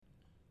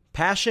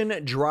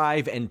Passion,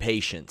 drive, and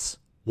patience.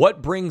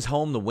 What brings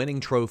home the winning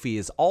trophy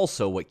is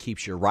also what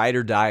keeps your ride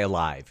or die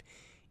alive.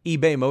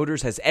 eBay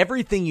Motors has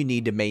everything you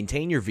need to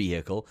maintain your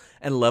vehicle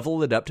and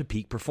level it up to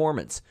peak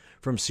performance.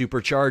 From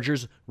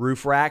superchargers,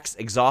 roof racks,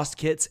 exhaust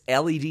kits,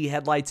 LED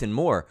headlights, and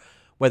more.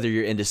 Whether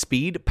you're into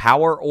speed,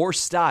 power, or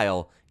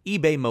style,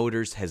 eBay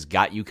Motors has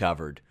got you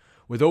covered.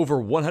 With over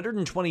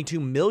 122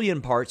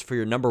 million parts for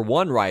your number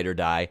one ride or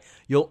die,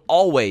 you'll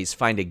always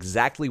find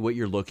exactly what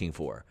you're looking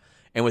for.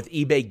 And with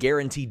eBay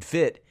Guaranteed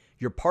Fit,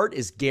 your part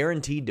is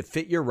guaranteed to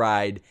fit your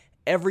ride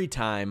every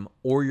time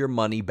or your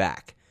money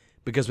back.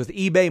 Because with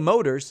eBay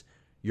Motors,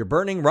 you're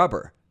burning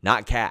rubber,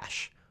 not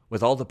cash.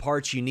 With all the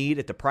parts you need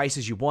at the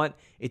prices you want,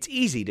 it's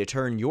easy to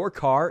turn your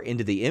car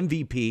into the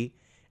MVP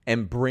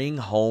and bring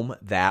home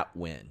that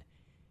win.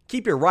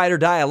 Keep your ride or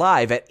die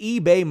alive at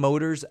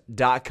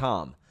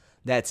ebaymotors.com.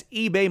 That's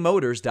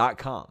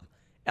ebaymotors.com.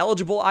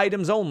 Eligible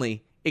items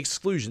only.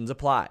 Exclusions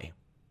apply.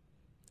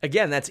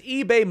 Again, that's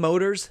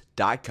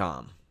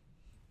ebaymotors.com.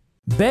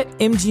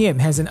 BetMGM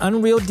has an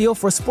unreal deal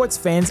for sports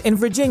fans in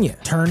Virginia.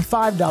 Turn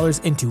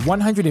 $5 into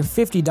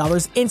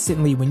 $150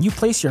 instantly when you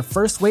place your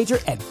first wager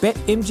at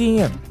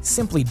BetMGM.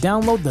 Simply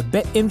download the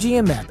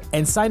BetMGM app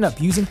and sign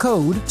up using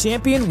code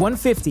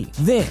Champion150.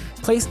 Then,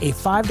 place a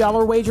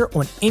 $5 wager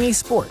on any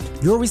sport.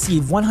 You'll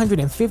receive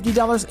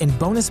 $150 in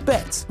bonus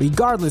bets,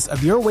 regardless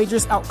of your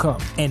wager's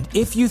outcome. And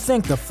if you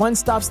think the fun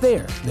stops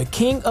there, the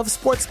King of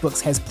Sportsbooks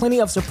has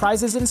plenty of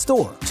surprises in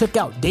store. Check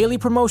out daily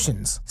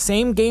promotions,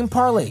 same-game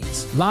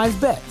parlays, live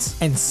bets,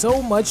 and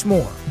so much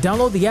more.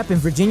 Download the app in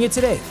Virginia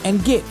today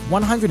and get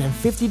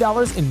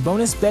 $150 in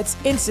bonus bets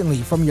instantly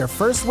from your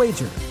first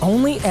wager.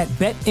 Only at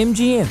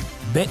BetMGM.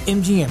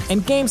 BetMGM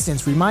and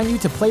GameSense remind you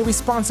to play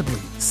responsibly.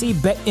 See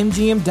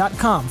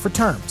BetMGM.com for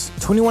terms.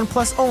 21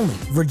 plus only.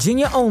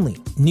 Virginia only.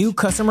 New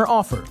customer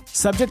offer.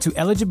 Subject to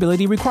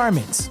eligibility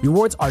requirements.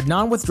 Rewards are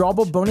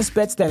non-withdrawable bonus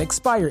bets that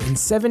expire in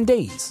 7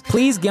 days.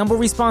 Please gamble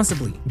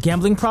responsibly.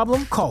 Gambling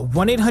problem? Call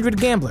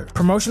 1-800-GAMBLER.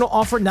 Promotional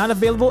offer not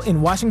available in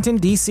Washington,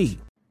 D.C.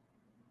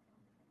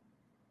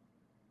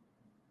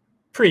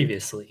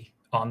 Previously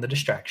on The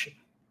Distraction.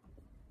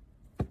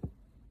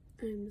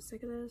 I'm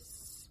sick of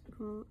this.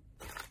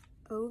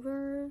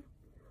 Over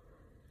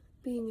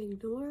being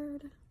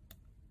ignored.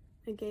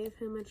 I gave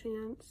him a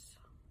chance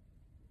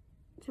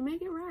to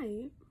make it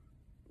right.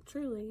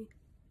 Truly.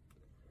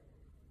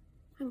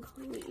 I'm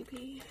calling the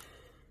EP.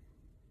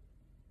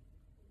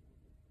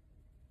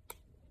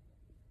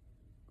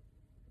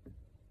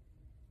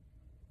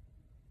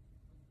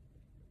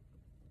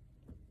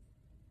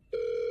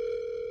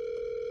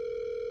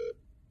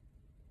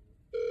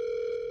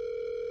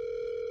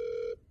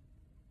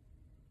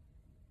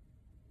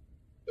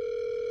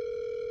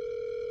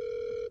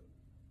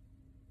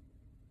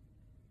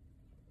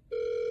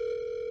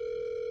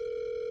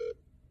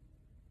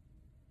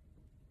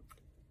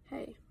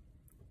 Hey,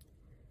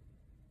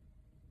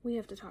 we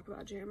have to talk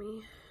about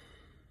Jeremy.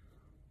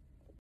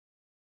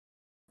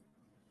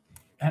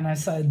 And I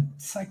said,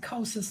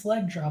 psychosis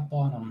leg drop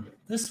on him.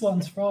 This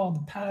one's for all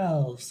the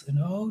pals. And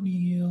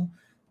O'Neill,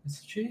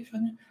 Mr. Chief,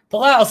 and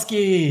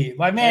Pulowski,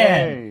 my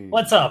man. Hey.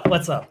 What's up?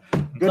 What's up?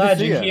 I'm Good glad to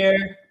see you're you.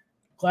 here.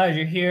 Glad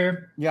you're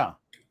here. Yeah.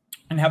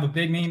 And have a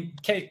big mean.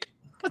 Kate,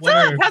 What's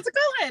up? How's it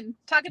going?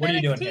 Talking what are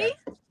you doing NXT? here?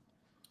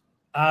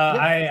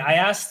 I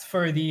asked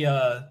for the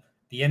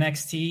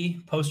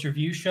NXT post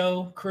review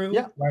show crew.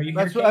 Yeah. Why are you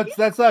here?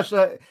 That's us.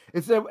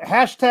 It's a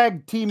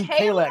hashtag Team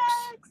Kalex.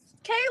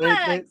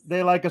 Kalex.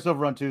 They like us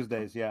over on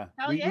Tuesdays. Yeah.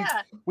 Hell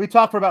yeah. We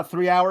talk for about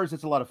 3 hours.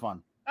 It's a lot of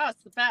fun. Oh,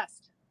 it's the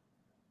best.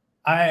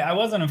 I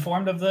wasn't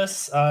informed of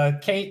this.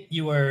 Kate,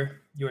 you were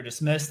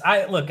dismissed.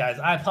 Look, guys,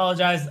 I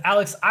apologize.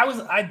 Alex, I was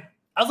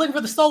looking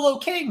for the Solo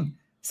King,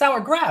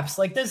 Sour Graps.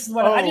 Like, this is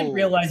what I didn't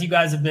realize you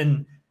guys have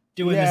been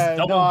doing this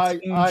double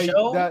team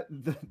show.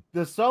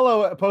 The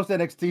solo post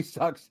NXT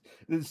sucks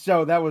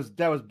show that was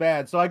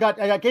bad. So I got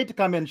Kate to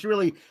come in. She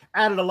really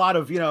added a lot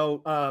of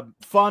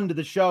fun to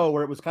the show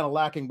where it was kind of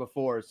lacking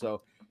before.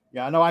 So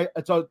yeah, no,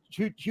 it's a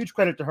huge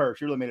credit to her.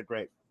 She really made it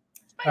great.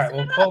 All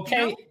right, well,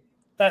 Kate,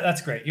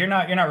 that's great. You're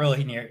not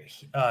really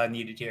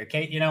needed here,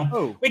 Kate.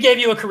 We gave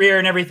you a career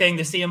and everything.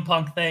 The CM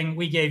Punk thing,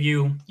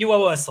 you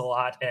owe us a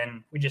lot,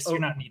 and you're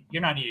not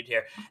needed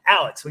here.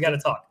 Alex, we got to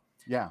talk.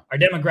 Yeah, our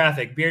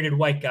demographic, bearded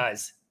white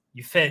guys.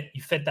 You fit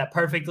that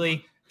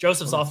perfectly.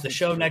 Joseph's off the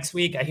show next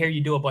week. I hear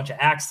you do a bunch of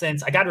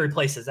accents. I got to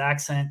replace his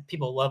accent.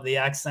 People love the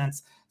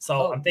accents.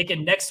 So I'm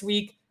thinking next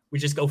week we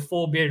just go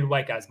full bearded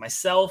white guys.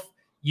 Myself,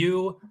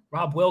 you,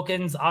 Rob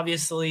Wilkins,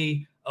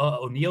 obviously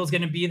O'Neill's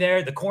going to be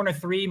there. The corner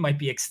three might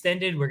be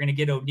extended. We're going to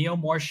get O'Neill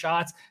more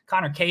shots.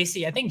 Connor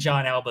Casey. I think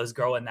John Alba is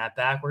growing that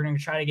back. We're going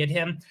to try to get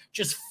him.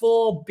 Just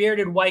full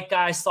bearded white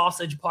guy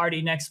sausage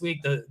party next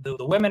week. The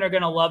women are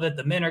going to love it.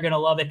 The men are going to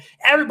love it.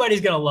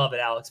 Everybody's going to love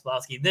it, Alex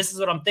Pulowski. This is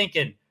what I'm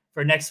thinking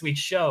for next week's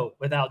show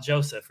without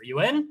Joseph. Are you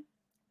in?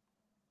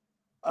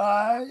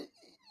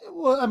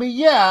 Well, I mean,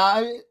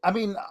 yeah. I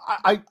mean,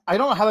 I don't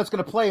know how that's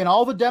going to play in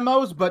all the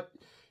demos, but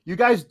you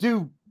guys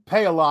do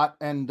pay a lot,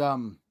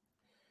 and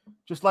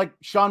just like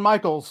Shawn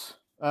Michaels,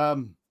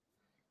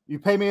 You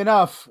pay me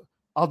enough,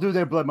 I'll do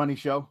their Blood Money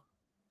show.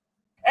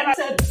 And I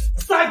said,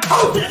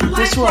 psychosis!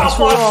 This one's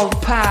for all the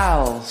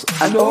pals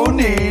and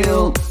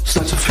O'Neill.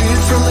 Start to feed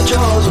from the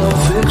jaws of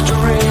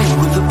victory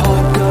with the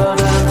popcorn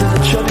and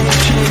the chubby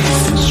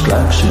cheese.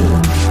 Distraction.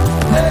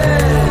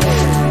 Hey!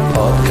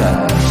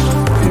 Podcast.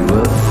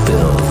 Pure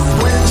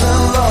filth. Wins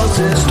and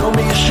losses don't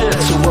mean shit.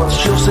 So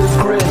watch Joseph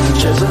grin and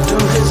Chesa do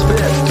his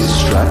bit.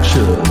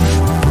 Distraction.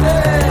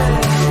 Hey!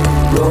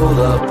 Roll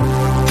up.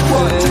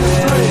 1, 2,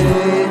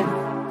 3.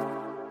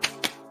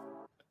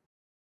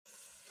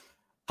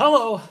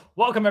 Hello,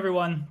 welcome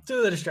everyone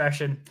to The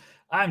Distraction.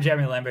 I'm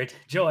Jeremy Lambert,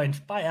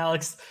 joined by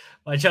Alex,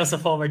 by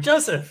Joseph Holmer.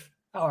 Joseph,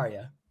 how are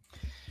you?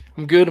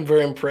 I'm good. I'm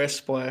very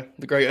impressed by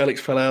the great Alex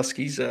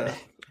Palowski's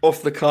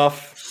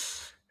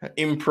off-the-cuff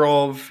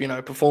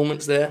improv,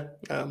 performance there.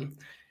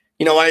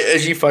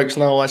 As you folks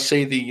know, I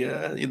see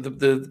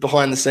the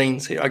behind the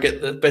scenes here. I get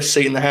the best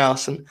seat in the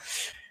house, and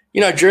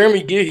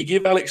Jeremy, he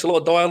give Alex a lot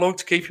of dialogue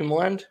to keep in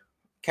mind.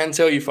 Can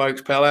tell you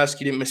folks, Palowski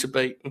didn't miss a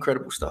beat.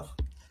 Incredible stuff.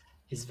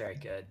 He's very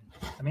good.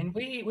 I mean,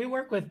 we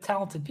work with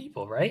talented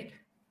people, right?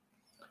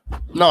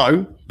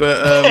 No,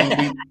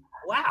 but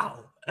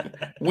Wow.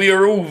 we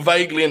are all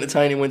vaguely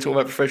entertaining when talking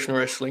about professional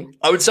wrestling.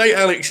 I would say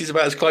Alex is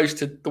about as close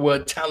to the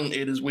word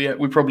talented as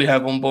we probably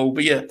have on board.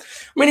 But yeah,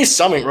 I mean, it's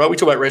something, right? We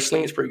talk about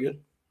wrestling. It's pretty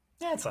good.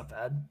 Yeah, it's not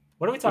bad.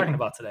 What are we talking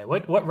about today?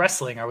 What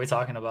wrestling are we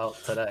talking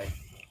about today?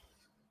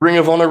 Ring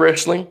of Honor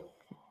wrestling.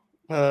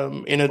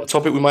 In a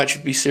topic we might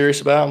actually be serious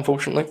about,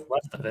 unfortunately.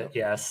 Left of it,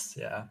 yes,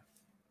 yeah.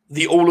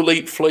 The All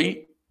Elite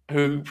Fleet,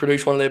 who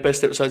produced one of their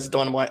best episodes of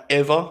Dynamite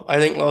ever, I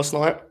think, last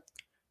night.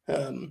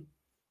 The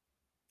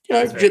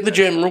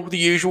general, the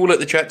usual. Let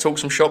the chat talk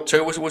some shop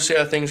too. We'll see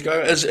how things go.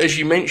 As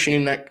you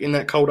mentioned in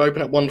that cold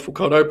open, that wonderful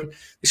cold open.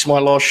 This is my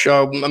last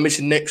show. I'm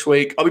missing next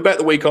week. I'll be back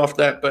the week after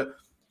that. But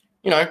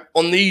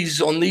on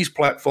these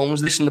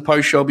platforms, this and the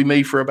post show will be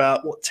me for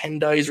about 10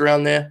 days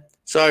around there.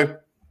 So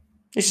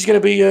this is going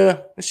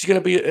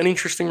to be an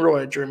interesting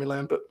ride, Jeremy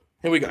Lambert.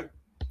 Here we go.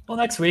 Well,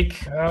 next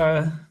week.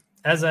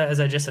 As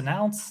I just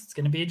announced, it's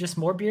going to be just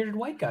more bearded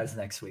white guys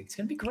next week. It's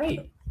going to be great.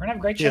 We're going to have a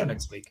great show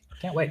next week.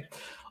 Can't wait.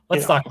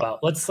 Let's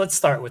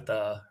start with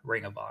the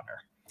Ring of Honor.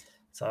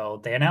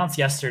 So they announced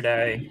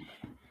yesterday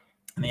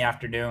in the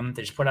afternoon,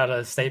 they just put out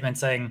a statement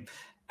saying,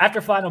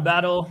 after Final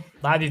Battle,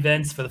 live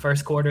events for the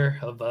first quarter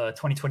of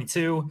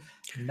 2022,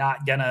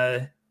 not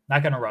gonna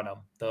run them.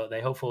 Though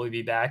they hopefully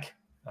be back.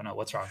 Oh no,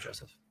 what's wrong,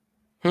 Joseph?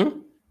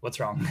 What's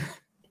wrong?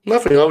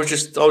 Nothing. I was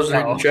reading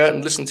the chat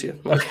and listening to you.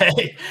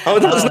 Okay. Oh,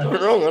 there was nothing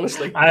wrong,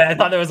 honestly. I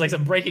thought there was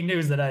some breaking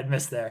news that I'd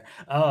missed there.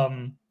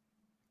 They're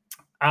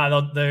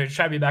trying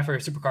to be back for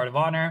Supercard of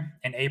Honor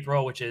in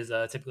April, which is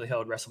typically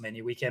held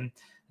WrestleMania weekend.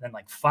 And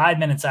then 5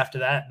 minutes after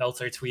that,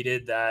 Meltzer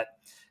tweeted that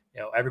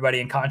everybody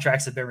in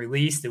contracts have been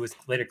released. It was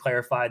later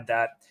clarified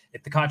that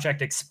if the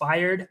contract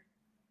expired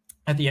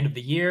at the end of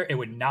the year, it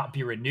would not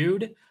be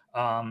renewed.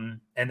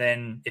 And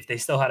then if they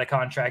still had a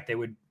contract, they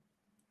would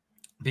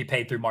be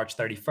paid through March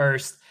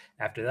 31st.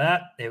 After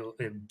that, it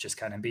would just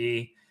kind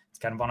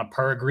of on a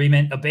per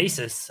agreement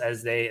basis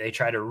as they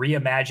try to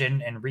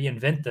reimagine and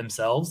reinvent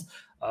themselves.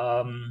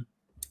 And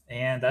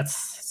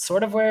that's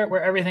sort of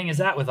where everything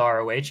is at with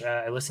ROH.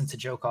 I listened to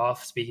Joe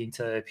Koff speaking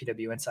to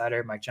PW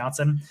Insider Mike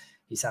Johnson.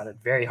 He sounded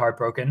very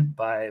heartbroken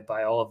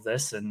by all of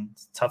this and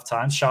tough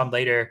times. Sean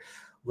later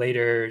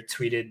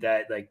tweeted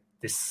that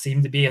this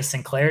seemed to be a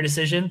Sinclair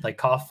decision.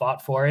 Koff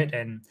fought for it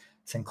and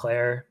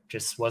Sinclair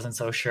just wasn't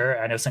so sure.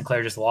 I know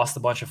Sinclair just lost a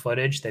bunch of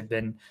footage. They've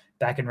been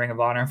back in Ring of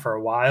Honor for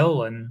a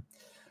while, and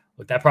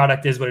look, that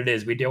product is what it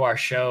is. We do our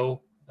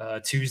show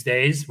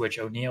Tuesdays, which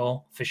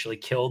O'Neill officially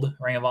killed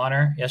Ring of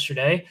Honor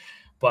yesterday,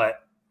 but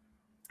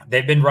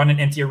they've been running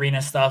empty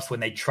arena stuff. When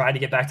they tried to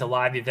get back to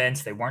live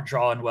events, they weren't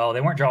drawing well.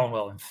 They weren't drawing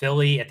well in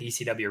Philly at the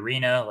ECW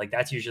Arena.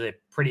 That's usually a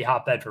pretty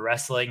hotbed for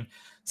wrestling.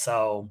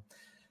 So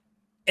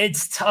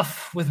it's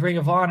tough with Ring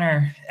of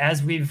Honor,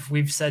 as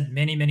we've said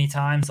many, many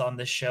times on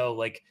this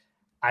show.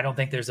 I don't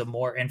think there's a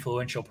more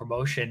influential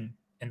promotion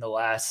in the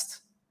last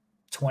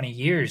 20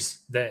 years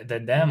than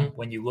them. Mm-hmm.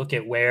 When you look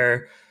at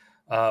where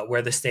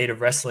the state of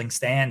wrestling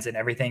stands and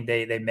everything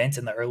they meant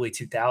in the early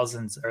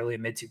 2000s, early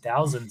and mid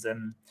 2000s,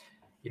 and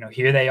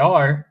here they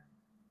are.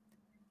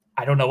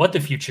 I don't know what the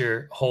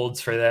future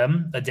holds for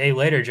them. A day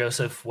later,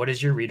 Joseph, what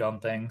is your read on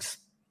things?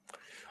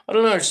 I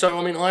don't know. So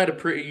I had a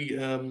pretty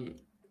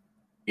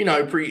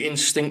pretty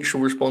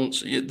instinctual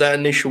response. That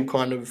initial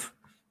kind of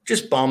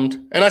just bummed,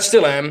 and I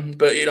still am.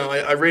 But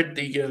I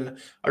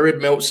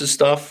read Meltzer's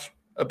stuff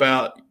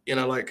about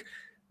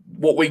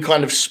what we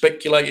kind of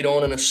speculated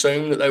on and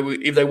assumed that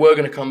if they were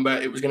going to come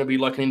back, it was going to be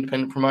an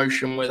independent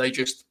promotion where they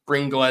just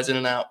bring guys in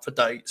and out for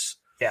dates.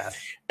 Yeah.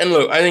 And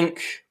look, I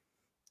think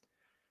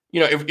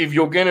if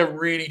you're going to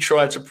really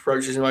try to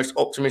approach this in the most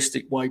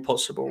optimistic way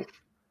possible,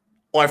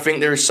 I think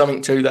there is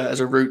something to that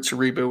as a route to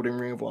rebuilding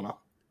Ring of Honor.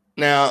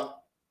 Now,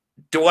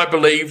 do I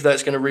believe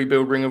that's going to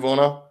rebuild Ring of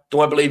Honor? Do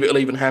I believe it'll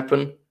even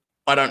happen?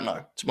 I don't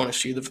know, to be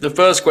honest with you. The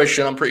first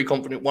question, I'm pretty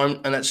confident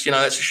won't, and that's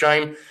a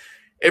shame.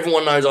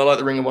 Everyone knows I like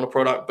the Ring of Honor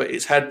product, but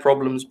it's had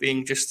problems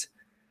being just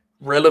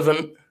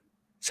relevant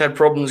It's had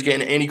problems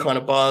getting any kind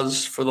of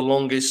buzz for the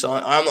longest. So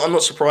I'm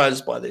not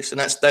surprised by this, and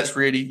that's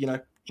really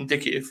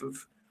indicative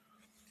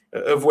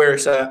of where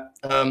it's at.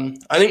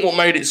 I think what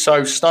made it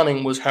so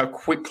stunning was how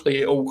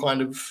quickly it all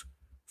kind of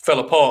fell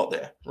apart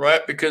there,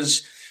 right?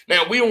 Because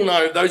now we all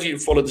know, those of you who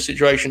followed the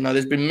situation know,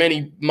 there's been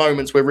many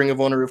moments where Ring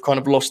of Honor have kind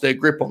of lost their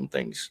grip on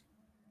things.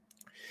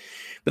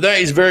 But that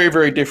is very,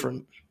 very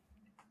different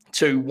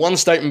to one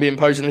statement being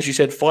posted, and as you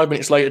said, 5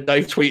 minutes later,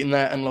 Dave tweeting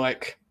that, and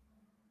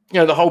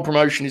the whole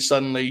promotion is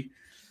suddenly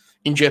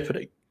in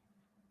jeopardy.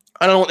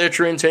 I don't know what their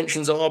true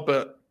intentions are,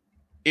 but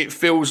it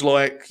feels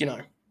like,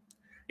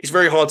 it's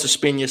very hard to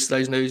spin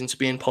yesterday's news into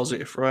being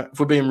positive, right? If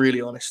we're being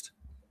really honest.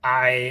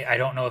 I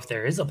don't know if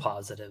there is a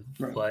positive.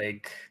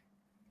 Right.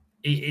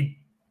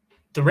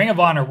 The Ring of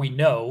Honor we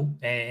know,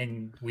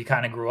 and we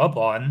kind of grew up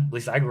on, at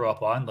least I grew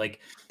up on,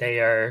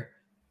 they're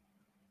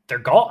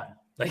gone.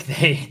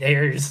 They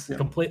are just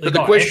completely gone.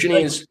 But the question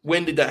is,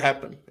 when did that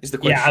happen? Is the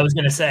question. Yeah, I was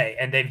going to say,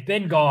 and they've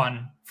been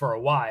gone for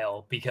a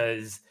while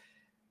because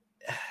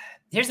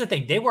here's the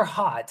thing. They were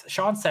hot.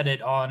 Sean said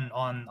it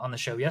on the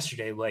show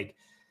yesterday.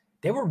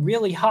 They were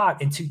really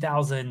hot in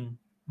 2000.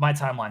 My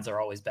timelines are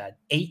always bad.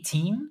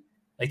 18?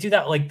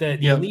 The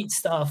elite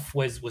stuff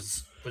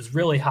was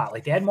really hot.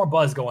 They had more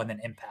buzz going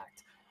than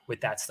Impact with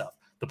that stuff.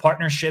 The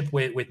partnership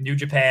with New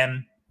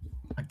Japan,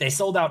 they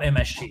sold out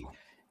MSG.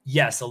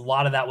 Yes, a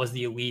lot of that was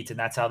the elite, and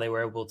that's how they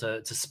were able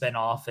to spin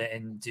off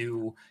and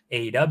do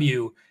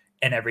AEW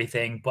and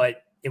everything.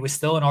 But it was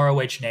still an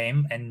ROH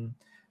name, and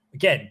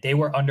again, they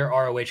were under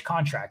ROH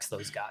contracts,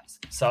 those guys.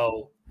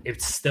 So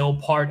it's still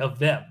part of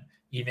them,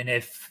 even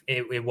if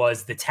it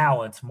was the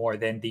talent more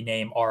than the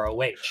name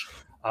ROH.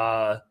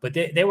 But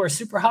they were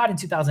super hot in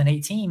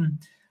 2018.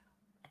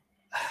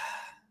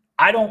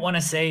 I don't want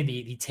to say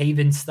the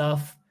Taven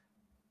stuff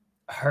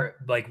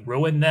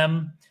ruined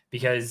them.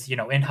 Because,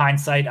 in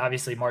hindsight,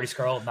 obviously Marty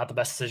Scurll, not the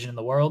best decision in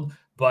the world.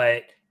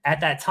 But at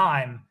that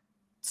time,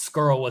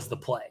 Scurll was the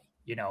play.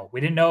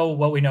 We didn't know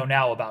what we know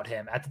now about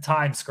him. At the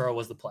time, Scurll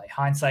was the play.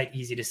 Hindsight,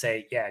 easy to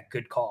say, yeah,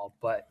 good call.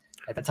 But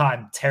at the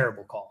time,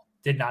 terrible call.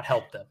 Did not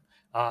help them.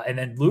 And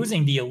then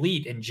losing the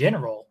elite in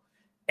general,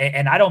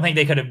 and I don't think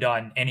they could have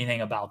done anything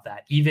about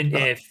that. Even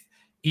if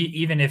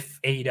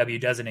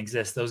AEW doesn't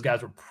exist, those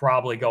guys were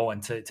probably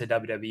going to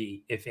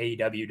WWE if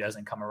AEW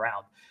doesn't come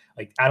around.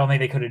 I don't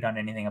think they could have done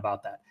anything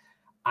about that.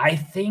 I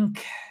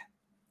think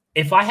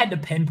if I had to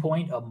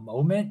pinpoint a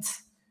moment,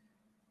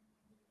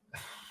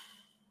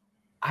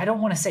 I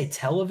don't want to say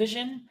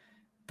television,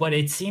 but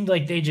it seemed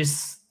like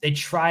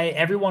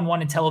everyone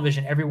wanted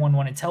television,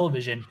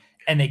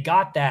 and they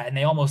got that, and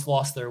they almost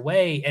lost their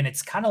way. And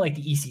it's kind of like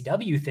the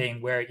ECW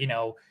thing where,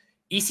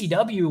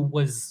 ECW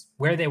was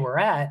where they were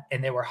at,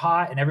 and they were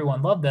hot, and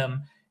everyone loved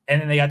them.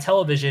 And then they got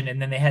television, and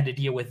then they had to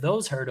deal with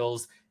those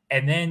hurdles.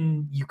 And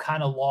then you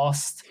kind of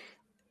lost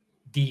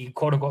the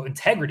quote unquote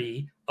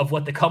integrity of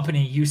what the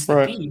company used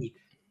to be.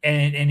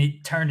 And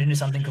it turned into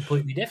something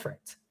completely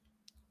different.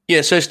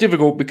 Yeah. So it's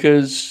difficult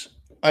because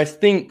I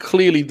think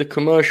clearly the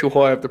commercial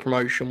high of the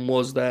promotion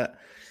was that,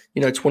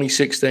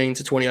 2016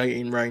 to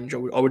 2018 range. I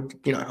would,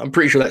 I'm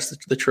pretty sure that's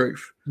the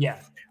truth. Yeah.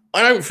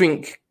 I don't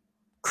think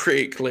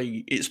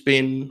critically it's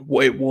been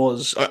what it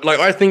was.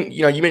 I think,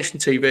 you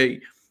mentioned TV.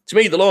 To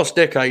me, the last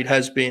decade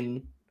has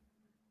been,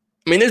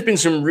 there's been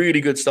some really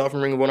good stuff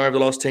in Ring of Honor over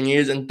the last 10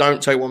 years, and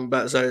don't take one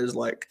bad say as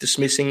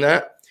dismissing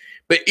that.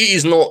 But it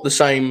is not the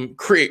same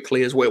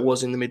critically as what it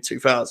was in the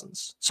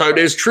mid-2000s. So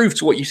there's truth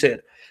to what you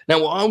said.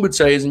 Now, what I would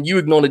say is, and you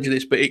acknowledge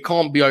this, but it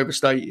can't be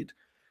overstated,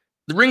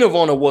 the Ring of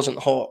Honor wasn't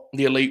hot.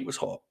 The Elite was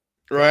hot,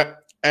 right?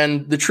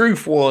 And the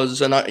truth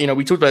was, and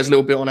we talked about this a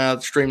little bit on our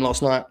stream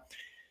last night,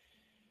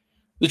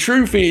 the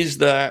truth is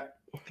that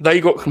they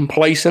got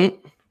complacent,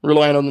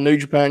 relying on the New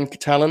Japan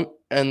talent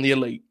and the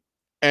Elite.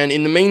 And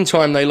in the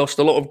meantime, they lost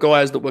a lot of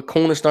guys that were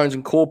cornerstones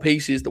and core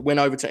pieces that went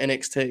over to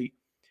NXT.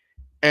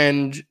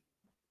 And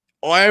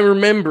I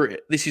remember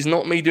it. This is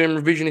not me doing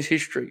revisionist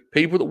history.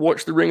 People that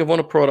watched the Ring of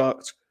Honor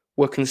product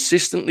were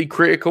consistently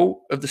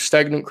critical of the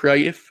stagnant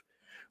creative.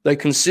 They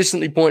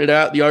consistently pointed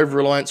out the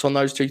over-reliance on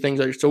those two things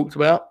I just talked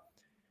about.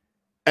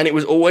 And it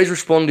was always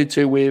responded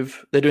to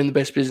with, they're doing the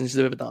best business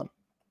they've ever done.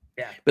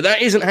 Yeah. But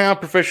that isn't how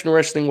professional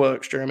wrestling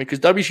works, Jeremy, because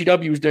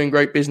WCW was doing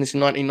great business in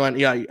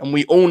 1998, and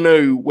we all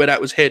knew where that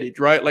was headed,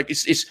 right?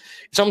 It's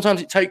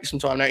sometimes it takes some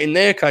time. Now, in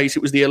their case,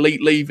 it was the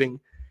Elite leaving,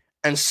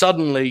 and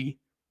suddenly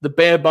the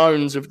bare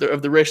bones of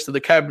the rest of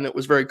the cabinet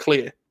was very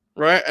clear,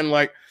 right? And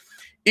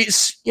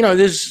it's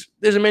there's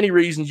many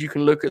reasons you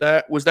can look at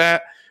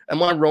that.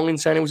 Am I wrong in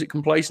saying was it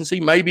complacency?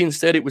 Maybe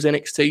instead it was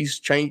NXT's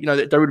change,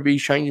 that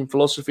WWE's changing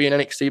philosophy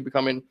and NXT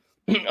becoming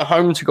a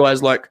home to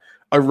guys like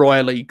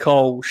O'Reilly,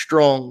 Cole,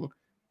 Strong,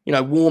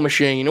 War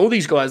Machine, all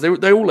these guys,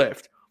 they all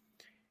left.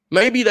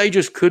 Maybe they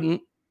just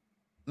couldn't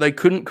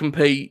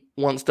compete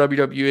once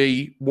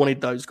WWE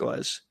wanted those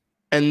guys.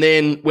 And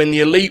then when the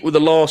Elite were the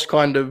last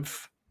kind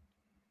of,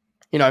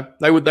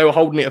 they were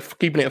holding it,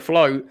 keeping it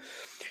afloat.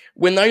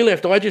 When they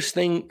left, I just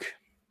think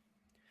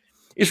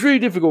it's really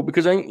difficult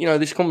because,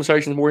 this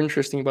conversation is more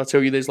interesting if I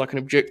tell you there's an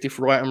objective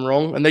right and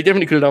wrong. And they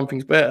definitely could have done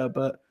things better.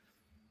 But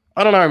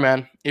I don't know,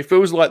 man. It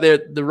feels like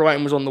the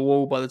writing was on the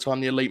wall by the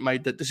time the Elite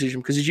made that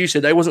decision. Because as you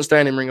said, they wasn't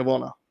staying in Ring of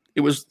Honor.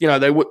 It was,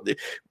 they would.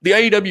 The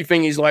AEW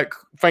thing is like,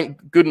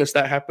 thank goodness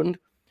that happened.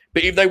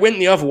 But if they went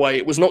the other way,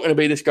 it was not going to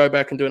be this go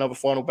back and do another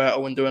final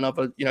battle and do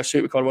another,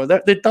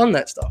 Supercard. They've done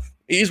that stuff.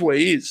 It is what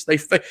it is.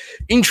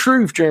 In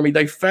truth, Jeremy,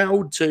 they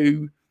failed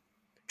to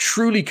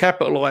truly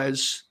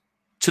capitalize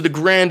to the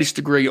grandest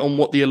degree on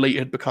what the Elite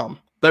had become.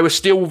 They were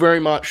still very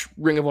much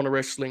Ring of Honor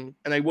wrestling,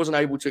 and they wasn't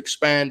able to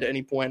expand at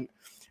any point.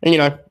 And,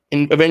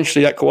 and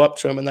eventually that caught up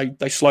to them, and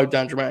they slowed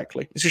down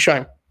dramatically. It's a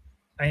shame.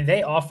 I mean,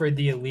 they offered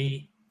the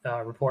Elite,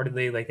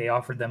 reportedly, like they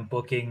offered them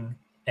booking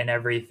and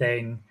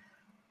everything.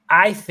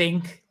 I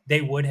think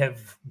they would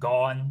have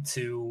gone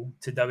to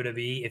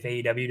WWE if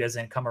AEW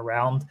doesn't come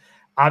around.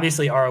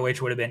 Obviously,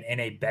 ROH would have been in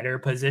a better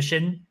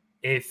position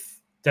if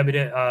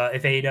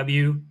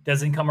AEW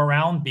doesn't come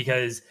around,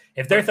 because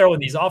if they're throwing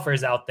these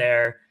offers out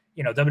there,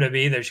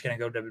 WWE, they're just going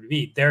to go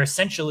WWE. They're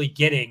essentially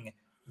getting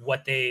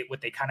what they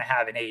kind of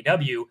have in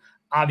AEW.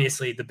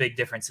 Obviously, the big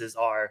differences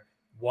are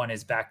one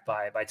is backed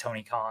by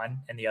Tony Khan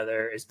and the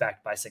other is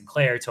backed by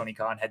Sinclair. Tony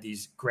Khan had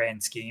these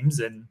grand schemes,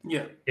 and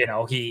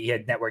he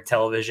had network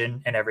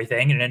television and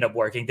everything, and it ended up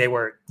working. They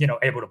were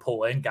able to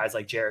pull in guys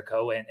like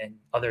Jericho and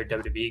other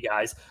WWE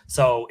guys,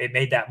 so it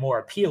made that more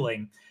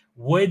appealing.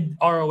 Would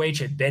ROH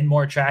have been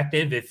more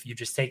attractive if you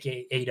just take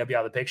AEW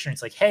out of the picture and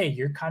it's like, hey,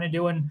 you're kind of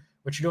doing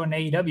what you're doing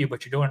in AEW,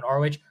 but you're doing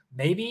ROH?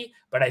 Maybe,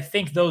 but I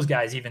think those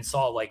guys even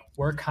saw like,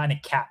 we're kind of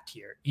capped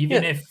here.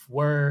 Even if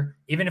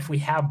we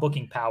have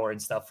booking power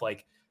and stuff,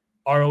 like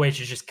ROH is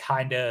just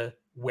kind of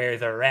where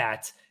they're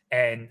at.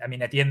 And I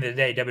mean, at the end of the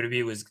day,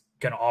 WWE was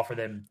going to offer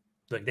them,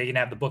 like, they can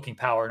have the booking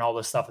power and all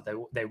the stuff that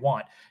they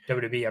want.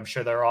 WWE, I'm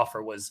sure their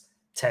offer was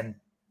 10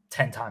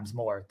 times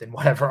more than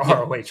whatever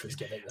ROH was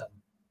giving them.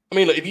 I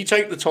mean, look, if you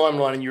take the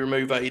timeline and you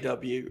remove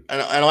AEW,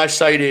 and I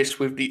say this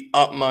with the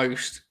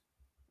utmost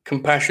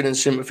compassion and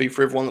sympathy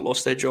for everyone that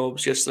lost their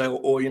jobs yesterday,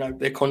 or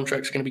their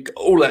contracts are going to be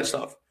all that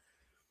stuff.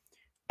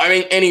 I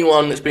mean,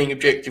 anyone that's being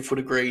objective would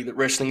agree that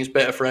wrestling is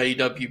better for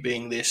AEW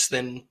being this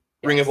than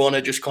Ring of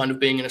Honor just kind of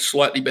being in a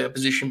slightly better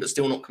position but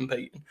still not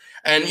competing.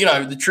 And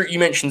the truth, you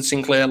mentioned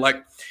Sinclair.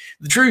 Like,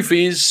 the truth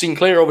is,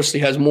 Sinclair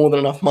obviously has more than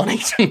enough money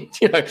to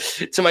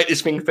make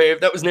this thing fair.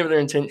 That was never their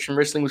intention.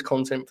 Wrestling was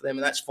content for them,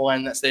 and that's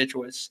fine. That's their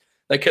choice.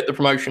 They kept the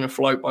promotion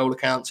afloat by all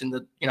accounts in the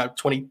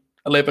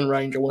 2011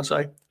 range, I want to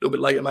say. A little bit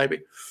later,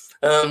 maybe.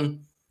 But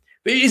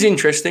it is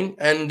interesting,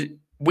 and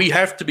we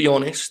have to be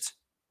honest,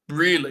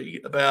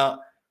 really,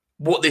 about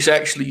what this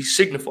actually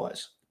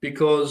signifies,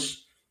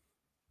 because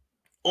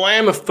I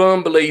am a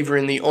firm believer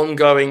in the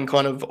ongoing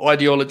kind of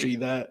ideology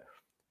that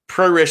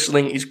pro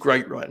wrestling is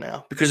great right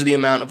now because of the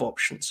amount of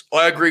options.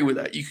 I agree with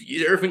that.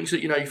 Everything's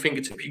at your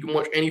fingertips. You can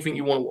watch anything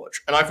you want to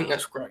watch, and I think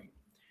that's great.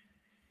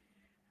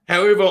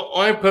 However,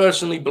 I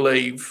personally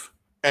believe,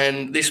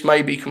 and this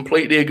may be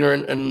completely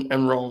ignorant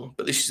and wrong,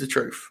 but this is the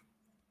truth,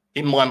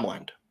 in my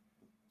mind.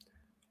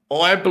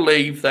 I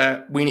believe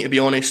that we need to be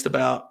honest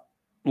about,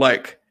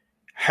 like,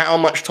 how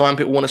much time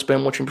people want to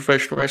spend watching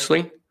professional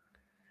wrestling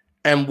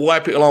and why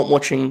people aren't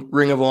watching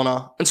Ring of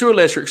Honor, and to a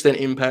lesser extent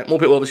Impact. More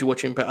people obviously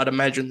watch Impact, I'd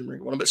imagine, than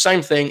Ring of Honor, but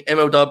same thing,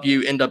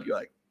 MLW,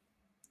 NWA.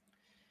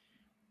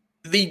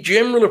 The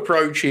general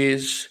approach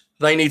is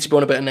they need to be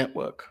on a better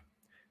network.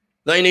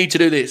 They need to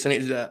do this, and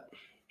it's that.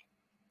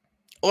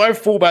 I've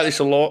thought about this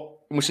a lot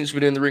since we're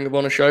doing the Ring of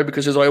Honor show,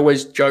 because as I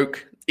always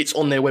joke, it's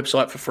on their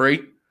website for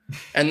free,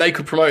 and they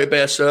could promote it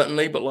better,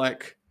 certainly, but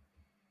like,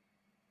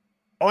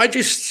 I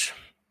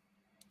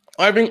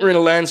think we're in a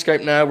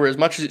landscape now where, as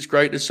much as it's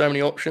great, there's so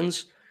many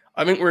options,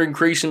 I think we're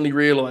increasingly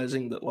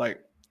realizing that,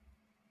 like,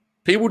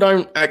 people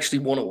don't actually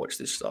want to watch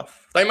this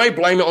stuff. They may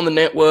blame it on the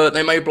network,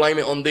 they may blame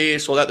it on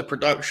this or that, the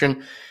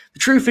production. The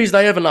truth is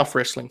they have enough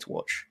wrestling to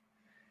watch.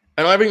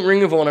 And I think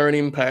Ring of Honor and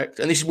Impact,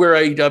 and this is where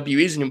AEW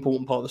is an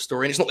important part of the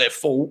story, and it's not their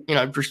fault,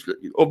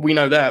 we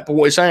know that, but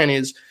what we're saying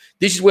is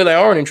this is where they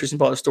are an interesting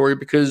part of the story,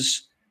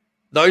 because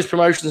those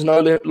promotions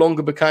no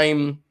longer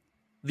became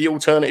the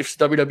alternative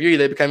to WWE.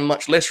 They became a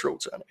much lesser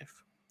alternative.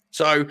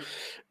 So,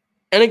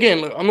 and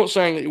again, look, I'm not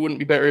saying that it wouldn't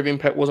be better if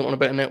Impact wasn't on a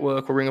better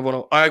network or Ring of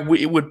Honor.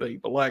 It would be,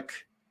 but like,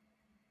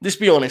 let's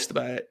be honest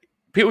about it.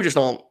 People just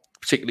aren't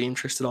particularly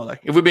interested, are they?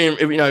 If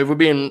we're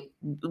being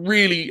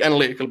really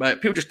analytical about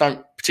it, people just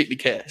don't particularly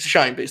care. It's a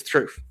shame, but it's the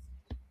truth.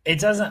 It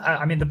doesn't.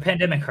 I mean, the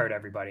pandemic hurt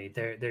everybody.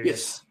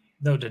 There's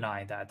no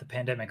denying that the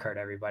pandemic hurt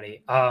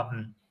everybody.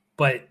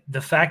 But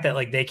the fact that,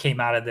 like, they came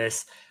out of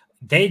this,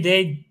 they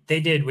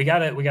did. We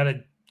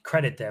gotta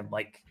credit them.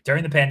 Like,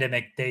 during the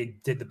pandemic, they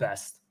did the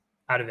best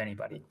out of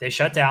anybody. They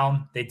shut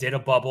down. They did a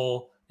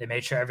bubble. They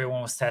made sure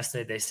everyone was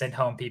tested. They sent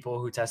home people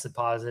who tested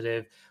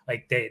positive.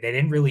 Like, they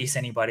didn't release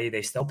anybody.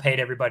 They still paid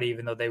everybody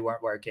even though they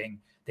weren't working.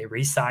 They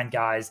re-signed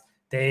guys.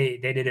 They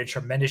did a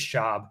tremendous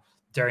job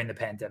during the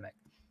pandemic.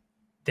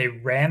 They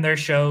ran their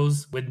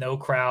shows with no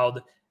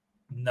crowd.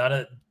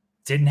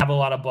 Didn't have a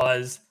lot of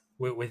buzz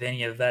with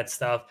any of that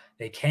stuff.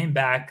 They came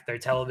back. Their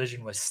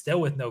television was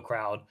still with no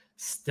crowd.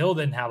 Still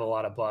didn't have a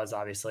lot of buzz,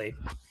 obviously.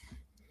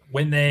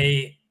 When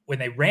they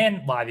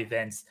ran live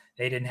events,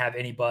 they didn't have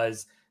any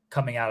buzz.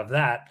 coming out of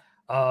that.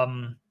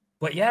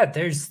 But yeah,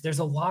 there's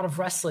a lot of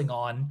wrestling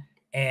on,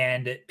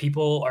 and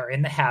people are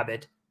in the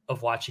habit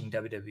of watching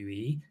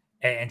WWE.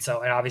 And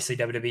obviously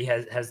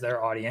WWE has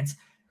their audience.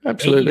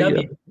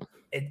 Absolutely.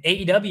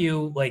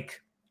 AEW,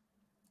 like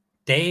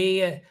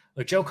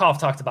Joe Koff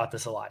talked about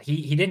this a lot.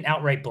 He didn't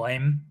outright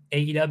blame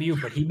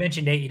AEW, but he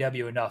mentioned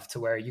AEW enough to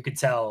where you could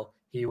tell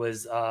he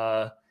was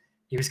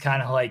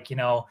kind of like,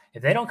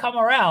 if they don't come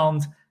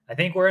around, I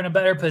think we're in a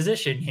better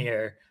position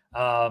here.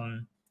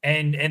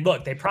 And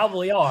look, they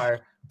probably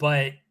are,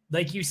 but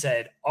like you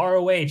said,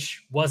 ROH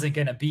wasn't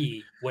going to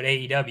be what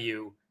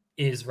AEW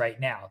is right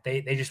now.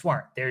 They just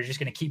weren't. They're just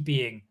going to keep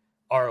being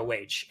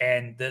ROH.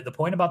 And the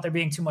point about there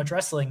being too much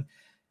wrestling,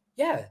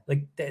 yeah,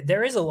 like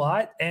there is a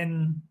lot,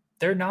 and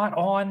they're not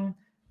on.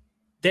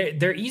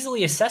 They're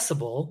easily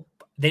accessible.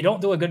 They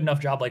don't do a good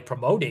enough job like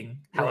promoting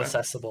how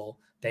accessible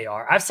they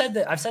are. I've said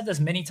this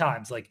many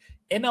times. Like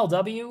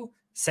MLW,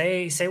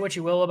 say what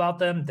you will about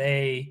them.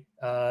 They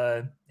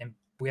and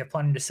we have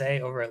plenty to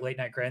say over at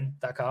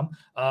latenightgrin.com.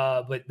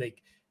 But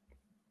like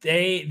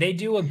they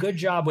do a good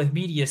job with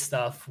media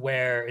stuff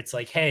where it's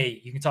like,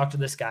 hey, you can talk to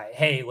this guy.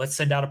 Hey, let's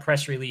send out a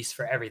press release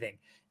for everything.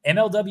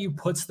 MLW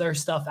puts their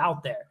stuff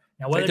out there.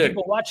 Now, whether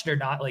people watch it or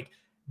not, like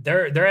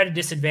they're at a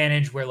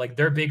disadvantage where like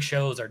their big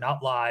shows are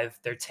not live,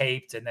 they're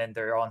taped, and then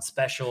they're on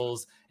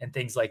specials and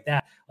things like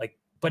that. Like,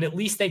 but at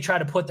least they try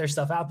to put their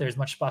stuff out there as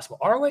much as possible.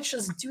 ROH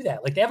doesn't do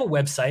that. Like they have a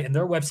website, and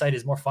their website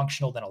is more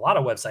functional than a lot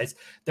of websites.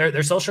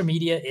 Their social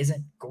media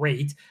isn't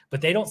great,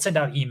 but they don't send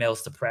out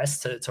emails to press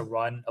to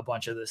run a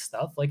bunch of this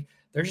stuff. Like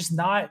they're just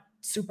not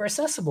super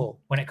accessible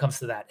when it comes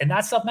to that. And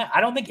that stuff, man, I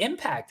don't think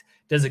Impact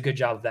does a good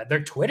job of that.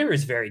 Their Twitter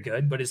is very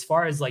good, but as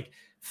far as like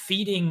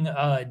feeding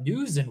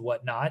news and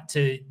whatnot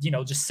to,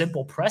 just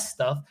simple press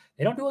stuff,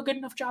 they don't do a good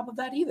enough job of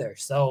that either.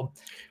 So,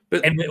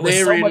 with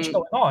so much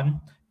going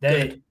on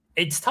that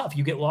it's tough.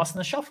 You get lost in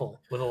the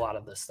shuffle with a lot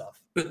of this stuff.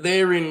 But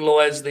therein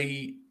lies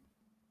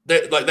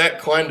that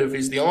kind of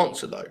is the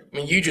answer, though. I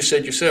mean, you just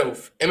said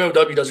yourself,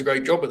 MLW does a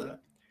great job of that.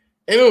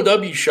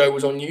 MLW's show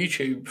was on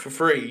YouTube for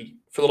free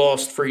for the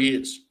last 3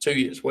 years, 2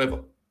 years,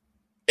 whatever.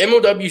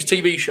 MLW's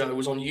TV show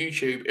was on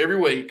YouTube every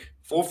week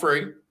for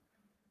free,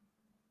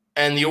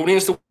 and the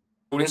audience that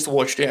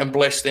watched it, and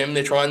bless them,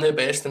 they're trying their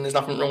best, and there's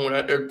nothing wrong with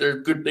that. They're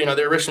good,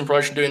 they're a wrestling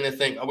promotion doing their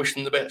thing. I wish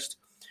them the best.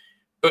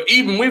 But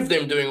even with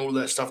them doing all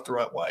that stuff the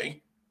right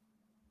way,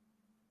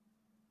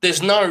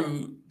 there's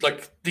no,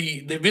 like,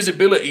 the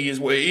visibility is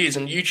what it is,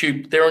 and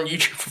YouTube, they're on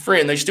YouTube for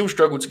free, and they still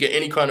struggle to get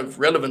any kind of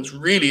relevance,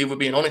 really, if we're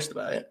being honest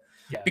about it.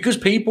 Yeah. Because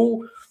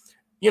people,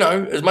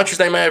 as much as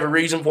they may have a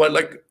reason for it,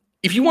 like,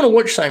 if you want to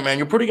watch something, man,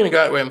 you're probably going to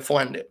go out there and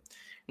find it.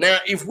 Now,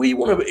 if we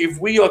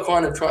are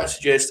kind of trying to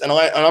suggest, and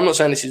I'm not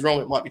saying this is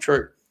wrong, it might be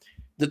true,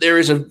 that there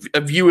is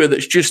a viewer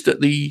that's just at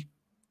the,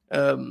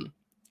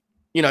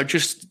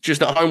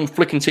 just at home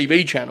flicking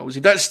TV channels.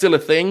 If that's still a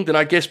thing, then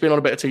I guess being on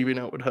a better TV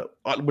network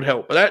would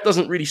help. But that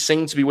doesn't really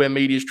seem to be where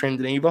media is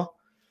trending either.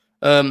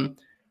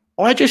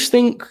 I just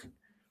think,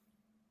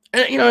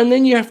 and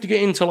then you have to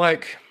get into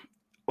like,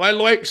 I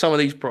like some of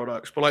these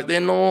products, but like they're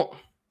not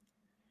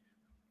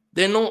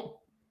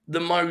the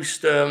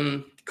most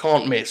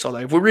can't miss, are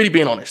they? If we're really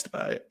being honest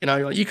about it,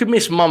 like you could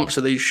miss months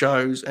of these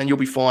shows and you'll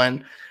be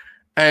fine.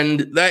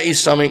 And that is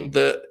something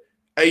that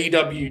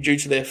AEW, due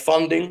to their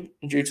funding,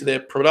 due to their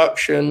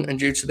production, and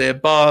due to their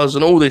bars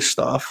and all this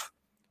stuff,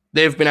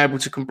 they've been able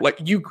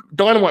to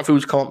Dynamite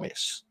feels can't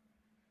miss.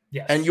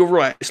 Yes. And you're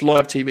right, it's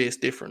live TV, it's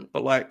different,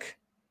 but like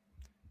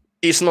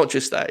it's not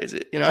just that, is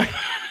it? No.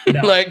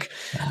 Like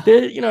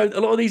a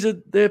lot of these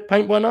they're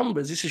paint by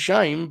numbers. It's a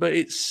shame, but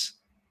it's.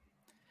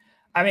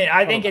 I mean,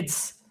 I think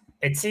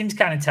it seems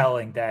kind of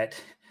telling that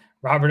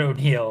Robert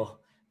O'Neill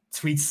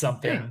tweets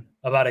something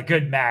about a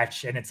good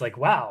match, and it's like,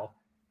 wow,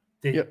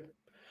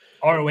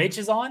 ROH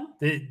is on.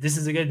 This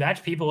is a good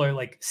match. People are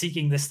like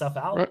seeking this stuff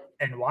out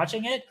and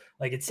watching it.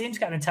 Like it seems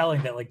kind of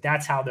telling that like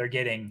that's how they're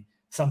getting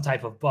some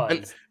type of buzz.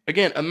 And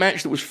again, a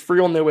match that was free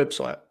on their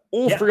website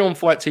or free on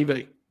Fight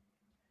TV.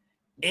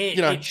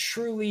 It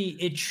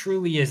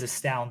truly is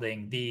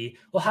astounding.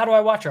 How do I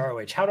watch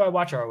ROH? How do I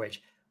watch ROH?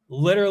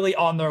 Literally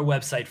on their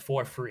website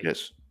for free.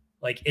 Yes.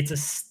 Like it's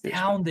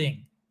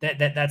astounding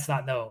that's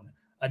not known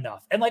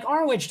enough. And like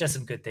ROH does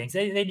some good things.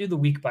 They do the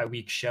week by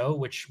week show,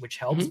 which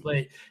helps,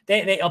 but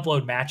they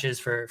upload matches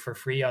for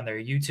free on their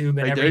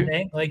YouTube and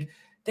everything. Like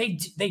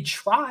they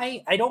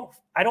try. I don't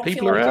People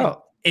feel are like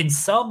out. in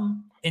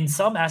some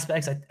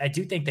aspects, I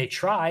do think they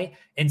try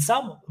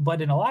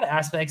but in a lot of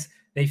aspects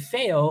they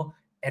fail.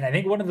 And I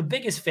think one of the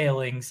biggest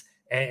failings,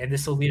 and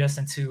this will lead us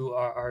into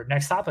our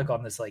next topic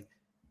on this, like,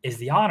 is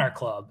the Honor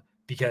Club,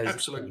 because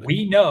Absolutely.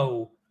 we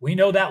know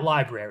that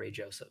library,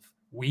 Joseph.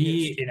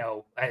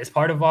 As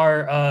part of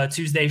our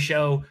Tuesday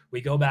show, we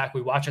go back,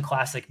 we watch a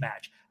classic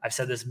match. I've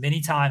said this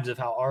many times of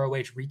how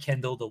ROH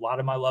rekindled a lot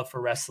of my love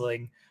for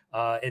wrestling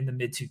in the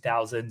mid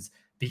 2000s,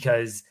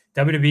 because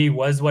WWE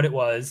was what it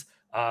was.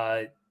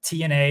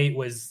 TNA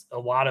was a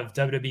lot of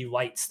WWE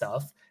light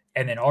stuff.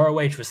 And then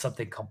ROH was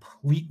something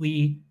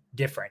completely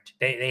different.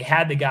 They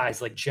had the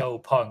guys like Joe,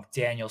 Punk,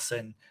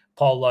 Danielson,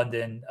 Paul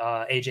London,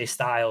 AJ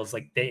Styles.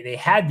 Like they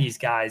had these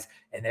guys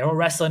and they were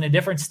wrestling a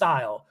different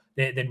style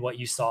than what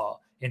you saw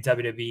in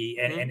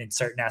WWE and in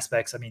certain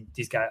aspects. I mean,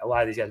 a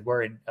lot of these guys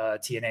were in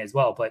TNA as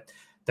well, but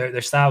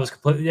their style was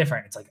completely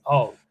different. It's like,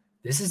 oh,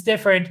 this is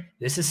different.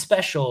 This is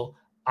special.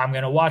 I'm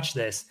going to watch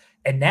this.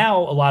 And now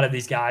a lot of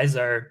these guys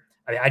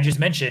I just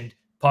mentioned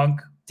Punk,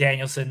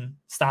 Danielson,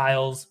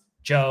 Styles,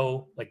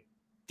 Joe, like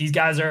these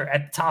guys are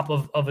at the top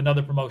of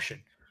another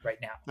promotion right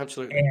now.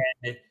 Absolutely.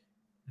 And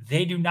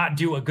they do not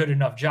do a good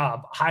enough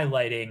job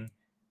highlighting,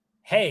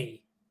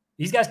 hey,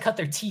 these guys cut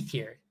their teeth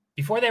here.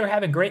 Before they were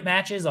having great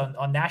matches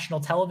on national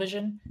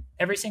television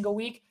every single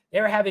week, they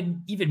were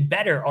having even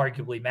better,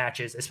 arguably,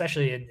 matches,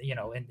 especially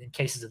in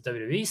cases of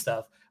WWE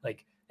stuff.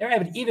 Like they were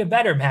having even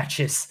better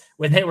matches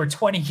when they were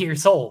 20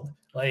 years old.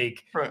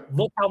 Like,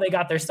 Look how they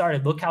got there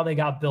started. Look how they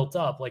got built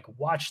up. Like,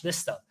 watch this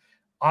stuff.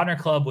 Honor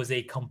Club was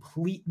a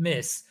complete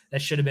miss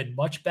that should have been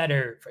much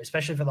better,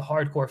 especially for the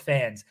hardcore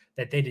fans,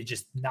 that they did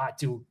just not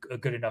do a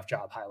good enough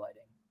job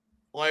highlighting.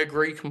 I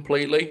agree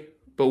completely.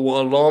 But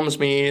what alarms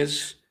me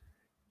is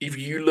if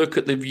you look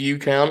at the view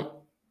count,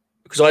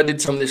 because I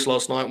did some of this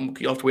last night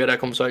after we had our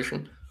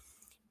conversation.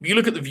 If you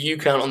look at the view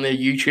count on their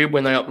YouTube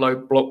when they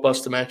upload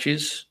blockbuster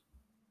matches,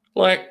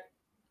 like,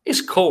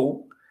 it's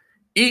cool.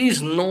 It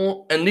is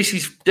not, and this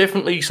is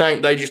definitely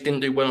saying they just didn't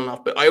do well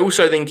enough, but I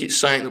also think it's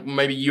saying that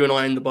maybe you and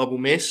I in the bubble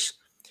miss.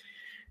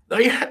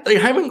 They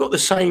haven't got the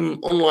same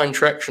online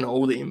traction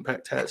all that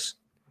Impact has.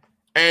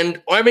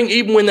 And I think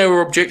even when they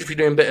were objectively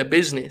doing better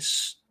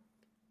business,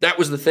 that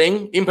was the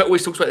thing. Impact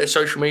always talks about their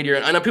social media,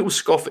 and I know people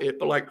scoff at it,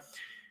 but like,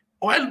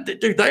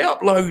 they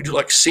upload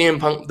like CM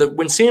Punk.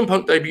 When CM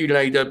Punk debuted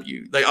in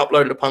AEW, they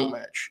uploaded a Punk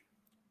match.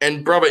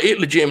 And brother,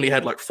 it legitimately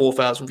had like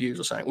 4,000 views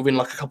or something within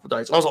like a couple of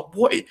days. And I was like,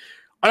 what?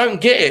 I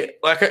don't get it.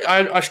 Like,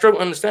 I struggle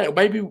to understand it.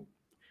 Maybe,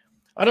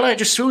 I don't know, it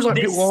just feels like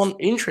people aren't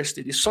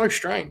interested. It's so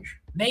strange.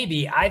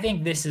 Maybe. I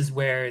think this is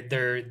where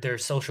their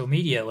social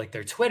media, like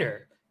their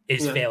Twitter,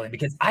 is failing,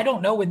 because I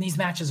don't know when these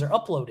matches are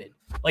uploaded.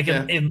 Like,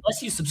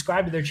 unless you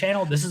subscribe to their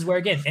channel, this is where,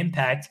 again,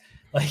 Impact,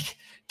 like,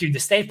 dude, the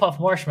Stay Puft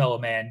Marshmallow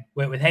Man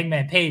with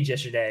Hangman Page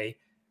yesterday,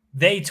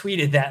 they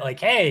tweeted that,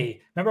 like,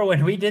 hey, remember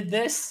when we did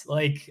this,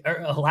 like,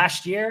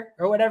 last year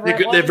or whatever?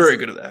 They're very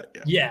good at that.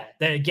 Yeah.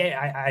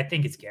 I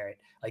think it's Garrett.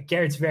 Like,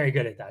 Garrett's very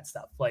good at that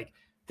stuff. Like,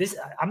 this,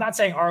 I'm not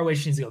saying ROH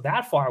needs to go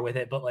that far with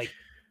it, but like,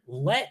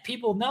 let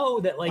people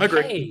know that, like,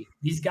 hey,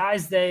 these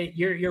guys that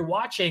you're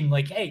watching,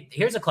 like, hey,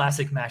 here's a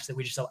classic match that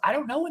we just saw. I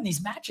don't know when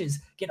these matches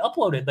get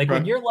uploaded. Like,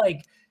 when you're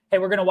like, hey,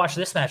 we're gonna watch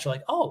this match, you're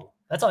like, oh,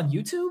 that's on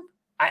YouTube.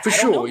 I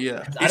don't know.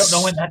 I don't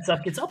know when that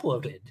stuff gets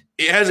uploaded.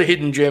 It has a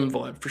hidden gem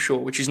vibe for sure,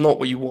 which is not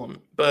what you want.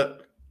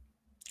 But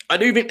I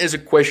do think there's a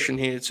question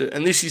here too,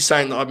 and this is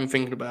something that I've been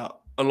thinking about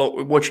a lot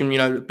with watching,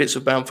 bits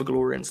of Bound for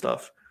Glory and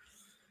stuff.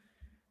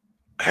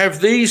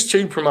 Have these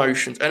two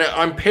promotions, and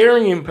I'm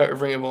pairing Impact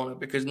with Ring of Honor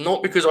because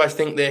I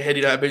think they're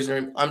headed out of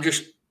business. I'm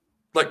just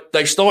like,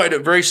 they started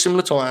at very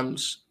similar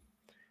times,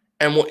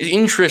 and what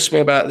interests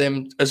me about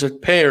them as a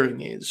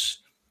pairing is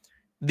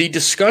the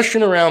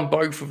discussion around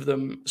both of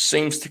them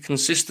seems to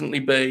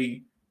consistently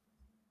be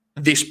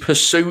this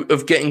pursuit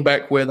of getting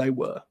back where they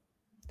were.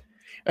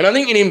 And I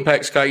think in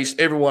Impact's case,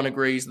 everyone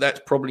agrees that's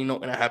probably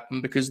not going to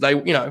happen because they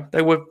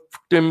were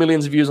doing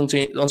millions of views on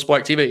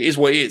Spike TV. It is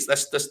what it is.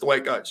 That's the way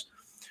it goes.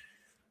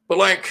 But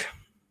like,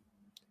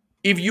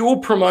 if your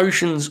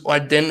promotion's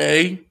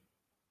identity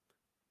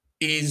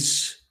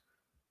is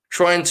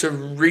trying to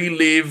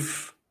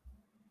relive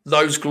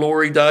those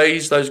glory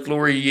days, those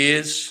glory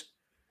years,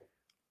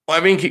 I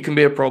think it can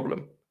be a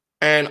problem.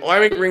 And I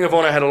think Ring of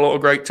Honor had a lot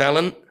of great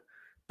talent,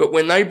 but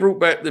when they brought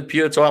back the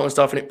pure title and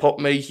stuff and it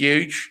popped me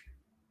huge,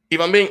 if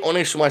I'm being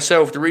honest with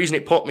myself, the reason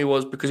it popped me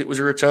was because it was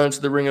a return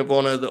to the Ring of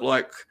Honor that,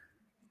 like,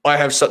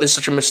 there's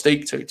such a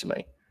mystique to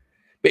me.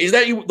 But is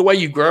that the way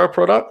you grow a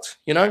product?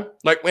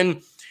 Like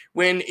when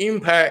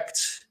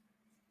Impact,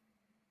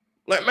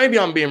 like, maybe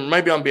I'm being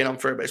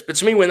unfair about this, but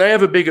to me, when they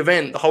have a big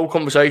event, the whole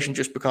conversation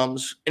just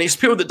becomes, and it's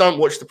people that don't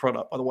watch the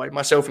product, by the way,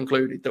 myself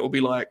included, that will be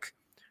like,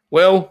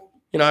 well,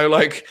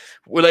 like,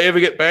 will they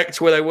ever get back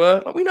to where they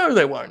were? Like, we know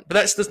they won't. But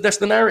that's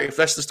the narrative.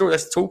 That's the story.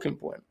 That's the talking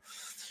point.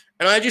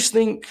 And I just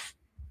think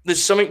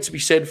there's something to be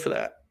said for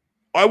that.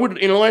 I would,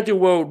 in an ideal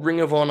world,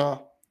 Ring of Honor,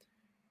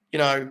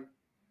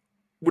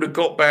 would have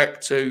got back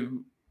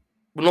to.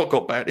 Well, not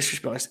got back. Let's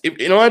just be honest.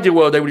 In an ideal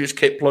world, they would have just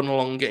kept plodding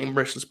along and getting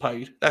wrestlers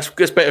paid. That's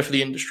better for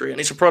the industry, and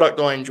it's a product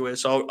I enjoy,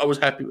 so I was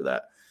happy with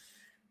that.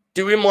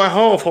 In my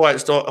heart of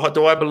hearts,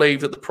 do I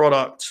believe that the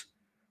product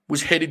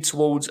was headed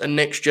towards a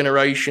next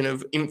generation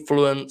of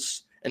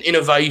influence and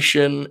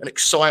innovation and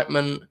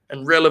excitement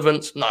and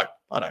relevance? No,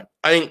 I don't.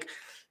 I think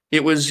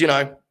it was,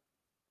 a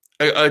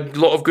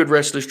lot of good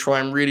wrestlers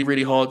trying really,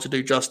 really hard to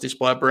do justice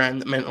by a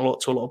brand that meant a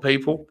lot to a lot of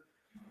people.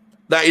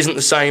 That isn't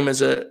the same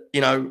as an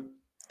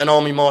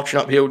army marching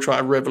uphill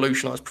trying to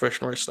revolutionize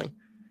professional wrestling.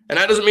 And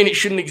that doesn't mean it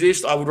shouldn't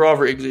exist. I would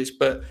rather it exist,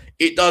 but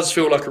it does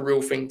feel like a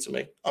real thing to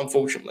me,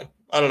 unfortunately.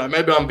 I don't know.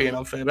 Maybe I'm being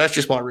unfair, but that's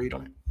just my read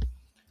on it.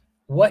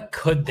 What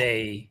could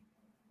they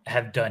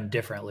have done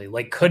differently?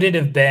 Like, could it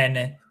have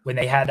been when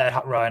they had that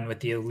hot run with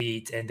the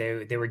Elite and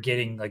they were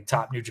getting like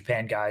top New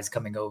Japan guys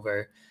coming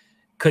over?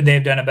 Could they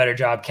have done a better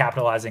job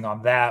capitalizing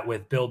on that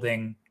with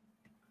building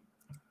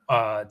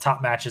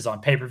top matches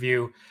on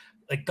pay-per-view,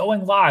 like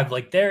going live?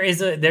 Like there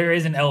is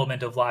an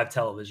element of live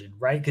television,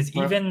 right? Because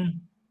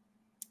even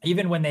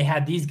when they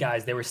had these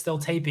guys, they were still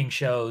taping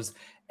shows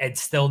and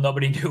still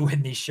nobody knew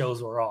when these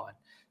shows were on.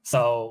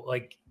 So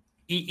like,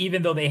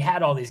 even though they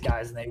had all these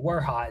guys and they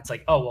were hot, it's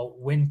like, oh, well,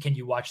 when can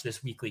you watch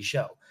this weekly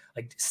show?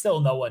 Like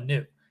still no one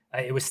knew.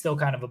 It was still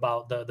kind of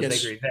about the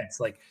bigger events.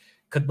 Like,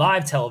 could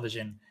live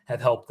television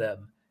have helped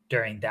them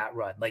during that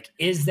run? Like,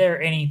 is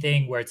there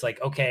anything where it's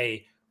like,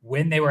 okay,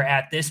 when they were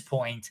at this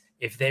point,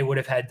 if they would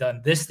have had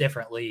done this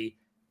differently,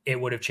 it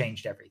would have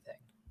changed everything?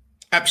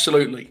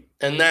 Absolutely.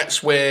 And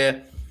that's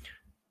where,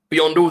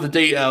 beyond all the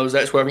details,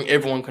 that's where I think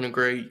everyone can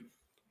agree.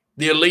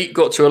 The Elite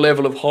got to a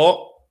level of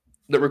hot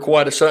that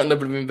required a certain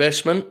level of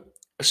investment,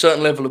 a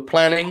certain level of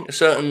planning, a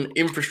certain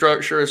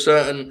infrastructure, a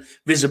certain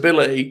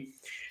visibility,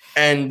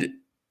 and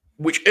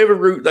whichever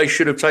route they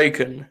should have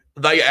taken,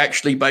 they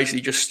actually basically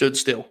just stood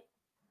still.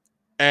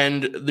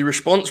 And the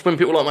response when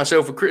people like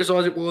myself would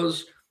criticize it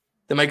was,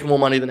 they're making more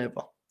money than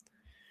ever.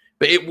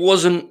 But it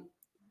wasn't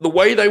the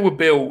way they were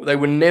built. They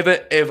were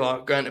never,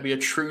 ever going to be a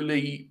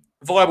truly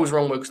viable is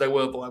wrong word because they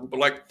were viable, but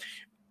like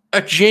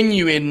a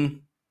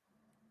genuine,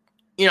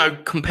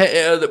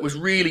 competitor that was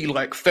really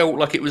like felt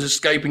like it was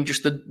escaping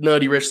just the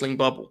nerdy wrestling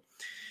bubble.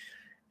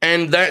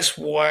 And that's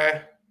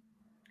why,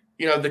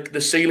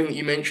 the ceiling that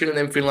you mentioned and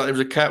then feeling like there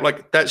was a cap,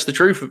 like that's the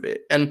truth of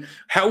it. And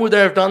how would they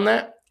have done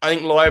that? I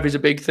think live is a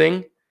big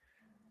thing.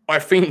 I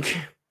think,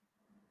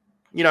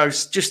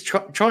 just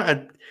trying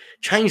to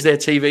change their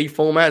TV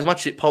format as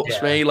much as it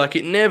pops me. Like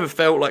it never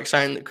felt like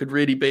something that could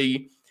really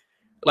be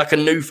like a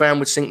new fan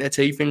would sink their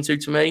teeth into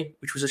to me,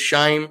 which was a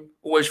shame,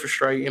 always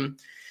frustrating.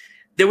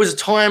 There was a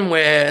time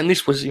where, and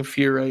this was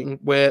infuriating,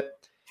 where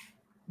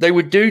they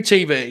would do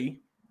TV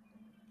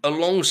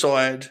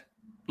alongside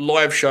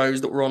live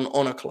shows that were on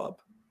Honor Club.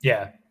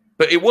 Yeah.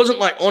 But it wasn't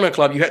like Honor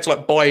Club. You had to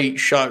like buy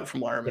each show from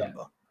what I remember.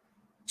 Yeah.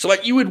 So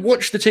like you would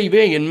watch the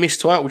TV and miss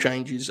title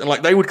changes and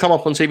like they would come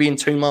up on TV in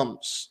 2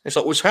 months. It's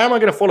like, well, so how am I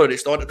going to follow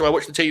this? Do I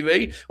watch the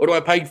TV or do I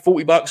pay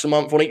 $40 a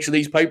month on each of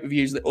these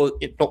pay-per-views or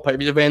not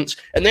pay-per-views events?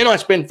 And then I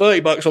spend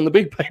 $30 on the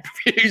big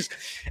pay-per-views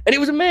and it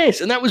was a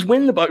mess. And that was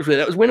when the bucks were there.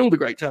 That was when all the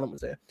great talent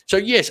was there. So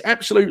yes,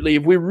 absolutely.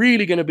 If we're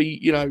really going to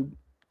be,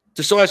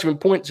 decisive and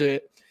point to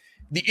it,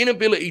 the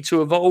inability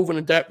to evolve and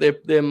adapt their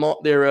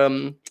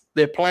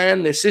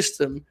plan, their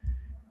system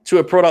to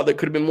a product that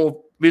could have been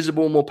more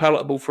visible, more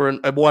palatable for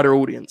a wider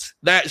audience.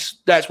 That's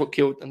what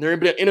killed them. Their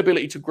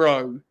inability to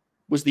grow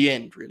was the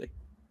end, really.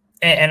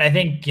 And I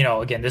think,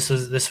 again, this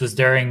was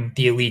during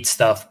the Elite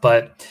stuff,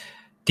 but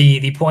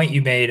the point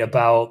you made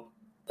about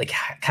like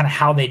kind of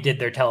how they did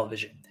their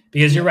television,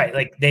 because you're right.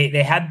 Like they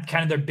had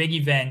kind of their big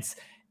events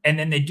and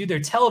then they do their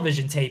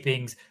television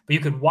tapings, but you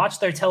could watch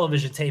their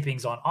television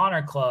tapings on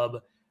Honor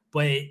Club,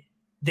 but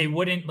they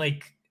wouldn't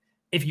like,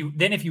 if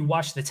you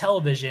watch the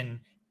television,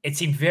 it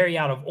seemed very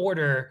out of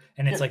order.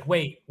 And it's like,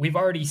 wait, we've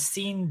already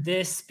seen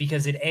this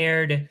because it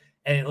aired.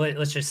 And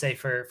let's just say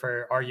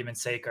for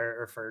argument's sake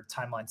or for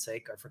timeline's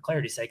sake or for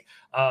clarity's sake,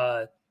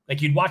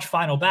 like you'd watch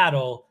Final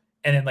Battle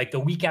and then like the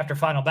week after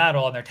Final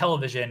Battle on their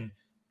television,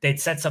 they'd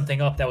set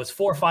something up that was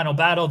for Final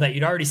Battle that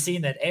you'd already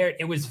seen that aired.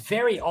 It was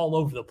very all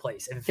over the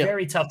place and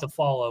very tough to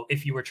follow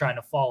if you were trying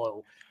to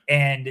follow.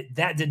 And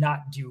that did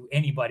not do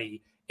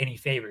anybody any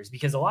favors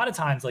because a lot of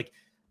times, like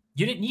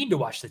you didn't need to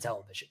watch the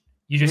television.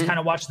 You just kind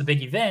of watch the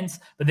big events,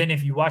 but then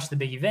if you watch the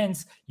big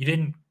events, you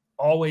didn't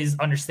always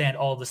understand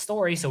all the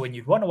story. So when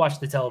you'd want to watch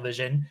the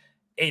television,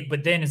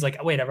 but then it's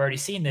like, wait, I've already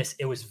seen this.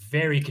 It was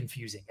very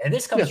confusing. And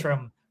this comes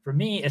from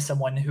me as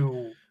someone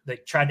who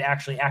like tried to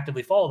actually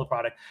actively follow the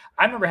product.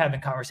 I remember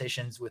having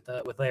conversations with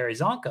Larry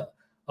Zonka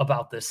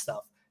about this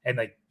stuff. And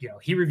like,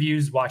 he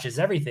reviews, watches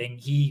everything.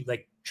 He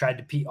like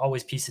tried to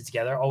always piece it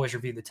together, always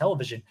review the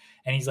television.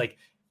 And he's like,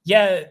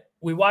 yeah,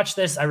 we watched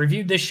this. I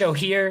reviewed this show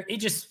here. He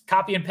just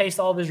copy and paste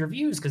all of his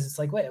reviews because it's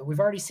like, wait, we've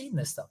already seen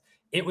this stuff.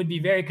 It would be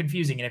very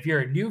confusing. And if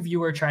you're a new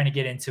viewer trying to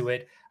get into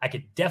it, I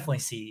could definitely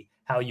see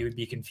how you would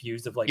be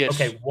confused of like,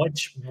 okay,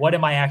 what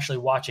am I actually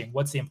watching?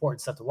 What's the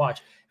important stuff to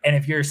watch? And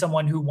if you're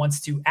someone who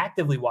wants to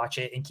actively watch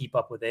it and keep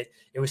up with it,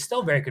 it was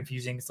still very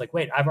confusing. It's like,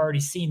 wait, I've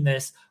already seen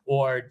this,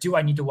 or do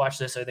I need to watch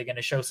this? Are they going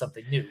to show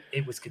something new?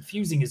 It was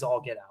confusing as all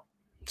get out.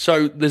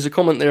 So there's a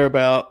comment there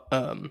about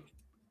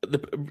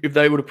if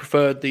they would have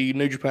preferred the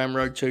New Japan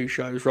Road 2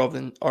 shows rather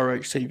than ROH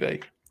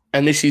TV.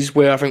 And this is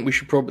where I think we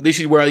should this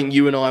is where I think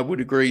you and I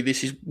would agree.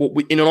 This is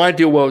what in an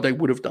ideal world they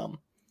would have done.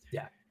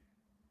 Yeah.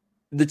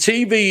 The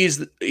TV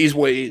is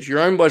what it is. You're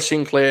owned by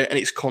Sinclair and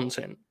it's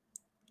content.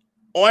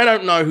 I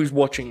don't know who's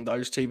watching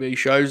those TV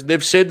shows.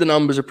 They've said the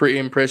numbers are pretty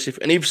impressive.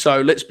 And if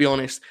so, let's be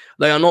honest,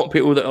 they are not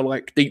people that are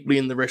like deeply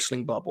in the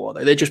wrestling bubble, are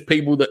they? They're just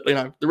people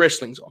that, the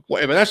wrestling's on.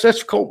 Whatever.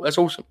 That's cool. That's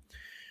awesome.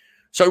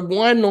 So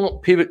why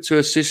not pivot to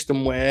a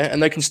system where,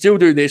 and they can still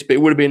do this, but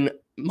it would have been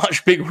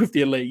much bigger with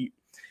the Elite,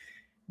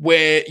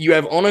 where you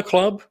have Honor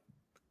Club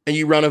and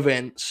you run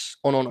events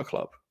on Honor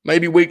Club.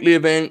 Maybe weekly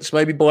events,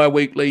 maybe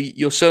bi-weekly.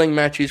 You're selling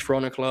matches for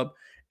Honor Club,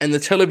 and the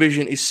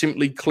television is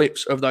simply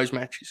clips of those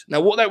matches.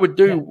 Now, what that would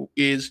do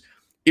is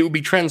it would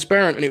be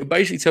transparent, and it would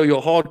basically tell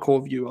your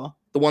hardcore viewer,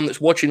 the one that's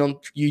watching on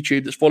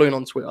YouTube, that's following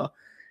on Twitter,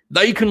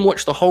 they can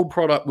watch the whole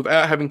product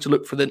without having to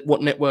look for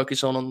what network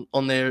it's on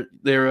their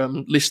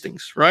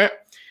listings, right?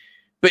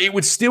 But it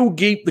would still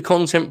keep the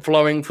content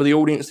flowing for the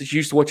audience that's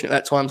used to watching at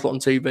that time slot on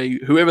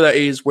TV, whoever that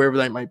is, wherever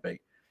they may be.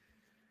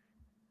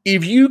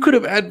 If you could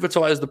have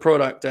advertised the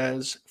product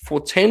as for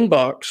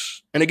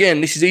 $10, and again,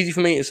 this is easy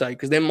for me to say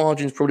because their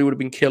margins probably would have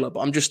been killer,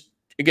 but I'm just,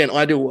 again,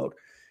 ideal world.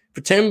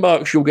 For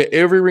 $10, you'll get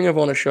every Ring of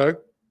Honor show,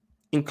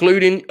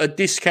 including a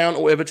discount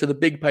or whatever to the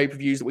big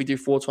pay-per-views that we do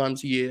 4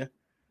 times a year,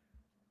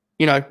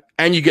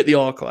 and you get the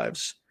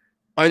archives.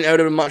 I think that would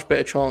have a much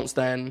better chance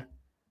than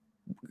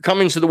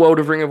come into the world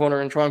of Ring of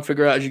Honor and try and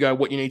figure out as you go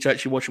what you need to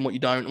actually watch and what you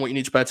don't and what you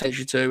need to pay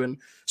attention to. And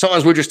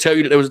sometimes we'll just tell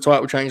you that there was a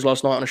title change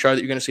last night on a show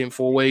that you're going to see in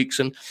 4 weeks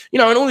and,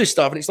 and all this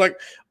stuff. And it's like,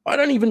 I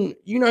don't even,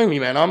 me,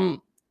 man.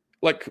 I'm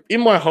like,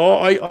 in my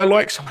heart, I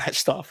like some of that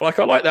stuff. Like,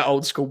 I like that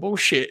old school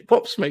bullshit. It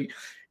pops me.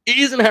 It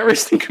isn't how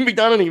wrestling can be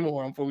done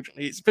anymore,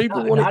 unfortunately. It's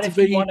people want it to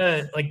be.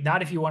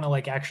 Not if you want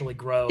to actually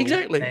grow.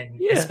 Exactly. And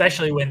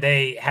especially when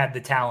they had the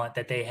talent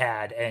that they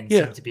had and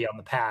seemed to be on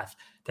the path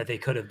that they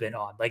could have been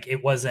on. Like,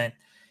 it wasn't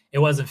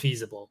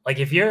feasible. Like,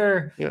 if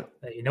you're,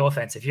 no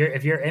offense, if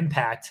you're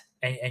Impact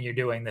and you're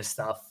doing this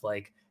stuff,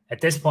 like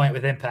at this point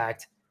with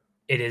Impact,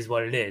 it is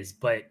what it is.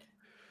 But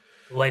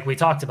like we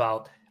talked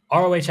about,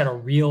 ROH had a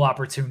real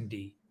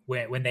opportunity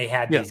when they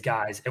had these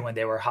guys and when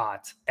they were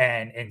hot.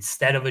 And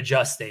instead of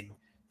adjusting,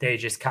 they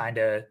just kind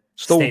of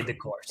stayed the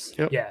course.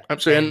 Yep. Yeah,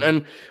 absolutely.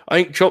 And I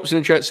think Chops in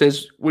the chat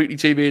says weekly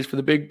TV is for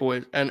the big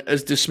boys. And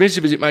as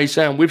dismissive as it may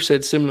sound, we've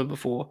said similar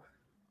before.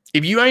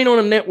 If you ain't on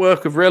a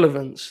network of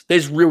relevance,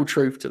 there's real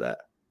truth to that.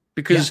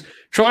 Because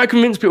try to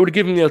convince people to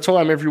give them their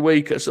time every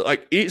week.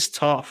 It's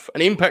tough.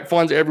 And Impact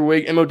finds it every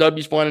week.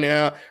 MLW's finding it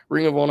out.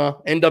 Ring of Honor.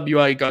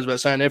 NWA goes about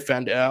saying they've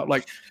found it out.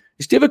 Like,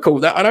 it's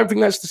difficult. I don't think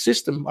that's the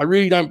system. I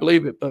really don't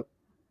believe it. But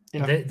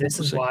this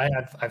is why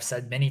I've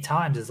said many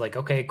times is like,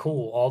 okay,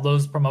 cool. All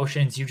those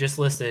promotions you just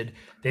listed,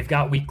 they've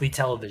got weekly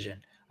television.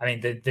 I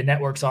mean, the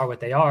networks are what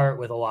they are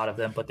with a lot of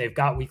them, but they've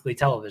got weekly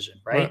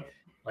television, right?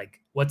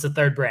 Like, what's the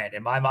third brand?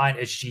 In my mind,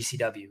 it's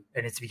GCW.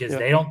 And it's because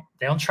they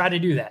don't try to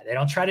do that. They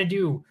don't try to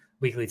do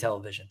weekly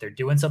television. They're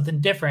doing something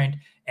different,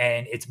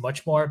 and it's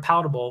much more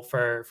palatable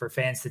for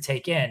fans to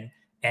take in,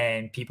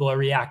 and people are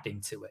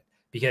reacting to it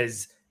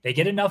because they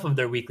get enough of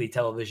their weekly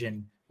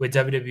television with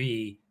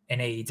WWE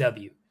and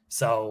AEW.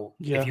 So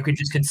if you could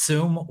just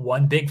consume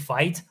one big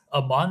fight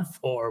a month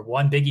or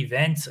one big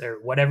event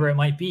or whatever it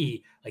might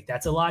be, like,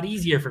 that's a lot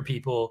easier for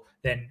people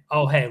than,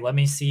 oh, hey, let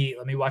me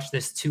watch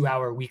this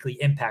 2-hour weekly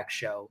Impact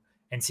show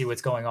and see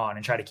what's going on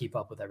and try to keep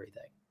up with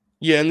everything.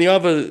 Yeah. And the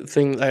other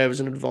thing they have as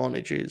an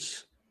advantage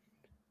is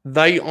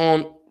they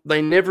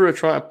never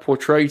try to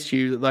portray to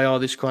you that they are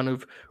this kind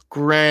of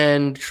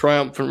grand,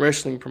 triumphant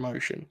wrestling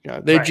promotion.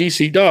 They're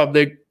GC Dub,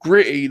 they're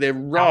gritty, they're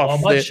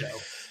rough. Well,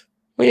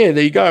 yeah,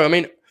 there you go. I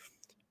mean,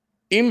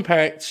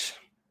 Impact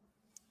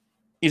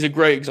is a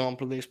great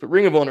example of this, but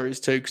Ring of Honor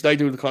is too, because they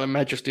do the kind of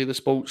majesty of the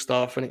sports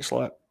stuff, and it's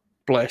like,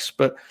 bless.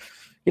 But,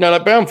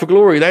 like Bound for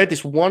Glory, they had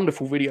this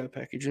wonderful video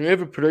package, and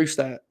whoever produced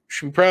that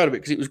should be proud of it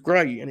because it was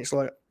great. And it's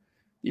like,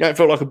 it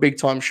felt like a big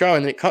time show,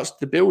 and then it cuts to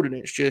the building,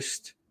 it's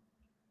just,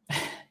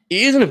 it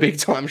isn't a big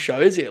time show,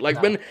 is it?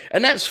 Like, and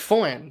that's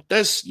fine.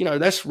 That's,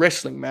 that's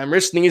wrestling, man.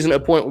 Wrestling isn't a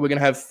point where we're going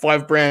to have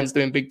 5 brands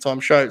doing big time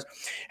shows.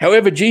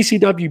 However,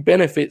 GCW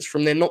benefits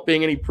from there not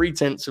being any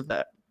pretense of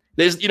that.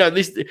 There's,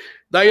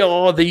 they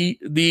are the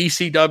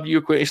ECW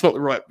equivalent. It's not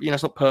the right,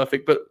 it's not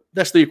perfect, but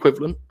that's the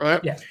equivalent, right?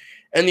 Yeah.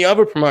 And the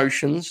other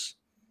promotions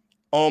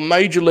are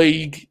major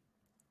league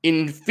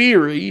in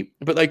theory,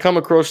 but they come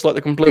across like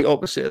the complete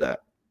opposite of that,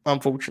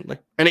 unfortunately.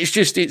 And it's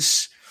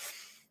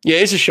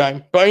a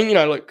shame. But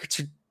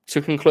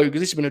to conclude,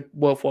 because this has been a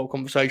worthwhile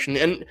conversation,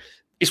 and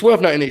it's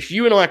worth noting this: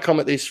 you and I come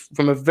at this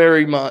from a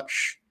very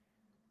much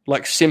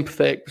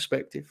sympathetic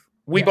perspective.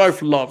 We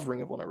both love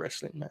Ring of Honor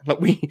wrestling, man. Like,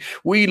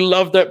 we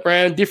love that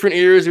brand, different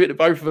eras of it that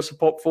both of us are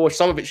popped for.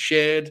 Some of it's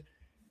shared,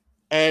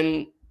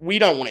 and we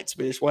don't want it to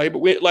be this way. But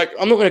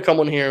I'm not going to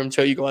come on here and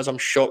tell you guys I'm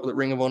shocked that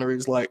Ring of Honor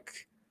is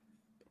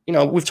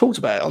we've talked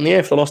about it on the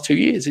air for the last 2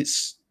 years. It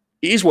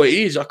is what it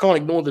is. I can't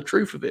ignore the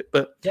truth of it,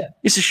 but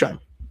it's a shame.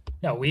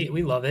 No, we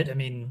love it. I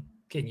mean,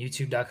 again,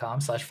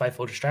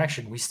 youtube.com/Fightful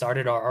Distraction. We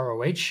started our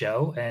ROH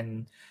show,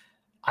 and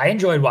I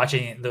enjoyed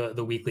watching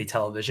the weekly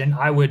television.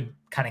 I would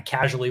kind of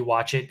casually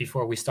watch it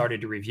before we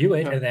started to review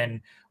it. And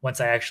then once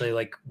I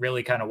actually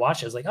really kind of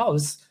watched it, I was like, oh,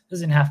 this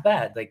isn't half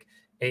bad. Like,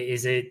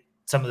 is it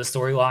some of the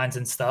storylines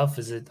and stuff?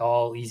 Is it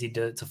all easy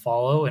to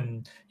follow?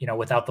 And,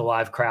 without the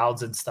live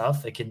crowds and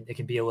stuff, it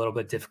can be a little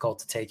bit difficult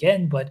to take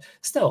in, but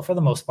still, for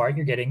the most part,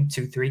 you're getting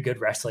 2-3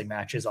 good wrestling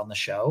matches on the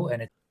show.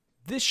 And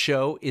this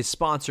show is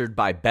sponsored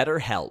by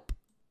BetterHelp.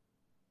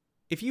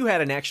 If you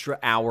had an extra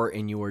hour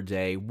in your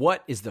day,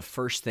 what is the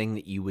first thing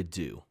that you would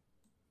do?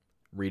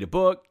 Read a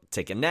book,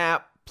 take a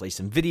nap, play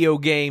some video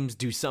games,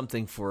 do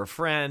something for a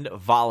friend,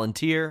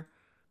 volunteer.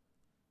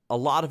 A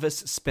lot of us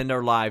spend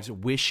our lives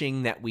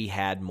wishing that we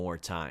had more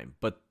time.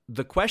 But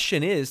the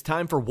question is,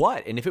 time for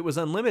what? And if it was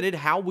unlimited,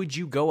 how would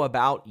you go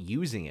about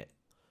using it?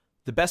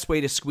 The best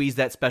way to squeeze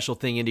that special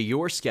thing into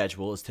your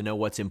schedule is to know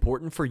what's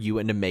important for you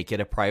and to make it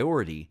a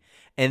priority.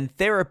 And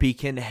therapy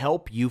can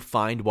help you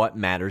find what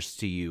matters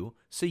to you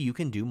so you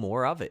can do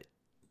more of it.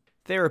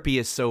 Therapy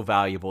is so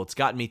valuable. It's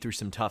gotten me through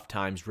some tough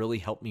times, really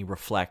helped me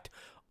reflect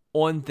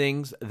on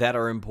things that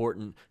are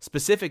important,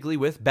 specifically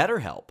with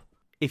BetterHelp.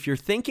 If you're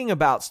thinking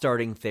about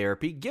starting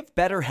therapy, give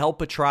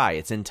BetterHelp a try.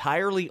 It's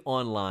entirely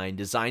online,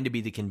 designed to be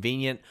the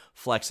convenient,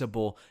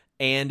 flexible,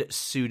 and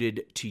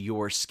suited to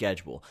your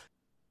schedule.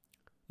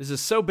 This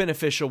is so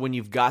beneficial when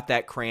you've got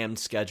that crammed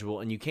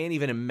schedule and you can't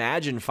even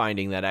imagine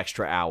finding that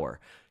extra hour.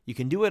 You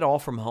can do it all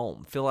from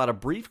home. Fill out a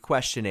brief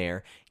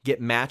questionnaire,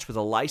 get matched with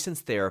a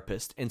licensed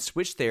therapist, and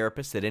switch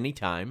therapists at any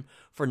time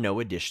for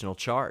no additional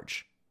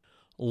charge.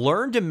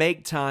 Learn to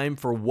make time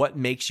for what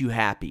makes you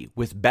happy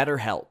with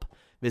BetterHelp.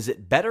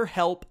 Visit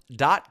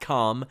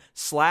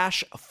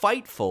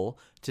betterhelp.com/Fightful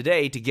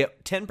today to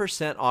get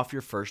 10% off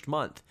your first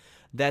month.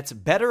 That's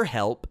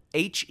BetterHelp,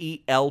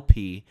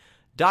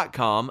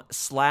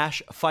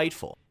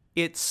 HELP.com/Fightful.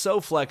 It's so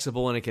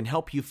flexible and it can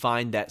help you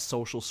find that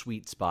social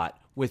sweet spot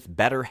with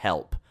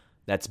BetterHelp.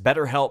 That's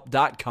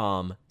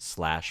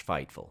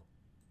betterhelp.com/Fightful.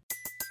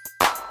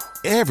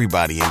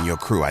 Everybody in your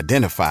crew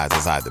identifies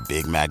as either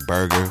Big Mac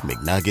Burger,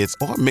 McNuggets,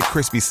 or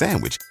McCrispy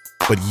Sandwich.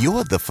 But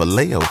you're the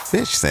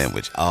Filet-O-Fish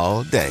Sandwich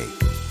all day.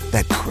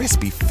 That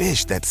crispy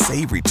fish, that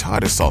savory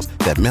tartar sauce,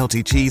 that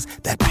melty cheese,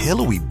 that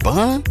pillowy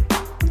bun.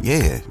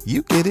 Yeah,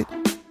 you get it.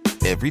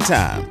 Every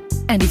time.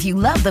 And if you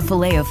love the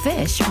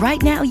Filet-O-Fish, right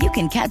now you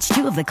can catch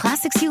two of the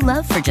classics you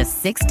love for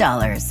just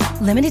 $6.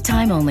 Limited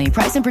time only.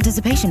 Price and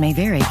participation may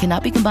vary.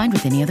 Cannot be combined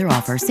with any other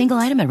offer. Single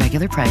item at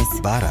regular price.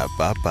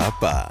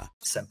 Ba-da-ba-ba-ba.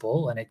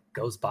 Simple, and it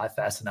goes by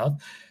fast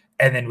enough.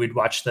 And then we'd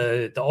watch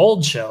the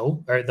old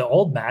show or the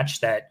old match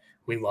that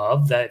we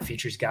love that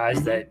features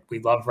guys that we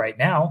love right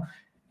now.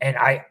 And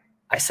I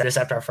said this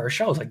after our first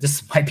show. I was like,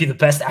 this might be the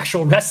best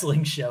actual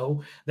wrestling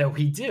show that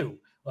we do.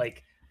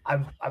 Like,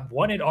 I've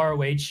wanted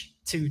ROH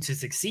to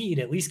succeed,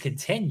 at least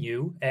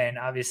continue. And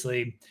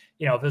obviously,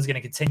 if it was going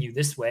to continue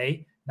this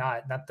way,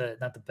 not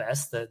the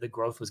best, the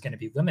growth was going to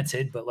be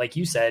limited. But like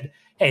you said,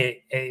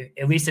 hey,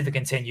 at least if it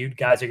continued,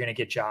 guys are going to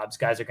get jobs,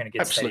 guys are going to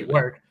get steady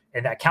work,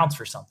 and that counts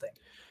for something.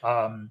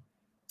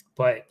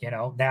 But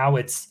now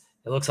it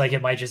looks like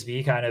it might just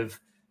be kind of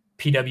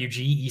PWG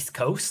East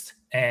Coast.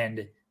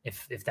 And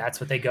if that's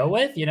what they go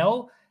with,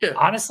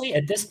 honestly,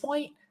 at this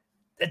point,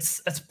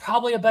 that's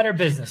probably a better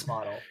business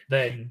model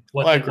than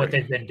what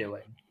they've been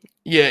doing.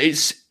 Yeah,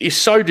 it's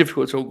so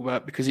difficult to talk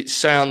about because it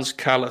sounds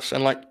callous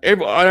and like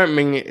I don't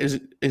mean it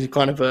as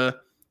kind of a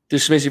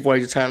dismissive way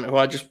to talent.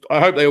 I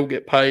hope they all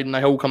get paid and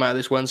they all come out of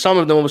this one. Some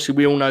of them, obviously,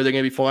 we all know they're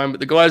going to be fine,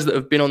 but the guys that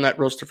have been on that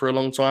roster for a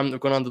long time, they've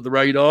gone under the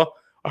radar.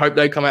 I hope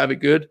they come out of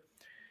it good.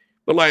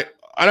 But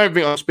I don't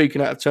think I'm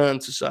speaking out of turn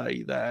to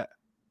say that,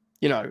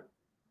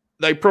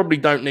 they probably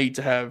don't need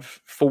to have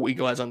 40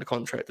 guys under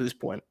contract at this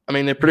point. I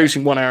mean, they're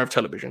producing 1 hour of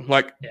television.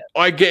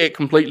 I get it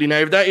completely now.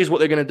 If that is what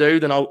they're going to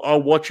do, then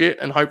I'll watch it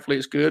and hopefully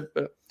it's good.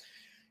 But,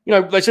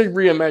 they said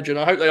reimagine.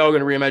 I hope they are going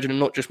to reimagine and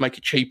not just make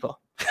it cheaper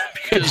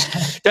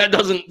because that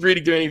doesn't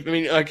really do anything. I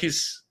mean,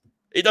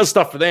 it does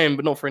stuff for them,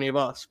 but not for any of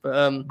us.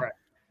 But right.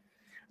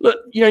 Look,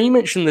 you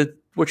mentioned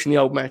watching the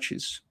old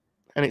matches,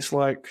 and it's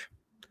like,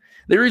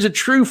 there is a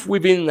truth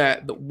within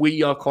that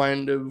we're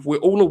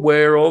all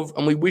aware of,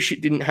 and we wish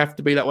it didn't have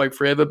to be that way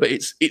forever, but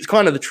it's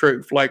kind of the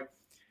truth. Like,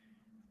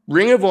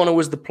 Ring of Honor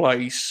was the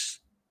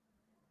place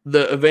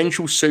that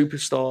eventual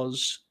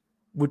superstars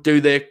would do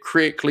their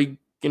critically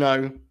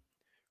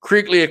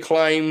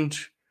acclaimed,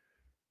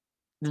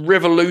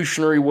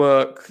 revolutionary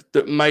work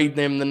that made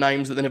them the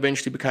names that then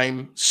eventually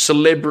became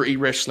celebrity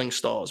wrestling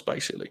stars,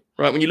 basically.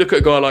 Right? When you look at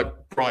a guy like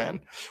Bryan,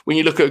 when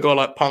you look at a guy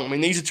like Punk, I mean,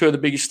 these are two of the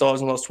biggest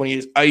stars in the last 20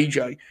 years,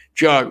 AJ,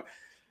 Joe.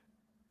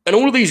 And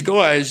all of these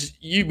guys,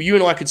 you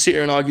and I could sit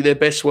here and argue their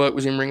best work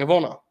was in Ring of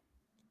Honor.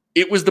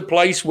 It was the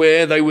place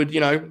where they would,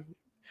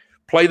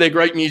 play their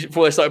great music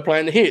before they started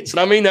playing the hits.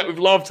 And I mean that with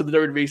love to the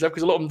WWE stuff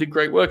because a lot of them did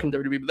great work in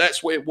WWE, but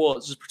that's where it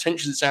was. As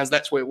pretentious as it sounds,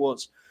 that's where it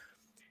was.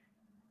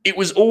 It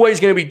was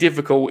always going to be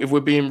difficult, if we're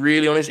being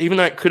really honest, even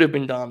though it could have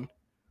been done.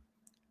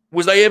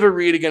 Was they ever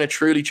really going to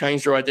truly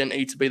change their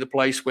identity to be the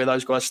place where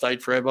those guys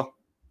stayed forever?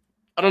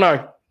 I don't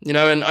know.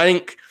 And I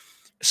think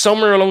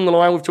somewhere along the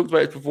line, we've talked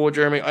about this before,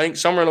 Jeremy, I think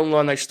somewhere along the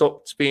line they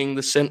stopped being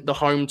the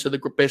home to the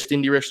best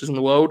indie wrestlers in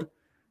the world.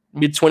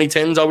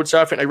 Mid-2010s, I would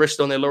say. I think they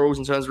rested on their laurels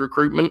in terms of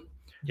recruitment.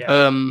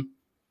 Yeah.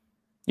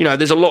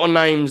 There's a lot of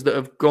names that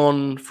have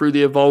gone through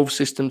the Evolve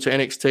system to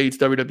NXT,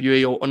 to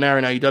WWE, or now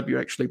in AEW,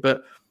 actually,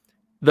 but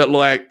that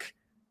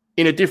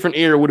in a different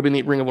era would have been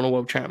the Ring of Honor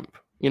World Champ.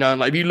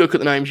 If you look at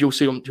the names, you'll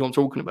see who I'm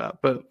talking about.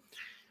 But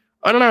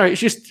I don't know. It's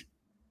just,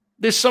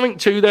 there's something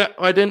to that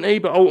identity,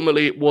 but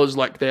ultimately it was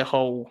their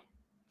whole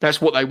that's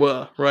what they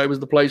were, right? It was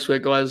the place where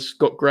guys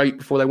got great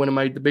before they went and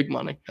made the big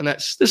money. And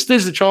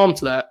there's a charm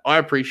to that. I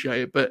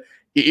appreciate it, but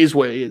it is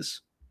what it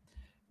is.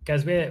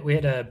 Guys, we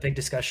had a big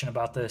discussion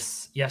about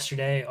this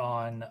yesterday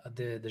on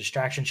the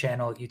Distraction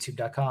channel at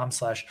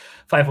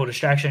youtube.com/Fightful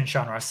Distraction.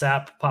 Sean Ross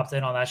Sapp popped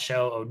in on that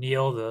show.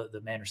 O'Neill, the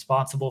man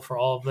responsible for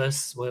all of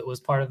this, was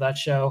part of that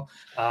show.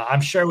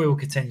 I'm sure we will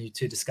continue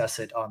to discuss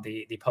it on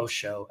the post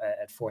show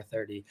at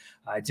 4:30.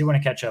 I do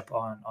want to catch up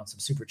on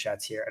some super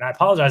chats here. And I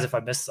apologize if I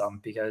missed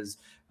some because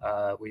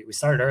we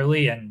started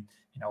early and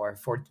we're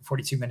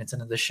 42 minutes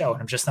into the show,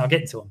 and I'm just now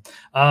getting to them.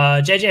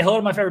 JJ, hello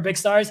to my favorite big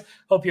stars.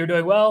 Hope you're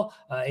doing well.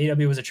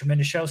 AEW was a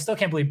tremendous show. Still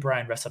can't believe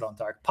Brian wrestled on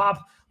Dark.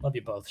 Pop, love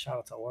you both. Shout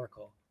out to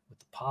Oracle with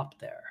the pop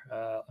there.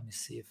 Let me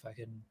see if I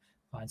can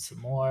find some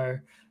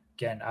more.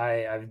 Again,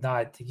 I've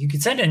not. You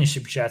can send in your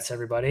super chats,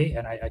 everybody,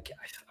 and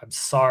I'm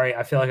sorry.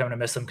 I feel like I'm gonna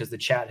miss them because the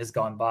chat has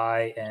gone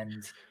by,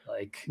 and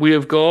we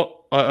have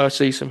got. I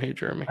see some here,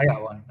 Jeremy. I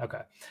got one.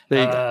 Okay.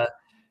 There you go.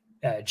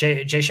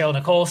 Jay Shell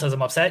Nicole says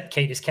I'm upset.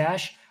 Kate is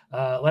cash.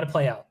 Let it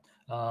play out.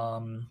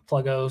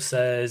 Pluggo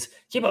says,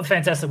 keep up the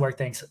fantastic work.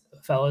 Thanks,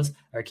 fellas.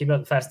 Or keep up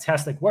the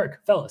fantastic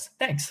work, fellas.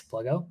 Thanks,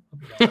 Pluggo.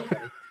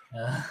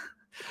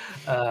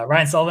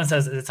 Ryan Sullivan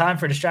says, it's time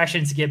for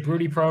distractions to get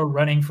Broody Pro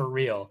running for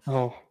real.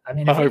 Oh, I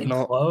mean, if we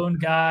can clone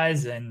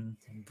guys and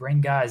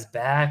bring guys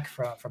back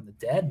from the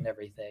dead and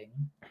everything,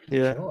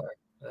 yeah. Sure.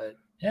 But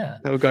yeah,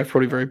 that would go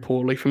probably very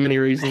poorly for many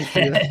reasons.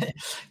 Yeah.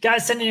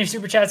 Guys, send in your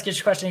super chats, get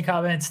your question,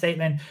 comment,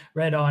 statement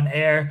read on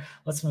air.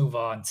 Let's move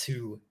on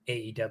to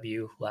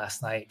AEW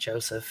last night.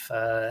 Joseph,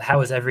 how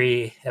was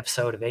every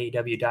episode of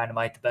AEW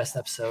Dynamite? The best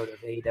episode of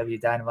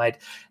AEW Dynamite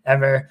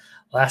ever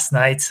last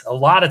night. A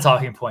lot of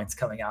talking points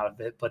coming out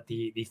of it, but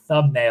the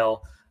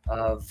thumbnail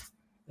of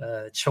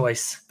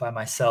choice by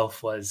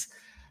myself was,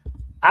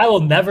 I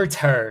will never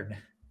turn,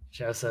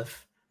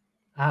 Joseph.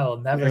 I will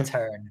never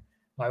turn.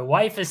 My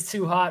wife is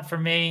too hot for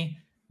me.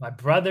 My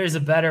brother's a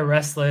better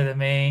wrestler than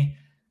me.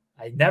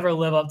 I never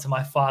live up to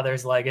my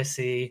father's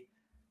legacy.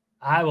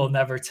 I will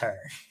never turn.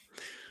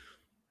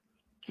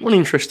 One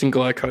interesting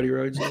guy Cody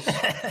Rhodes is.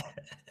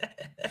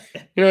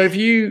 If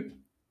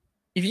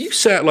you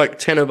sat like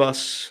 10 of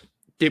us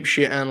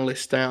dipshit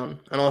analysts down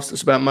and asked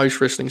us about most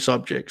wrestling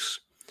subjects,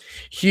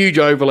 huge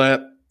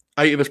overlap.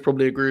 8 of us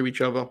probably agree with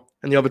each other,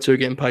 and the other 2 are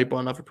getting paid by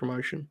another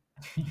promotion.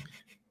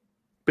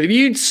 But if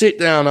you'd sit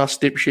down, us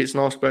dipshits,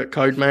 and ask about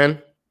Code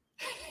Man,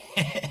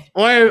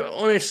 I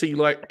honestly,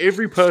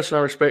 every person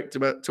I respect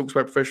talks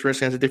about professional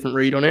wrestling has a different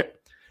read on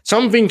it.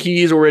 Some think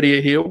he is already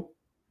a heel.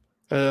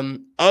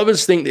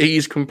 Others think that he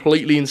is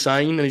completely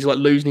insane and he's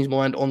losing his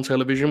mind on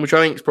television, which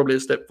I think is probably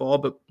a step far,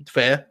 but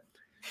fair.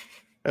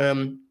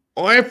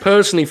 I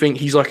personally think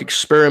he's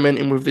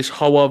experimenting with this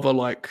whole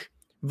other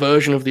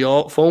version of the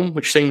art form,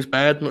 which seems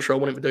bad. I'm not sure I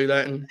want him to do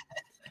that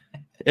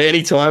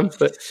any time,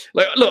 but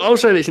look, I'll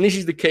say this, and this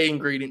is the key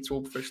ingredient to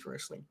all professional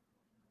wrestling.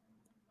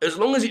 As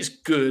long as it's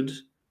good,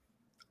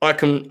 I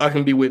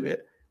can be with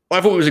it.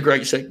 I thought it was a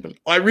great segment.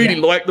 I really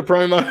liked the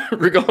promo,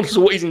 regardless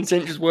of what his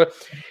intentions were.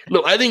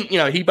 Look, I think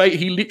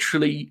he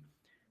literally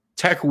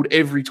tackled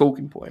every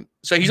talking point,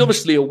 so he's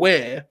obviously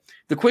aware.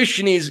 The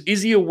question is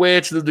he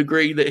aware to the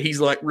degree that he's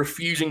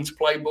refusing to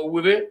play ball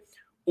with it,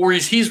 or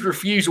is his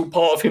refusal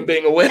part of him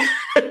being aware?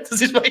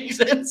 Does this make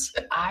sense?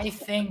 I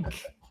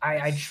think.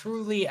 I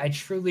truly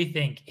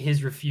think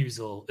his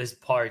refusal is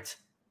part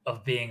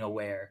of being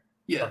aware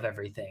of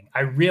everything.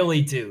 I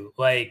really do.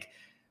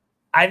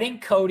 I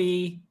think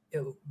Cody,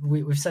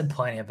 we've said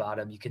plenty about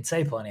him. You can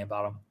say plenty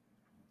about him.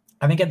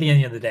 I think at the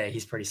end of the day,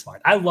 he's pretty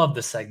smart. I love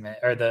the segment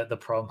or the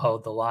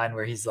promo, the line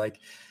where he's like,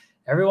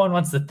 everyone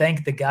wants to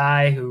thank the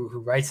guy who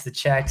writes the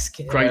checks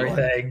and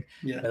everything.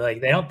 Yeah. They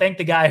don't thank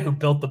the guy who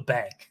built the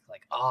bank.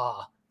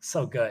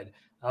 So good.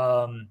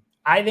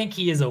 I think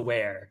he is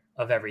aware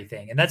of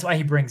everything, and that's why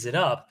he brings it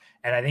up.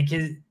 And I think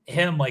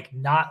him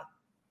not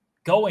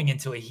going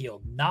into a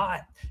heel,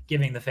 not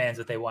giving the fans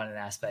what they want in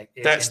aspect.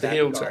 That's the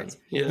heel turn.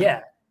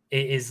 Yeah.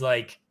 It is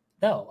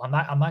no, I'm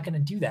not going to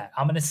do that.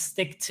 I'm going to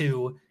stick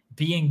to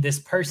being this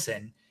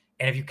person.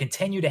 And if you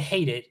continue to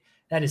hate it,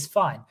 that is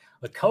fine.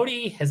 But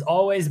Cody has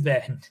always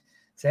been,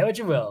 say what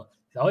you will,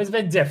 he's always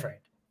been different,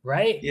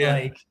 right?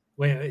 Yeah.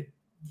 We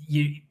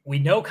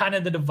know kind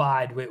of the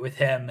divide with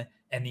him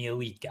and the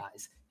elite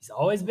guys. He's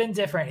always been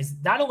different. He's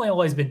not only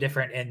always been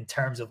different in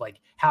terms of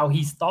how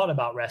he's thought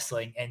about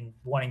wrestling and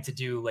wanting to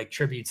do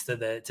tributes to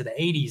the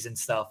 80s and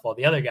stuff, while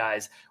the other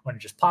guys want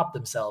to just pop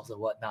themselves and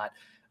whatnot.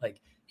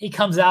 He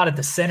comes out at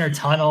the center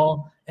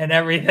tunnel and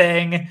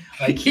everything.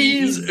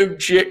 He's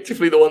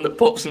objectively the one that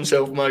pops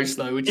himself most,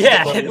 though. Which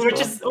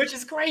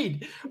is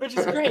great.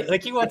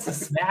 He wants to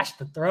smash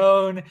the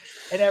throne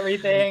and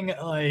everything.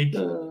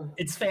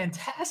 It's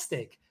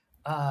fantastic.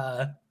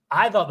 I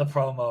thought the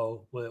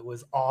promo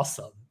was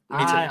awesome.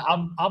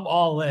 I'm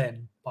all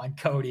in on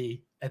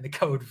Cody and the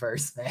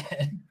Codeverse,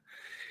 man.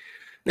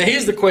 Now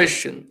here's the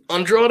question: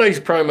 Andrade's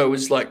promo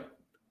was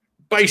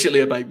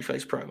basically a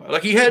babyface promo.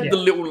 He had the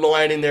little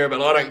line in there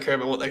about I don't care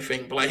about what they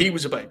think, but he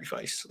was a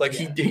babyface.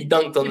 He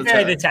dunked on the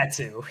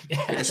tattoo.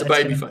 Yeah, it's a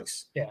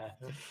babyface. Yeah.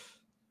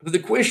 But the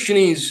question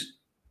is,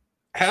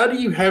 how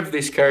do you have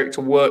this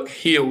character work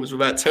heels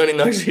without turning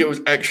those heels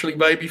actually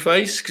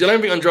babyface? Because I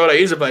don't think Andrade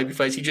is a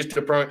babyface. He just did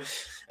a promo.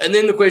 And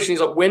then the question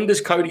is, like, when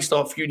does Cody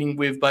start feuding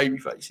with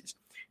babyfaces?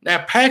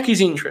 Now, Pac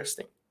is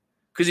interesting.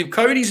 Because if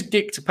Cody's a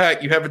dick to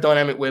Pac, you have a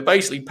dynamic where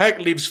basically Pac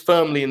lives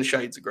firmly in the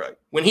shades of grey.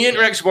 When he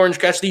interacts with Orange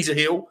Cassidy, he's a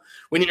heel.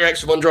 When he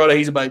interacts with Andrade,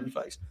 he's a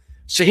babyface.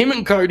 So him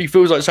and Cody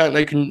feels like something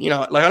they can,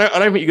 like I don't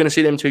think you're going to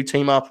see them two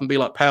team up and be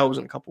like pals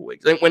in a couple of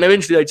weeks. When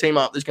eventually they team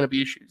up, there's going to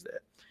be issues there.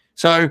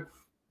 So,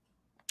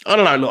 I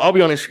don't know. Look, I'll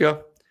be honest with you.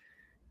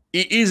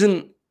 It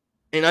isn't,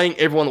 and I think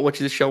everyone that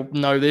watches this show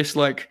know this,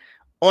 like,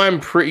 I'm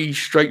pretty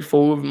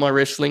straightforward with my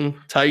wrestling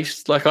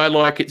taste. Like, I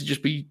like it to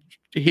just be,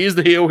 here's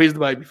the heel, here's the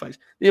babyface.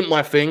 It isn't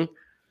my thing.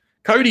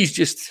 Cody's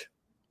just,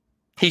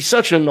 he's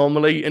such an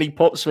anomaly, and he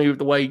pops me with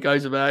the way he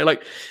goes about it.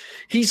 Like,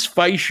 his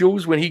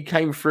facials when he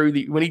came through,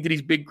 when he did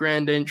his big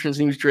grand entrance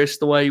and he was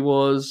dressed the way he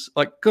was,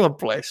 like, God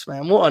bless,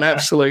 man. What an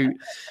absolute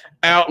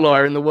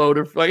outlier in the world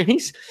of, like,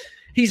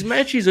 his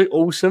matches are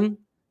awesome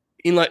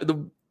in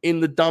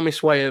the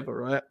dumbest way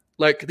ever, right?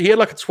 Like, he had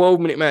like a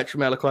 12-minute match with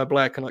Malachi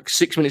Black, and like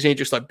 6 minutes in,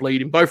 just like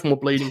bleeding. Both of them were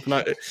bleeding.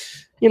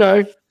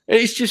 And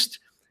it's just,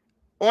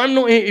 I'm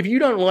not here. If you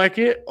don't like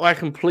it, I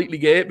completely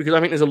get it, because I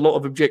think there's a lot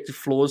of objective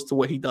flaws to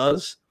what he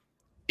does.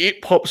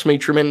 It pops me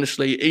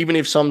tremendously, even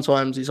if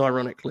sometimes it's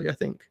ironically, I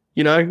think.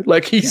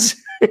 Like he's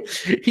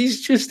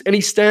just, and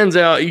he stands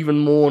out even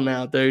more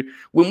now, dude.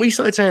 When we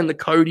started saying the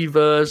Cody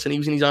verse and he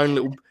was in his own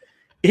little,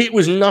 it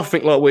was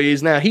nothing like what he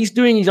is now. He's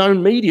doing his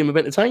own medium of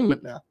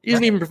entertainment now. He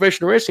isn't even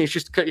professional wrestling. It's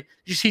just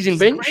his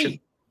invention.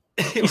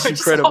 It's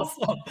incredible.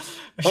 Awesome.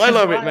 I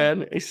love it,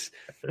 man.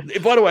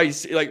 By the way,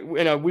 it's like,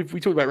 we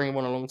talked about Ring of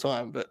Honor a long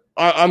time, but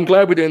I'm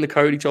glad we're doing the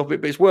Cody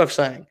topic, but it's worth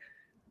saying.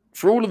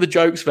 For all of the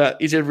jokes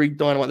about is every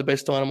Dynamite the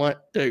best Dynamite,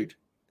 dude,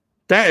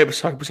 that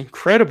episode was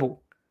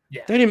incredible.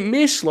 Yeah. They didn't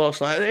miss last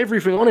night.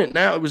 Everything on it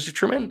now, it was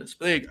tremendous.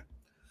 But there you go.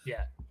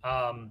 Yeah.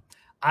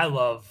 I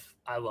love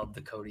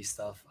the Cody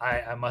stuff.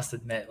 I must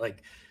admit,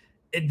 like,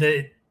 it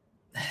did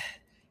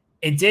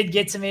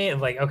get to me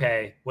of like,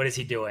 okay, what is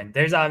he doing?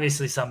 There's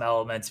obviously some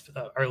elements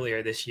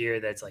earlier this year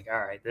that's like, all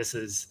right,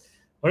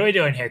 what are we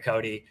doing here,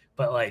 Cody?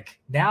 But like,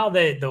 now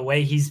that the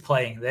way he's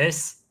playing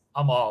this,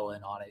 I'm all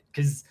in on it,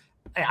 because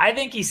I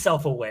think he's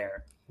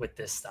self-aware with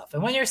this stuff.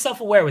 And when you're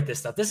self-aware with this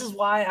stuff, this is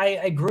why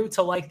I grew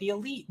to like the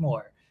Elite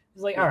more.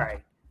 It's like, all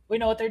right, we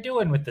know what they're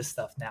doing with this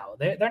stuff now.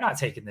 They're not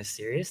taking this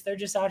serious. They're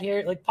just out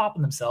here like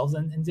popping themselves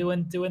and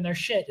doing their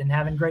shit and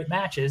having great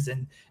matches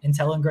and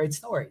telling great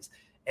stories.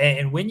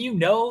 And when you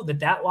know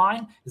that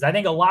line, because I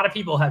think a lot of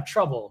people have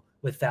trouble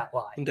with that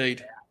line.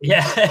 Indeed.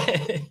 Yeah.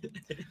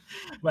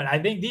 But I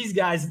think these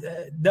guys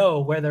know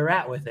where they're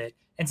at with it.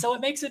 And so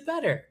it makes it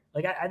better.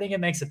 Like, I think it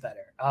makes it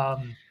better.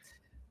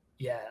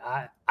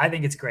 Yeah, I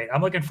think it's great.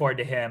 I'm looking forward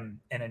to him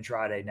and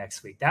Andrade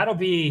next week. That'll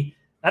be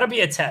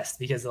a test,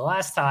 because the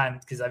last time,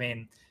 because I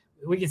mean,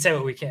 we can say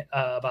what we can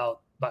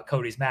about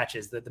Cody's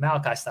matches. The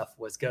Malachi stuff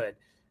was good.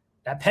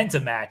 That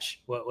Penta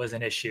match was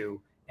an issue,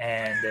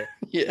 and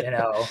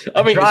Andrade,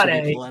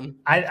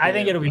 I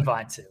think it'll be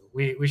fine too.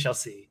 We shall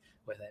see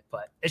with it,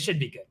 but it should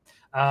be good.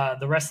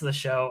 The rest of the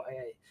show,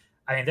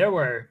 I mean, there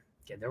were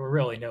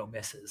really no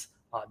misses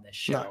on this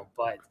show,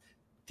 but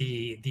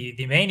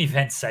the main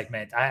event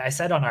segment, I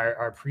said on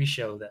our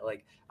pre-show that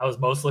like I was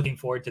most looking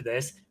forward to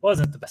this. It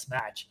wasn't the best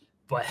match,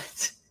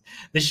 but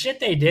the shit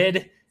they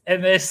did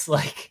in this,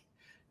 like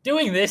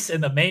doing this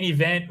in the main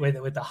event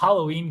with the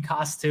Halloween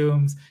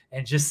costumes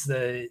and just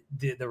the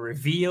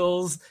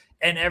reveals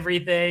and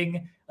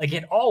everything, like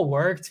it all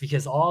worked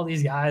because all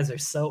these guys are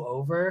so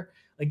over.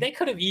 Like they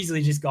could have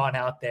easily just gone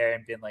out there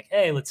and been like,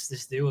 hey, let's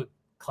just do a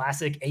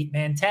classic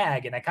 8-man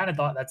tag. And I kind of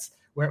thought that's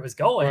where it was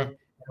going and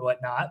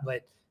whatnot,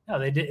 but no,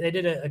 they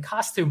did a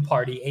costume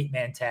party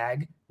 8-man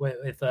tag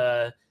with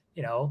a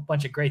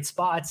bunch of great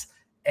spots,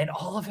 and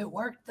all of it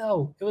worked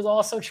though. It was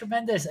all so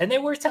tremendous, and they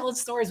were telling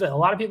stories. But a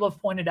lot of people have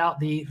pointed out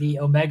the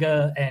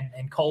Omega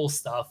and Cole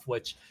stuff,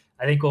 which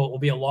I think will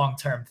be a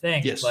long-term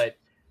thing. Yes. But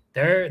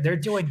they're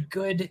doing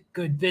good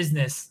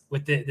business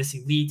with this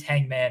Elite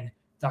Hangman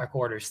Dark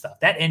Order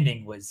stuff. That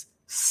ending was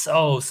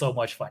so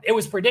much fun. It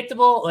was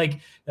predictable,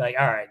 like all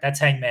right, that's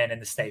Hangman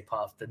and the Stay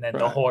Puffed, and then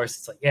the horse.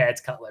 It's like, yeah, it's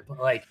Cutler, but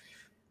like.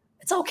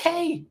 It's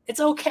okay. It's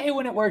okay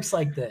when it works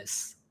like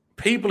this.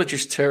 People are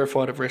just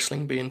terrified of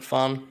wrestling being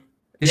fun.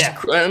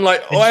 And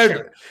like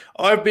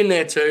I've been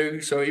there too.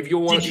 So if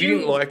you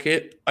didn't like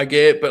it, I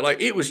get it. But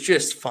like it was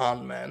just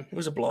fun, man. It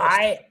was a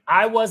blast.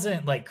 I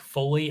wasn't like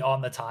fully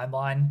on the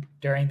timeline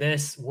during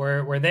this.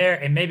 We're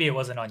there, and maybe it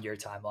wasn't on your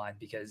timeline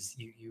because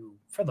you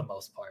for the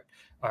most part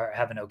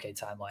have an okay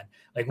timeline.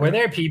 Like were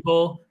there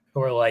people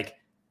who are like,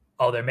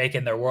 oh, they're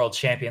making their world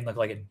champion look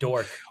like a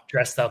dork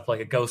dressed up like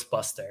a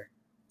Ghostbuster?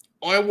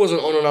 I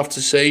wasn't on enough to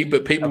see,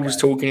 but people was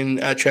talking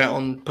in our chat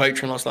on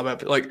Patreon last night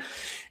about it. Like,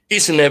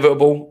 it's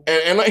inevitable.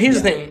 And like,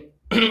 here's the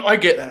thing. I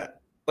get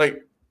that.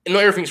 Like,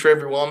 not everything's for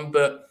everyone,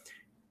 but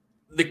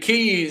the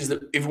key is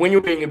that when you're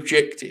being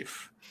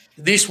objective,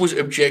 this was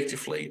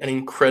objectively an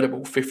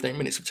incredible 15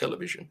 minutes of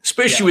television,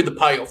 especially with the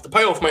payoff. The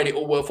payoff made it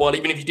all worthwhile,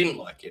 even if you didn't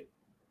like it.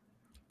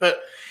 But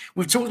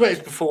we've talked about this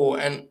before,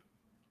 and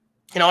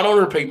I don't want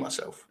to repeat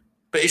myself,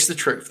 but it's the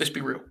truth. Let's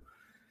be real.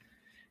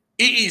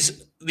 It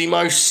is the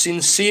most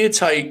sincere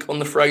take on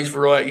the phrase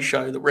variety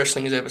show that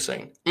wrestling has ever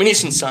seen. I mean,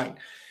 it's insane.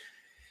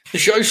 The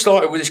show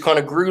started with this kind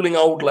of grueling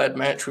old lad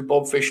match with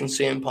Bob Fish and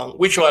CM Punk,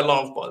 which I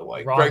love, by the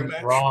way. Great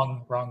match.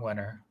 Wrong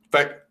winner.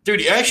 But,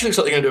 dude, it actually looks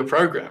like they're going to do a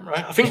program,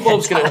 right? I think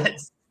Bob's going to...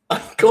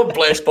 God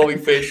bless Bobby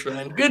Fish,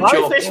 man. Good job.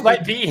 Bobby Fish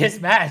might be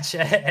his match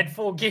at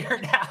Full Gear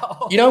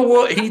now. You know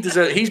what?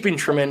 He's been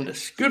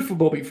tremendous. Good for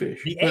Bobby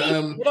Fish. The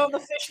ace, get on the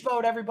fish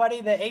boat, everybody.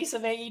 The ace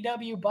of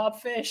AEW,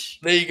 Bob Fish.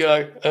 There you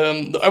go.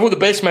 I thought the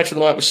best match of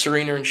the night was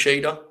Serena and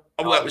Shida.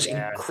 I thought that was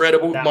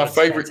incredible. My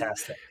favorite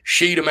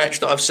Shida match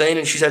that I've seen,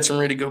 and she's had some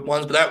really good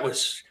ones, but that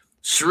was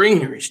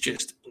Serena is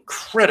just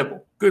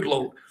incredible. Good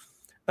Lord.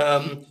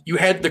 You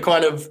had the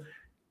kind of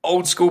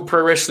old school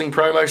pro wrestling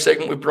promo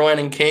segment with Bryan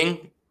and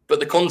King, but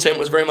the content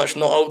was very much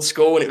not old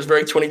school, and it was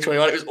very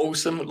 2021. It was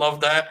awesome.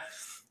 Loved that.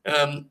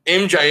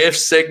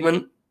 MJF's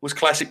segment was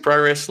classic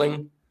pro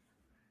wrestling.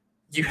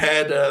 You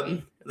had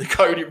the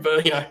Cody,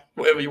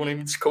 whatever you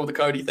want to call the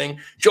Cody thing.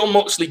 Jon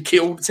Moxley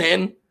killed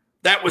 10.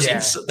 That was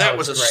that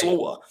was a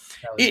slaughter.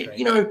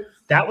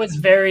 That was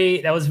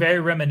very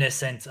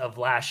reminiscent of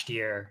last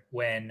year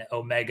when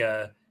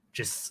Omega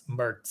just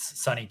murked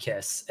Sonny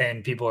Kiss,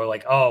 and people were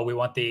like, "Oh, we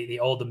want the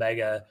old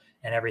Omega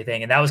and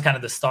everything." And that was kind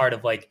of the start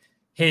of like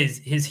his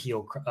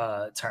heel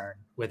turn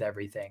with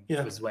everything.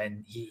 It was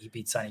when he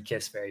beat Sonny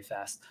Kiss very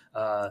fast,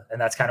 and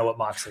that's kind of what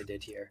Moxley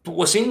did here. But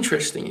what's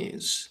interesting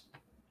is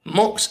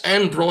Mox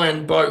and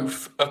Bryan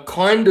both are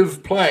kind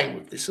of playing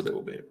with this a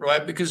little bit,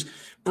 right? Because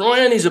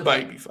Bryan is a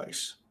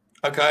babyface,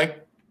 okay?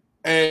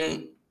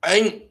 And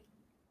I think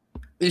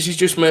this is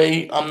just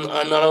me. I'm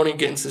not only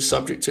getting into the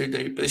subject too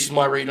deep, but this is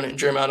my read on it. And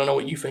Jeremy, I don't know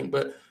what you think,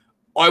 but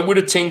I would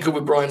have tinkered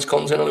with Bryan's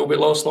content a little bit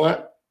last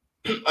night.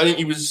 I think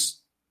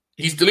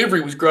his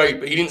delivery was great,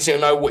 but he didn't seem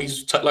to know what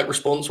his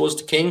response was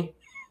to King.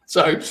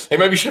 So they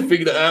maybe should have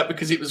figured that out,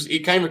 because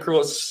it came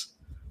across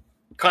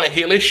kind of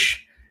heelish.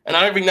 And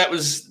I don't think that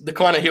was the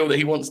kind of heel that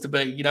he wants to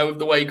be, with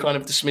the way he kind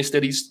of dismissed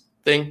Eddie's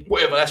thing.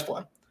 Whatever, that's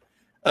fine.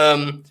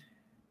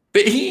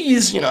 But he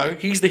is,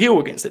 he's the heel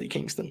against Eddie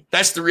Kingston.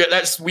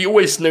 We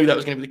always knew that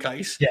was going to be the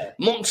case. Yeah.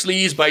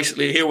 Moxley is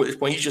basically a heel at this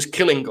point. He's just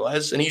killing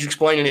guys, and he's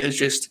explaining it as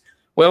just,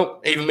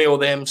 well, either me or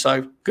them,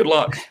 so good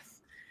luck.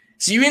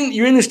 So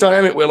you're in this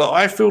dynamic where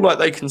I feel like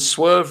they can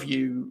swerve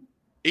you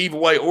either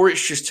way, or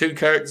it's just two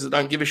characters that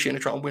don't give a shit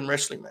and try and win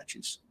wrestling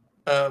matches.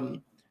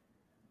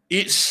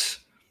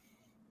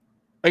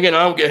 Again,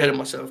 I don't get ahead of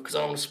myself because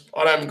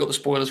I haven't got the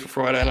spoilers for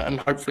Friday, and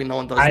hopefully no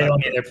one does. I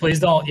don't either. Please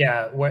don't.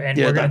 Yeah, we're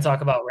going to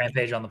talk about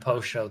Rampage on the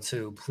post show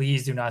too.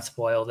 Please do not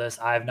spoil this.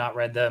 I have not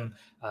read them.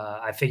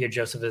 I figured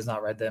Joseph has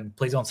not read them.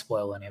 Please don't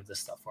spoil any of this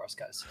stuff for us,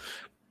 guys.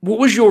 What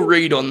was your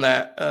read on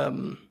that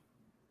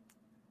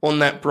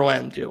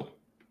Bryan deal?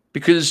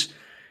 Because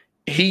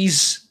he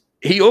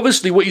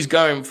obviously what he's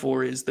going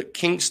for is that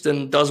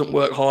Kingston doesn't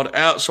work hard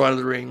outside of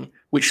the ring,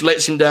 which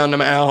lets him down no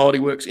matter how hard he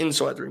works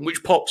inside the ring,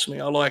 which pops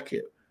me. I like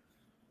it.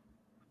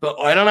 But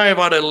I don't know if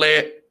I'd have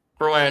let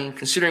Bryan,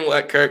 considering what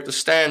that character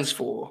stands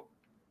for,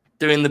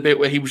 doing the bit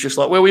where he was just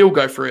like, well, we all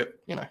go for it.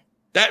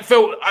 That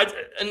felt,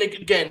 and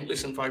again,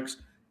 listen, folks,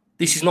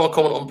 this is not a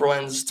comment on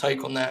Bryan's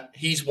take on that.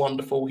 He's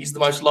wonderful. He's the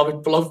most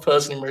beloved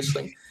person in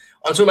wrestling.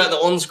 I'm talking about the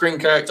on-screen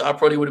character. I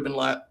probably would have been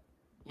like,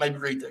 maybe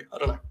redo. I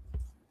don't know.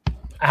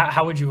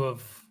 How would you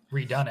have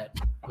redone it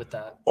with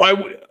that?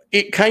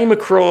 It came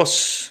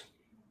across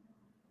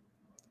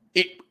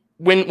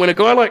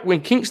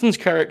when Kingston's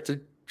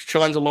character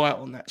shines a light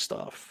on that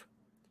stuff,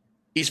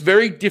 it's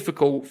very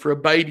difficult for a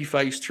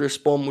babyface to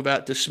respond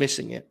without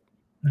dismissing it.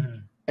 Mm-hmm.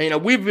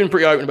 And, we've been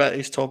pretty open about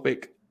this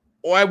topic.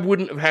 I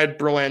wouldn't have had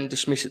Bryan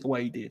dismiss it the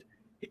way he did.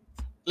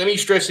 Let me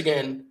stress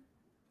again,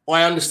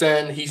 I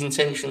understand his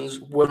intentions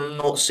were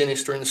not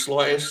sinister in the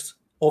slightest,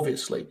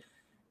 obviously.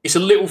 It's a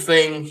little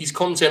thing. His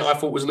content, I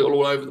thought, was a little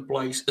all over the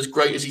place, as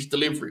great as his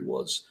delivery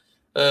was.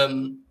 But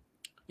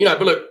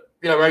look,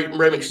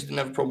 Remix didn't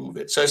have a problem with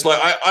it. So it's like,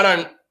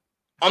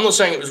 I'm not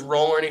saying it was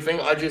wrong or anything.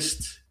 I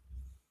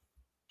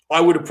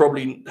would have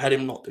probably had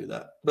him not do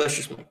that. But that's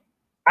just me.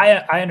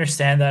 I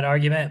understand that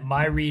argument.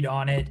 My read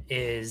on it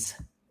is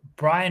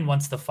Bryan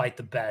wants to fight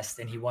the best,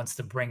 and he wants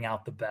to bring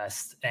out the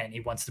best, and he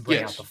wants to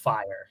bring out the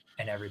fire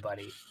in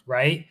everybody,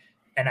 right?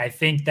 And I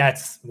think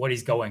that's what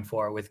he's going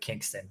for with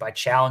Kingston by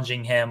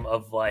challenging him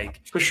of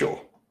like, for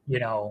sure,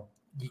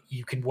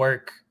 you can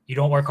work, you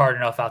don't work hard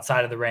enough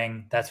outside of the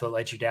ring. That's what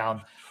let you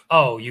down.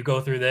 Oh, you go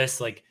through this,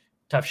 like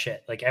tough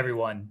shit. Like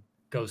everyone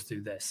goes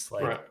through this,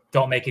 like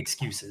don't make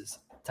excuses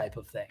type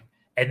of thing.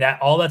 And that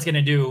all that's going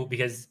to do,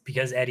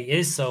 because Eddie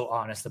is so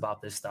honest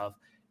about this stuff,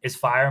 is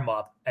fire him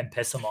up and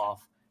piss him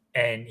off.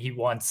 And he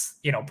wants,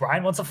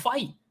 Bryan wants a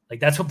fight.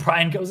 Like that's what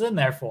Bryan goes in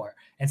there for.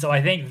 And so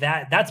I think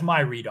that's my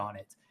read on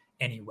it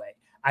anyway.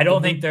 I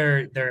don't think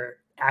they're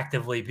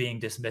actively being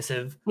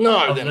dismissive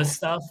of this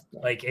stuff.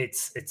 Like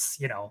it's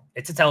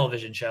a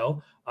television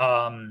show.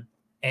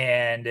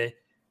 And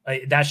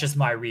That's just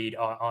my read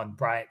on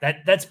Brian.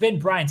 That's been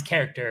Brian's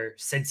character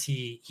since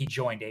he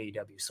joined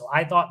AEW. So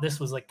I thought this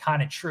was like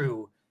kind of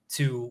true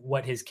to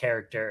what his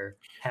character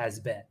has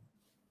been.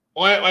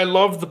 I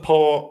love the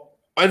part.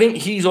 I think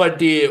his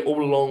idea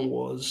all along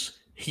was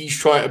he's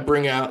trying to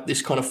bring out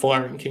this kind of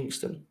fire in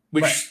Kingston,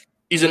 which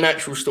is a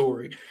natural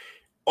story.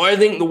 I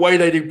think the way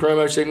they do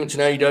promo segments in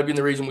AEW and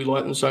the reason we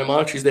like them so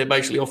much is they're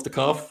basically off the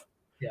cuff.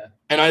 Yeah.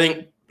 And I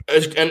think,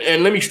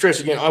 and let me stress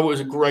again, I thought it was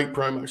a great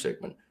promo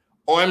segment.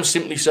 I'm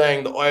simply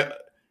saying that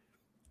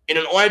in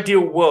an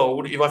ideal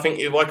world, if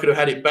I could have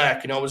had it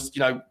back and I was,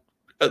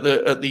 at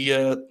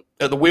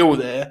the wheel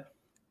there,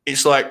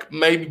 it's like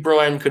maybe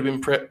Brian could have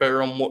been prepped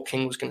better on what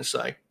King was going to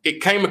say.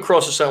 It came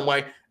across a certain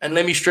way. And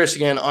let me stress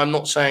again, I'm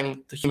not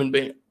saying the human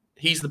being,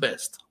 he's the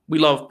best. We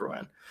love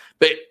Brian.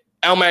 But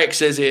Almac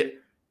says it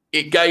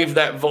gave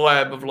that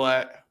vibe of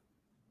like,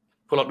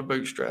 pull up the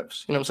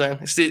bootstraps. You know what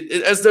I'm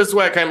saying? That's the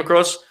way it came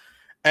across.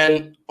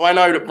 And I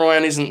know that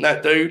Brian isn't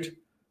that dude.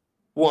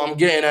 What I'm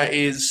getting at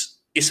is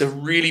it's a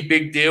really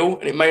big deal.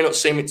 And it may not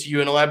seem it to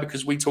you and I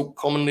because we talk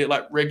commonly,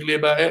 like regularly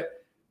about it.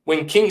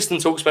 When Kingston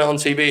talks about it on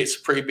TV, it's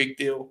a pretty big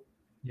deal.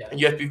 Yeah. And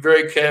you have to be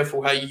very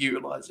careful how you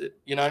utilize it,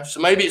 So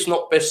maybe it's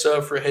not best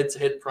served for a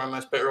head-to-head promo.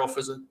 It's better off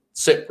as a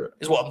separate,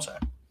 is what I'm saying.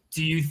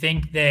 Do you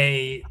think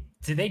did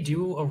they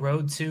do a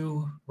Road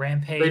to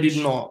Rampage? They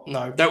did not.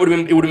 No, it would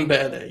have been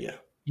better there. Yeah.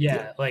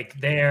 Yeah, like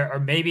there, or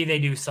maybe they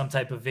do some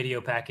type of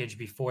video package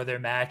before their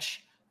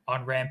match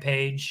on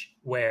Rampage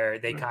where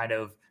they kind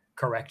of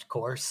correct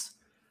course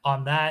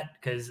on that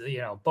because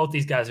both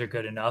these guys are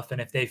good enough,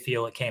 and if they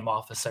feel it came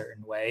off a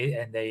certain way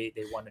and they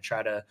want to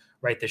try to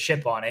right the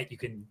ship on it, you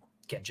can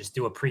just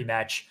do a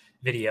pre-match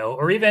video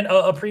or even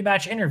a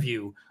pre-match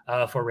interview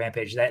for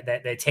Rampage that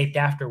they taped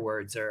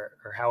afterwards or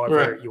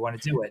however you want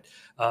to do it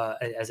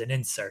as an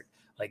insert.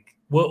 Like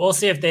we'll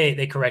see if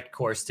they correct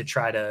course to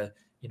try to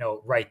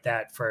write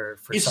that for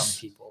some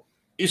people.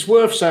 It's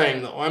worth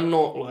saying that I'm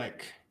not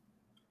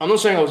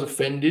saying I was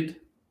offended.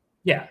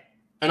 Yeah.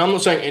 And I'm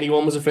not saying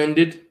anyone was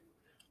offended.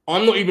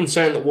 I'm not even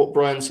saying that what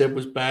Brian said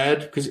was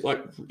bad because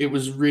it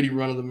was really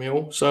run of the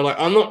mill. So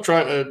I'm not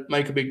trying to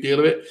make a big deal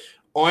of it.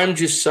 I'm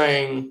just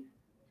saying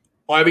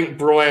I think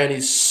Brian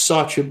is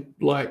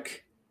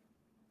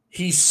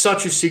he's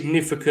such a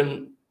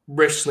significant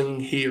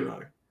wrestling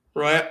hero,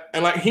 right?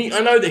 And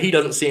I know that he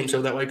doesn't see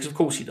himself that way because of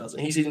course he doesn't.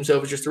 He sees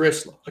himself as just a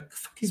wrestler.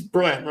 He's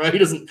Brian, right? He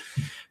doesn't.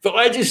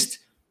 But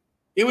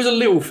it was a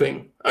little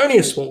thing, only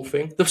a small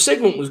thing. The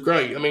segment was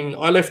great. I mean,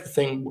 I left the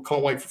thing,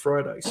 can't wait for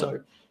Friday.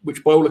 So,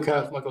 which by all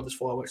accounts, my God, there's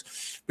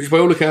fireworks. Which by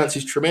all accounts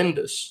is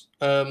tremendous.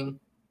 They're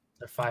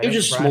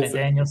fighting for Brian and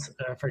Danielson,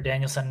 for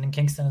Danielson and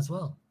Kingston as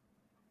well.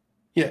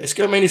 Yeah, it's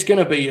going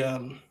to be.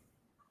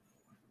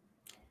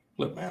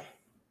 Look, man,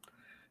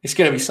 it's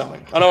going to be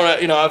something. I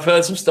don't know. I've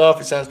heard some stuff.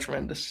 It sounds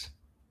tremendous.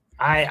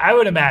 I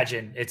would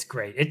imagine it's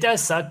great. It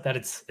does suck that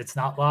it's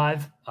not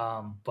live,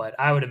 but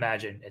I would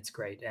imagine it's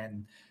great.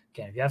 And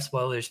again, if you have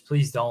spoilers,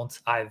 please don't.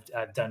 I've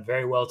done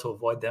very well to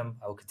avoid them.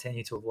 I will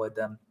continue to avoid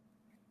them.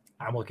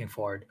 I'm looking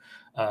forward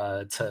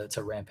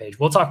to Rampage.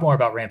 We'll talk more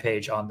about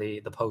Rampage on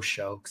the post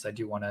show because I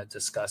do want to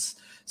discuss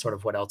sort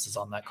of what else is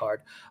on that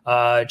card.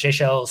 Jay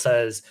Shell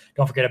says,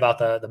 don't forget about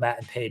the Matt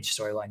and Paige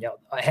storyline. Yeah,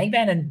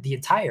 Hangman and the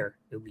entire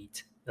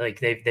Elite,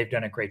 they've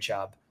done a great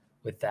job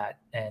with that,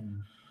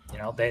 and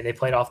they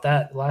played off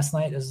that last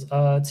night as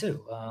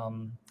too. A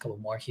couple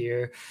more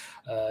here.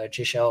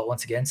 Jay Shell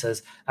once again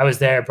says, I was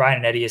there. Brian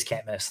and Eddie is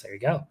can't miss. There you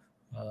go.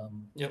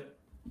 Yep.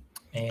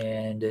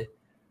 And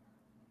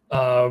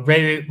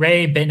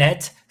Ray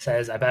Bennett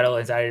says, I battle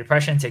anxiety and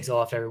depression, takes it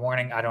off every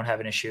morning. I don't have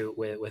an issue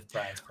with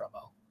Brian's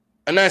promo.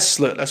 And that's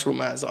what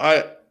matters.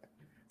 I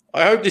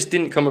hope this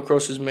didn't come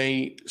across as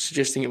me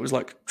suggesting it was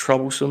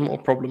troublesome or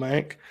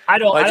problematic. I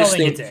don't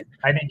think it did.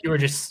 I think you were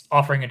just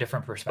offering a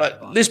different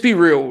perspective. Let's be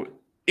real.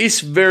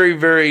 It's very,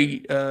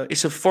 very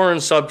it's a foreign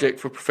subject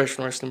for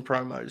professional wrestling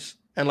promos.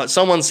 And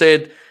someone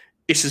said,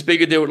 it's as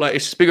big a deal,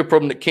 it's as big a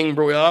problem that King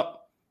brought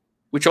up,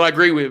 which I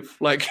agree with.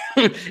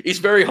 It's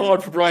very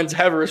hard for Brian to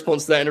have a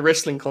response to that in a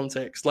wrestling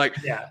context. What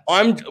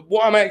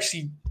I'm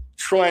actually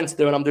trying to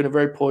do, and I'm doing a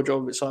very poor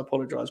job of it, so I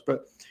apologize,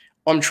 but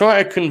I'm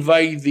trying to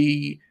convey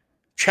the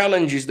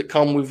challenges that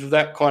come with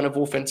that kind of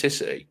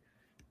authenticity.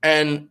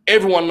 And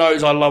everyone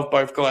knows I love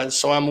both guys,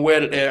 so I'm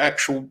aware that their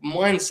actual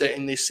mindset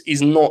in this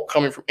is not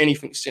coming from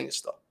anything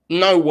sinister.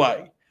 No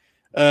way.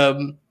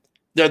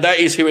 That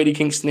is who Eddie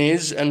Kingston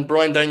is, and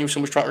Bryan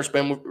Danielson was trying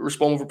to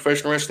respond with a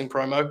professional wrestling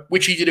promo,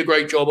 which he did a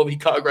great job of. He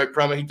cut a great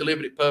promo. He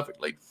delivered it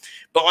perfectly.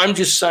 But I'm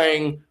just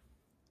saying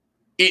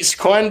it's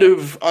kind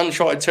of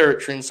uncharted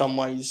territory in some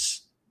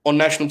ways on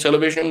national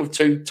television with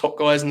two top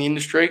guys in the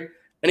industry,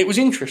 and it was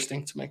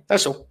interesting to me.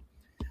 That's all.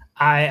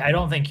 I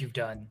don't think you've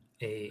done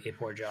a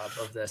poor job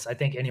of this. I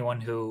think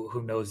anyone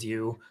who knows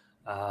you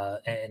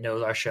and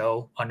knows our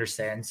show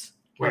understands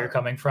where you're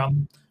coming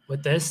from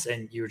with this,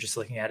 and you were just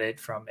looking at it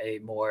from a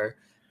more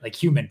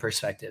human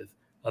perspective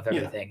of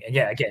everything. And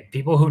again,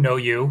 people who know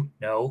you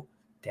know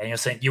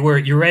Danielson,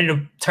 you're ready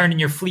to turn in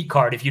your fleet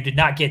card if you did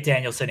not get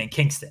Danielson in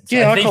Kingston.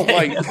 So I can't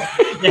wait.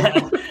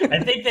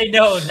 I think they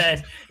know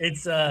that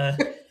it's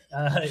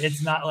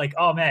not like,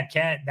 oh man,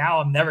 now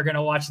I'm never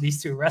gonna watch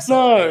these two wrestle.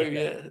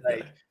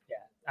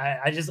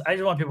 I just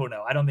want people to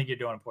know. I don't think you're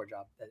doing a poor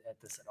job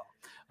at this at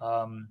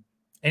all.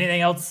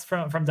 Anything else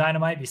from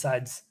Dynamite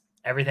besides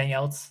everything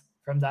else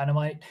from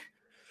Dynamite?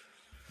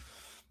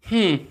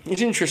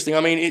 It's interesting. I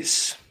mean,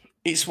 it's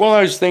one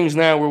of those things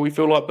now where we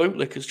feel like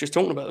bootlickers just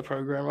talking about the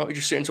program, right? We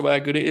just sit and talk about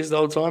how good it is the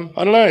whole time.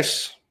 I don't know.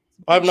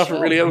 I have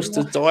nothing really else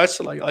to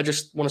isolate. I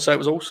just want to say it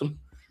was awesome.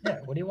 Yeah,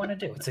 what do you want to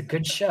do? It's a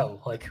good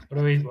show. Like,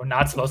 we're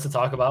not supposed to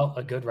talk about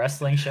a good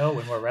wrestling show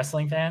when we're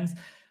wrestling fans?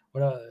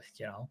 What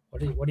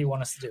do you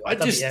want us to do?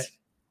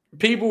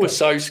 People were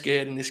so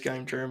scared in this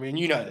game, Jeremy, and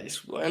you know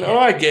this. And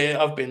I get it.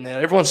 I've been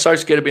there. Everyone's so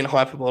scared of being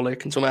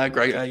hyperbolic and talking about how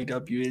great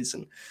AEW is.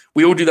 And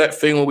we all do that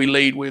thing where we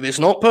lead with, it's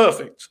not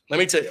perfect. Let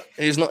me tell you.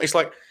 It's not. It's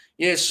like,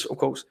 yes, of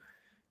course.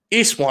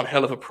 It's one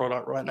hell of a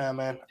product right now,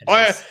 man.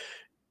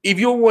 If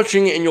you're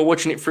watching it and you're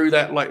watching it through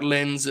that like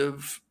lens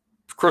of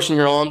crossing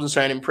your arms and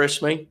saying,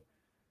 impress me,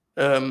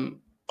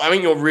 I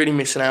think you're really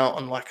missing out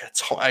on like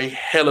a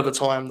hell of a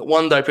time that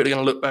one day people are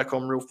going to look back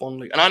on real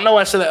fondly. And I know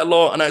I say that a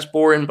lot. I know it's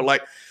boring, but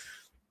like,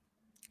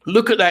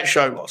 look at that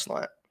show last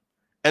night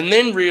and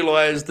then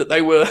realize that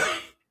they were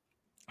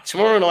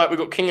tomorrow night. We've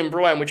got King and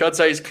Bryan, which I'd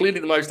say is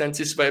clearly the most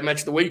anticipated match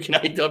of the week in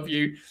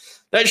AEW.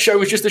 That show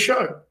was just a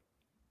show.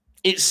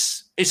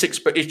 It's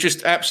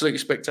just absolutely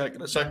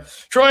spectacular. So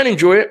try and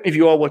enjoy it if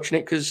you are watching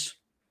it, because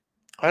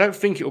I don't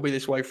think it will be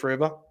this way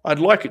forever. I'd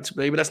like it to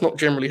be, but that's not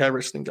generally how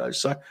wrestling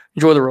goes. So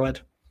enjoy the ride.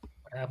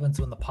 What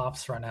happens when the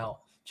pops run out,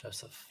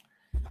 Joseph?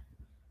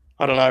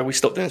 I don't know. We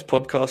stopped doing this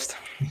podcast.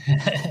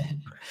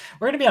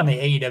 We're going to be on the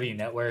AEW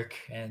network,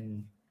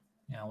 and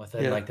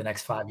within like the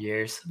next 5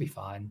 years, it'll be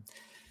fine.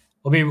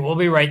 We'll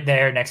be right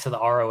there next to the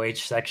ROH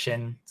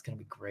section. It's going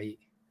to be great.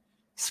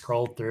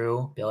 Scroll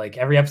through, be like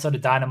every episode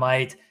of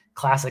Dynamite,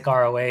 classic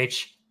ROH,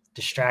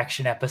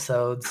 distraction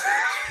episodes,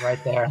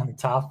 right there on the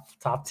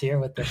top tier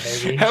with the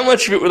baby. How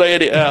much of it will they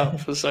edit out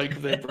for the sake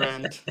of their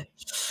brand?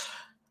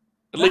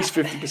 At least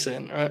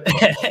 50%,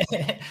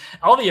 right?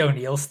 All the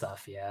O'Neal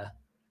stuff, yeah.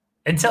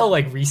 Until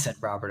like recent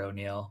Robert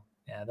O'Neal.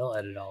 Yeah, they'll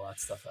edit all that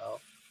stuff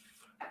out.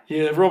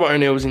 Yeah, Robert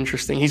O'Neal was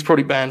interesting. He's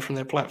probably banned from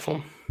their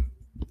platform.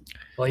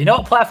 Well, you know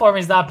what platform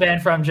he's not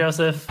banned from,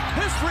 Joseph?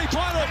 History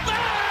title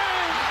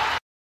bang!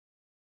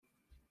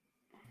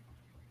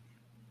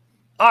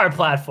 Our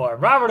platform.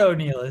 Robert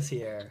O'Neal is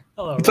here.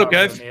 Hello, What's Robert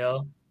up, guys?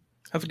 O'Neal.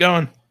 How's it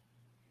going?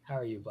 How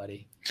are you,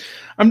 buddy?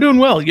 I'm doing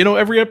well.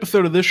 Every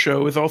episode of this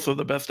show is also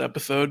the best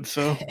episode,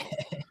 so.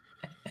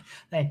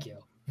 Thank you.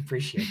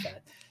 Appreciate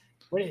that.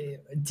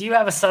 Do you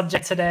have a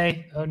subject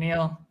today,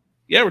 O'Neal?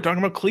 Yeah, we're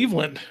talking about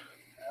Cleveland.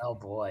 Oh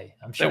boy,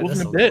 I'm sure that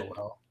wasn't a bit.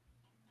 Well.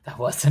 That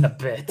wasn't a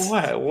bit.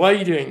 Why are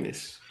you doing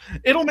this?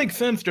 It'll make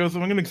sense,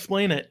 Joseph. I'm going to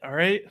explain it. All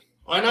right.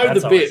 I know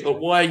the bit, but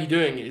why are you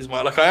doing it?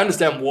 I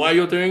understand why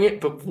you're doing it,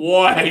 but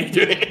why are you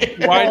doing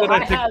it? Why did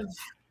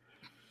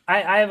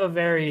I have a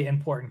very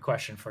important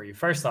question for you.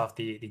 First off,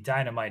 the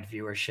Dynamite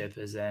viewership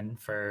is in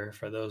for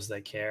those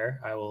that care.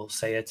 I will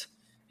say it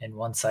in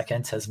 1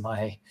 second as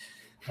my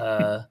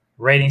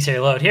ratings here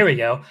load. Here we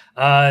go.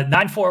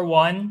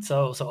 941.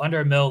 So under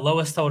a mil,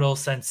 lowest total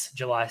since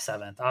July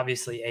 7th.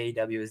 Obviously,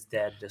 AEW is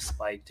dead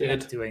despite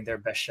doing their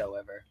best show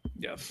ever.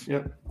 Yes.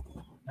 Yep.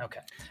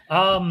 Okay.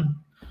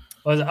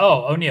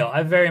 O'Neal, I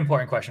have a very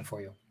important question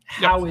for you.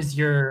 How is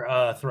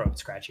your throat,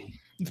 Scratchy?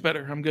 It's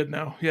better. I'm good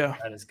now. Yeah.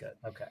 That is good.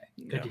 Okay.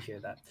 Good to hear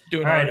that.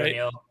 Doing all right,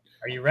 O'Neal.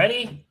 Are you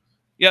ready?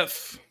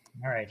 Yes.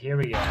 All right, here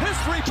we go.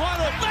 History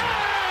title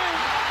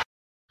bang!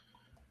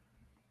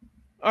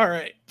 All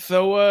right.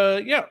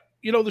 So,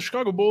 the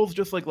Chicago Bulls,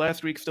 just like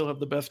last week, still have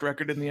the best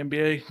record in the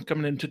NBA,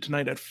 coming into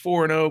tonight at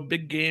 4-0.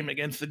 Big game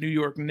against the New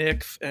York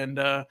Knicks, and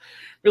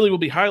really will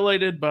be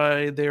highlighted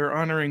by their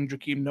honoring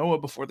Joakim Noah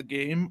before the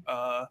game.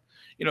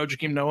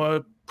 Joakim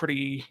Noah,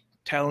 pretty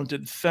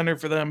talented center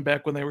for them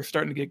back when they were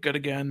starting to get good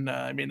again.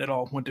 It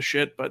all went to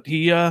shit, but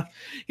he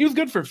was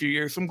good for a few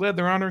years, so I'm glad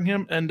they're honoring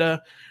him. And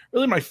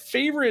really my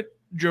favorite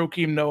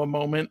Joakim Noah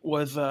moment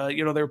was,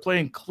 they were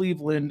playing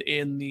Cleveland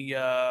in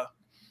the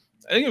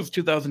I think it was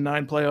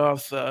 2009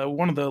 playoffs.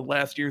 One of the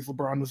last years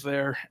LeBron was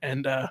there,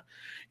 and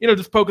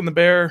just poking the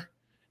bear,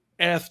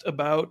 asked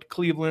about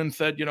Cleveland,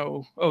 said,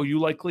 oh, you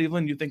like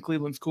Cleveland? You think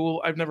Cleveland's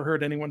cool? I've never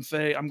heard anyone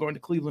say I'm going to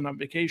Cleveland on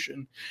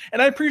vacation.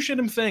 And I appreciate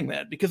him saying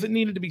that because it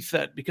needed to be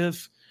said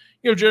because,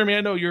 Jeremy,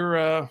 I know you're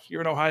an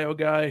Ohio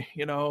guy,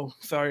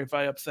 sorry if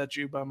I upset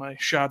you by my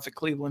shots at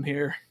Cleveland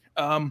here.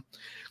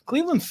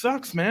 Cleveland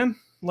sucks, man.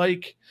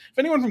 Like, if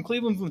anyone from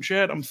Cleveland's in the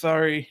chat, I'm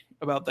sorry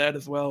about that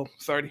as well.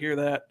 Sorry to hear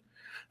that.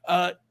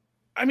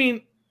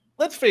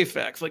 Let's face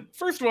facts. Like,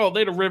 first of all, they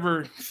had a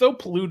river so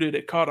polluted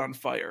it caught on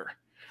fire.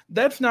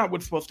 That's not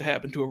what's supposed to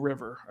happen to a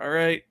river, all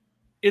right?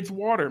 It's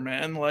water,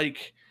 man.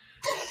 Like,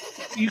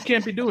 you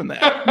can't be doing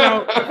that.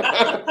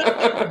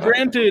 Now,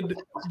 granted,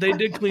 they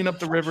did clean up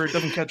the river. It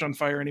doesn't catch on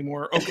fire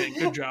anymore. Okay,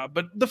 good job.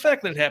 But the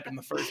fact that it happened in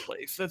the first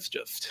place, that's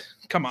just,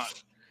 come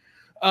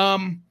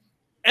on.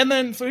 And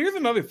then, so here's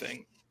another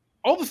thing.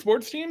 All the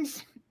sports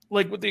teams,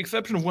 like with the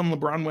exception of when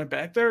LeBron went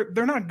back there,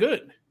 they're not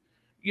good.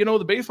 You know,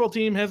 the baseball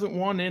team hasn't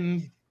won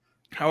in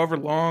however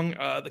long.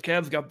 The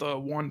Cavs got the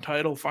one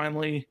title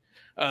finally.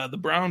 The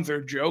Browns are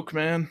a joke,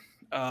 man.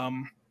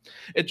 And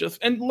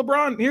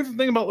LeBron, here's the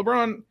thing about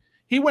LeBron.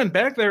 He went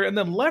back there and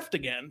then left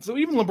again. So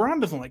even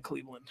LeBron doesn't like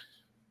Cleveland.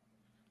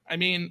 I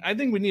mean, I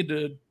think we need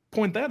to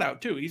point that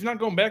out too. He's not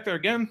going back there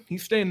again.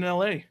 He's staying in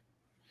LA. He's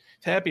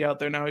happy out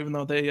there now, even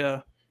though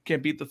they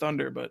can't beat the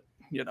Thunder, but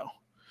you know.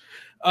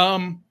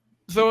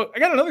 So I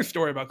got another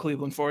story about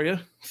Cleveland for you.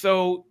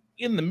 So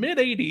in the mid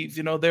 80s,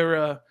 you know,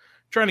 they're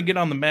trying to get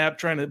on the map,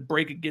 trying to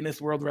break a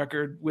Guinness World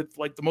Record with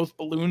like the most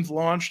balloons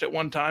launched at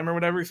one time or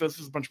whatever. So this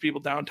is a bunch of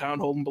people downtown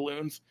holding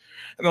balloons.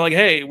 And they're like,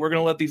 hey, we're going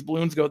to let these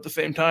balloons go at the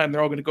same time.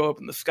 They're all going to go up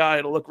in the sky.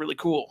 It'll look really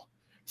cool.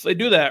 So they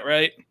do that,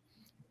 right?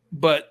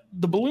 But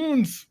the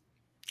balloons,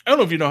 I don't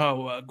know if you know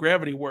how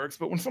gravity works,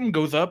 but when something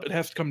goes up, it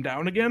has to come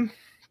down again.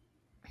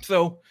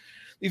 So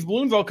these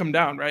balloons all come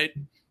down, right?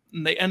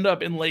 And they end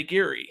up in Lake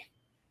Erie.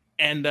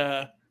 And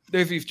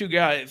there's these two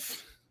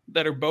guys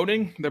that are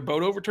boating. Their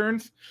boat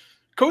overturns.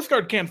 Coast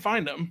Guard can't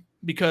find them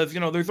because, you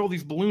know, there's all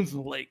these balloons in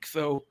the lake.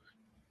 So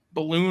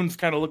balloons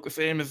kind of look the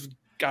same as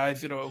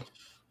guys, you know,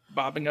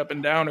 bobbing up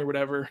and down or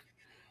whatever.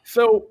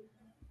 So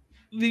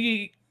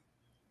the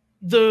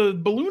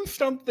balloon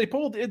stunt they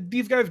pulled,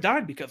 these guys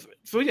died because of it.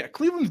 So yeah,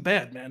 Cleveland's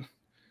bad, man.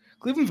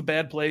 Cleveland's a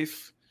bad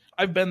place.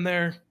 I've been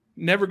there,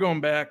 never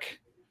going back.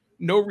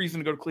 No reason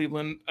to go to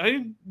Cleveland.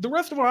 The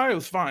rest of Ohio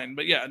is fine,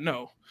 but yeah,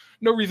 no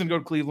reason to go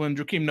to Cleveland.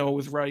 Joakim Noah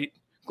was right.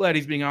 Glad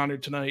he's being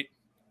honored tonight.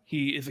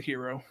 He is a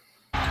hero.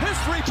 His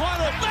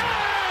three-pointer,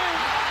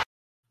 bang!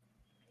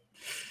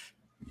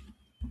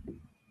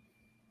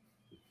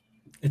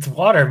 It's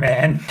water,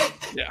 man.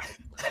 Yeah.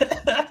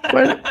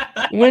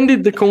 When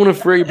did the corner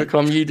three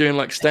become you doing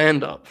like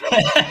stand-up?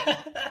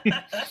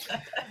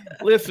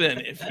 Listen,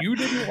 if you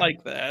didn't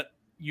like that,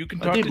 you can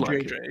talk to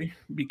JJ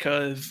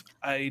because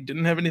I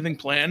didn't have anything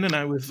planned and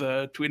I was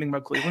tweeting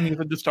about Cleveland. You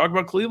could just talk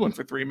about Cleveland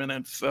for 3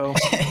 minutes. So,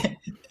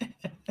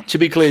 to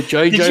be clear,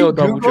 JJ or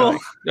Double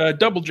J?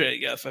 Double J,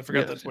 yes. I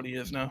forgot that's what he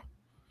is now.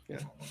 Yeah.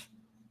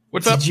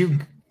 What's up?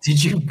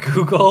 Did you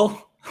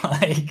Google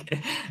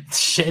like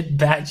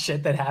bad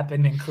shit that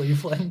happened in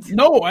Cleveland?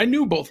 No, I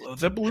knew both of those.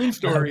 That balloon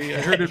story, okay.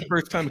 I heard it the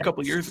first time a couple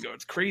of years ago.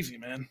 It's crazy,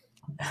 man.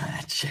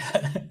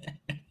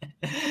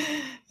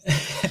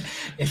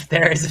 If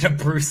there isn't a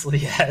Bruce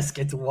Lee-esque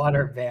 "It's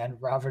Water Band"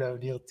 Robert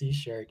O'Neill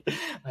t-shirt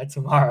by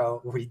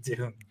tomorrow, we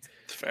doomed.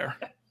 It's fair.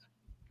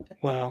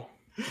 Wow.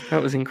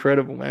 That was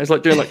incredible, man. It's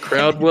like doing like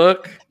crowd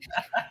work.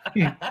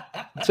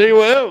 Tell you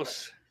what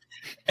else.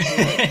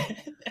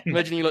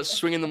 Imagine you like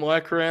swinging the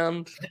mic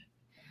around.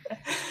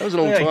 That was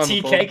an old time.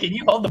 TK, before. can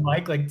you hold the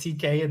mic like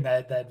TK in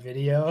that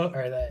video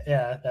or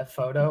that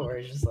photo where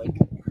he's just like.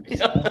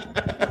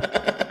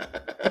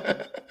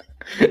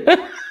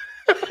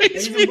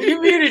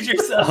 You muted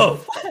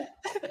yourself.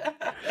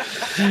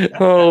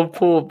 Oh,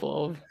 poor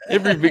Bob.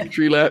 Every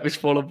victory lap is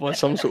followed by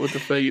some sort of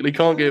defeat. He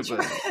can't get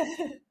back.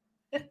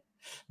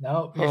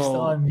 No, you're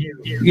still on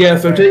mute. Yeah,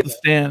 so take the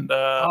stand.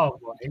 Oh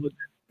boy.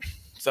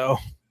 So,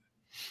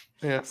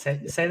 yeah.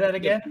 Say that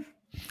again.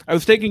 I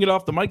was taking it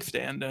off the mic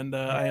stand and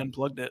I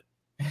unplugged it.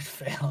 It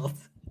failed.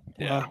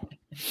 Yeah.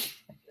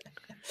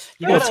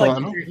 You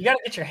gotta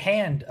get your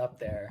hand up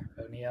there,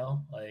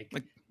 O'Neill. Like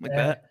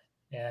that.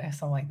 Yeah,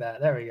 something like that.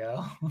 There we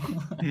go.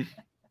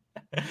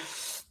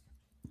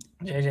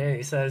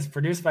 JJ says,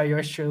 produced by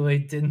yours truly,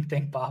 didn't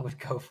think Bob would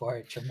go for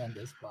it.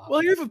 Tremendous, Bob. Well,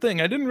 here's the thing.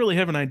 I didn't really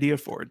have an idea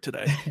for it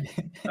today.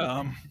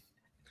 I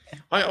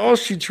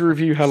asked you to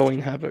review Halloween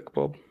Havoc,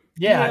 Bob.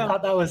 Yeah, I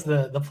thought that was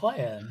the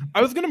plan.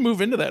 I was going to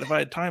move into that if I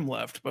had time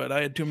left, but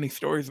I had too many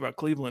stories about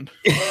Cleveland.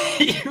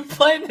 You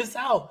planned this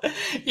out.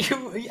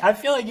 I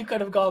feel like you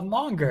could have gone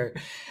longer.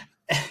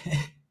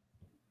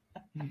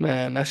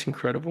 Man, that's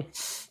incredible.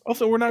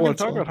 Also, we're not going to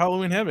talk about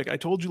Halloween Havoc. I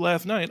told you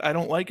last night. I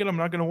don't like it. I'm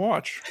not going to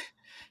watch.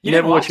 You're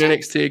never watching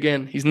NXT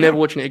again. He's never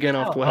watching it again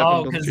after what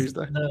happened on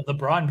Tuesday. The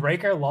Braun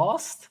Breaker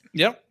lost?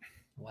 Yep.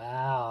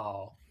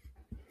 Wow.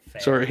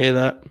 Fair. Sorry to hear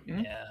that.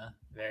 Yeah,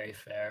 very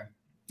fair.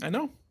 I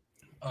know.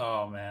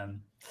 Oh,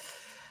 man.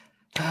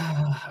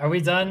 Are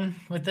we done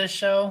with this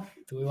show?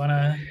 Do we want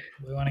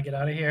to get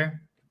out of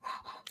here?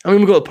 I mean,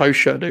 we've got a post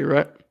show to do,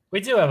 right? We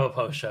do have a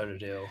post show to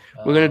do.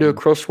 We're going to do a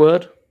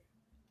crossword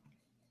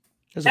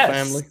as a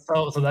family.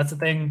 So that's the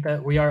thing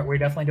that we're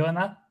definitely doing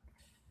that.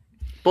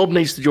 Bob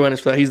needs to join us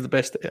for that. He's the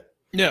best at it.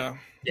 Yeah.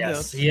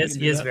 Yes, he is.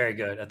 He is very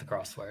good at the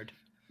crossword.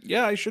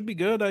 Yeah, I should be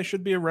good. I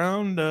should be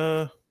around.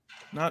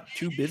 Not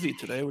too busy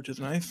today, which is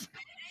nice.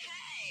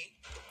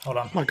 Hold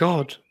on. Oh my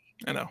God.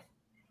 I know.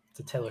 It's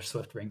a Taylor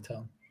Swift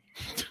ringtone.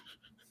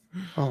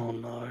 Oh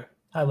no.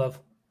 Hi, love.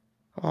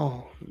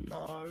 Oh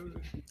no.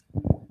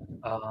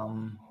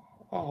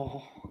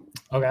 Oh.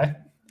 Okay.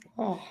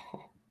 Oh.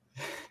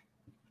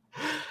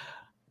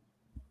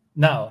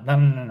 No.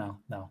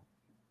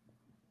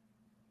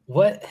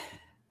 What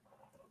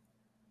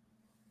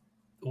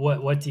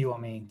do you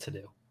want me to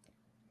do?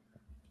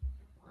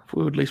 It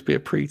would at least be a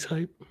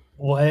pre-tape.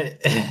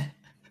 What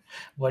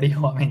What do you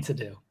want me to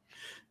do?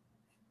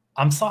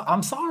 I'm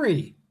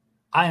sorry.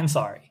 I am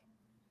sorry.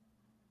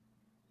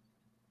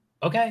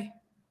 Okay.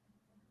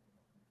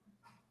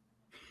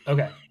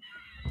 Okay.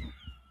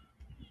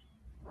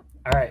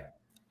 All right.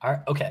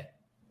 Okay.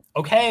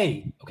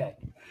 Okay. Okay.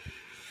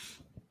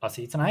 I'll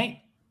see you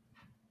tonight.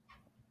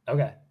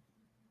 Okay.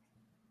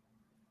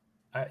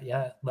 All right.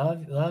 Yeah.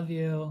 Love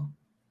you.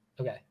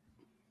 Okay.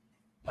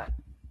 Bye.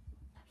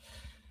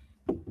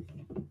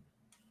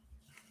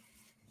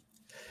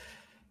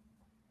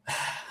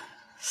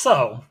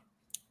 So,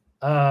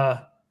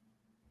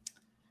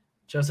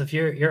 Joseph,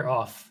 you're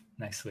off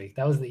next week.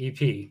 That was the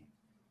EP.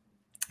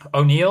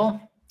 O'Neal,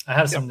 I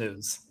have some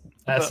news.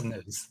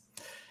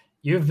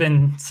 You've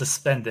been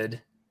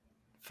suspended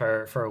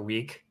for a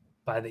week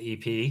by the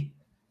EP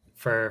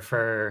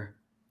for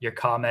your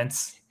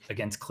comments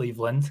against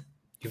Cleveland.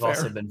 You've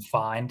also been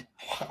fined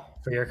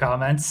for your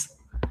comments.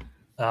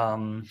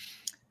 I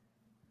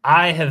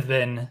have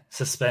been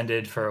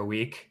suspended for a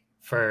week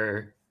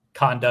for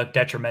conduct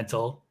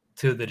detrimental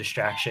to the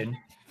distraction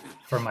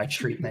for my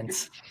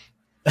treatment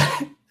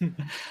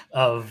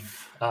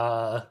of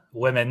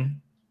women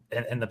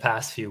in the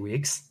past few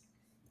weeks.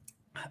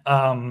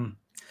 The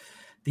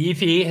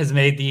EP has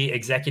made the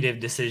executive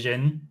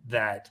decision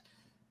that,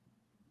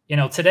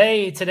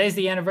 today's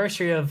the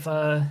anniversary of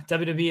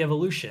WWE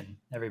Evolution,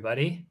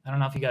 everybody. I don't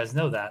know if you guys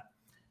know that.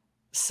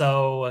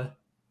 So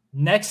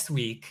next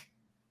week,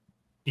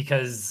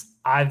 because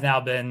I've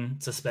now been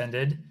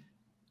suspended,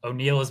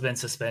 O'Neal has been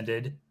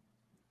suspended,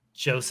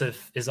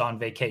 Joseph is on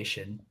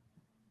vacation.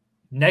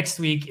 Next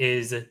week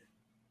is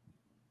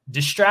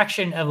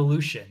Distraction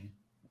Evolution,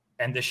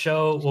 and the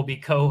show will be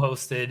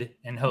co-hosted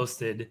and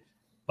hosted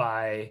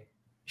by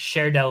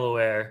Cher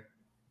Delaware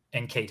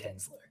and Kate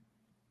Hensler.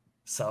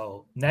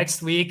 So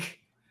next week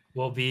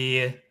will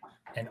be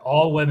an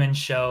all-women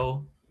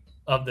show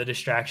of the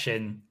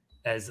Distraction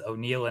as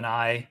O'Neal and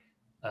I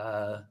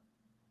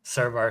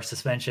serve our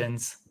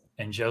suspensions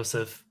and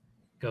Joseph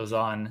goes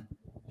on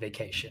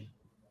vacation.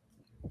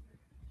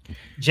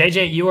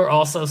 JJ, you are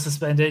also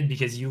suspended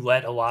because you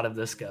let a lot of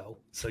this go.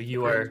 So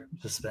you are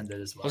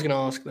suspended as well. I was going to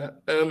ask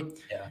that.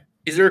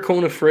 Is there a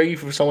corner free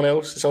for someone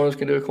else? Someone else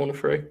can do a corner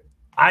free?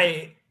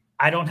 I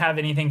don't have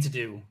anything to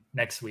do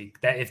next week.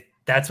 If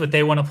that's what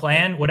they want to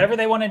plan, whatever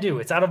they want to do,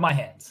 it's out of my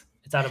hands.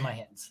 It's out of my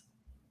hands.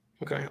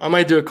 Okay. I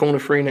may do a corner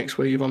free next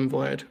week if I'm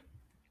invited.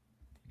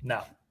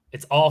 No,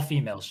 it's all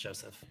females,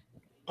 Joseph.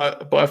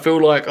 But I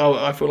feel like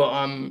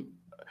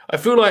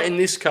in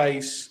this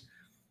case,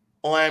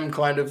 I am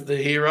kind of the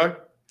hero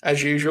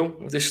as usual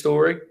of this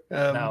story.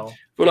 No,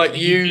 but like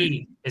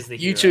you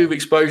two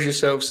exposed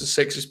yourselves to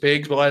sexist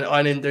pigs, but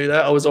I didn't do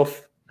that. I was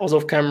off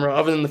camera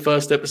other than the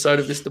first episode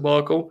of this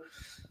debacle.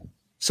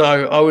 So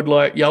I would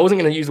I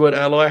wasn't going to use the word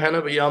ally,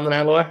 Hannah, but yeah, I'm an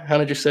ally.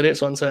 Hannah just said it,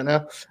 so I can say it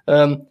now.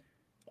 I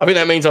think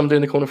that means I'm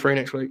doing the corner free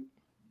next week.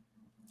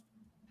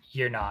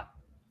 You're not.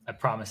 I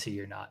promise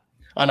you're not.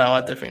 I know,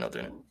 I'm definitely not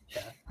doing it.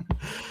 Yeah.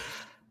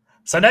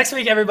 So next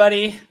week,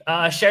 everybody,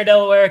 Cher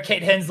Delaware,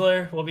 Kate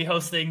Hensler will be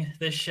hosting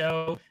this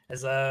show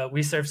as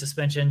we serve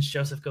suspensions.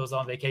 Joseph goes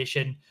on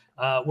vacation.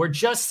 We're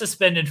just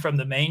suspended from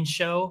the main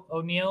show,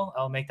 O'Neal.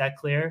 I'll make that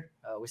clear.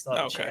 We still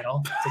have a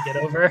channel to get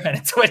over and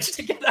a Twitch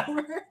to get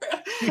over.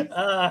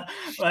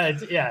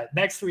 But yeah,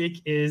 next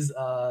week is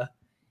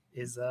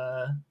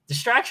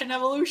Distraction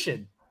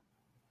Evolution.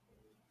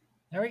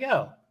 There we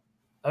go.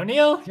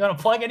 O'Neal, you want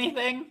to plug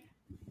anything?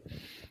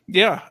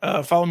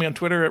 Yeah, follow me on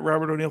Twitter at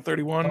Robert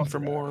O'Neal31 for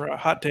more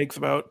hot takes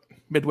about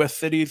Midwest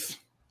cities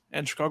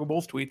and Chicago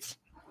Bulls tweets.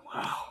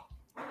 Wow.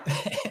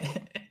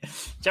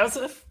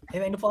 Joseph,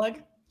 anything to plug?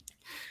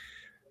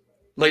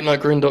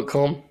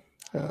 LateNightGrin.com.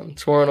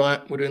 Tomorrow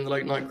night we're doing the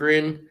Late Night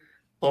Grin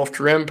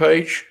after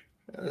Rampage.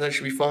 That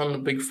should be fun. A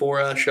big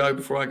 4-hour show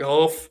before I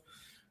go off.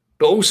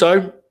 But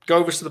also go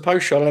over to the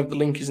post show. I don't know if the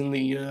link is in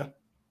the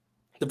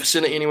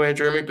vicinity anywhere,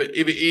 Jeremy. But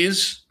if it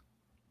is,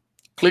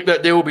 click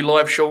that deal. We'll be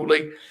live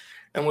shortly.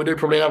 And we'll do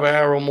probably another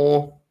hour or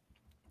more,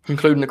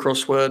 including the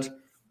crossword.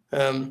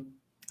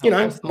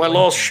 My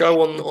last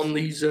show on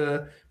these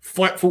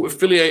Fightful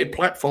affiliated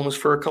platforms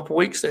for a couple of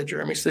weeks there,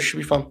 Jeremy. So this should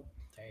be fun.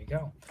 There you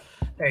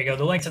go.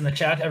 The link's in the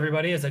chat,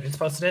 everybody, as I just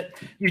posted it.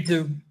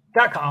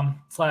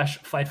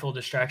 YouTube.com/Fightful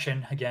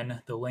Distraction.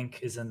 Again, the link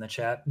is in the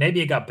chat.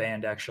 Maybe it got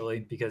banned, actually,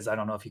 because I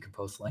don't know if you can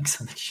post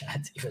links in the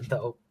chat, even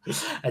though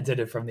I did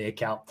it from the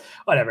account.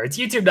 Whatever. It's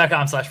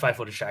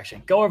YouTube.com/Fightful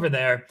Distraction. Go over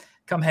there.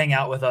 Come hang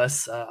out with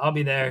us. I'll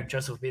be there.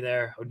 Joseph will be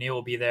there. O'Neal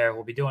will be there.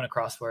 We'll be doing a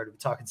crossword. We'll be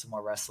talking some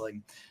more wrestling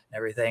and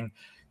everything.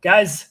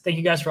 Guys, thank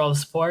you guys for all the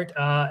support.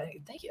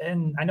 Thank you.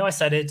 And I know I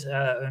said it,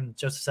 and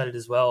Joseph said it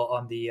as well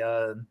on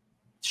the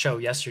show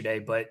yesterday,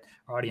 but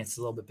our audience is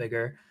a little bit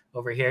bigger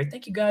over here.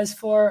 Thank you guys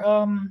for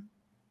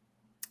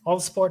all the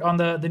support on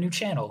the new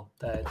channel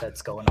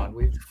that's going on.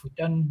 We've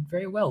done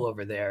very well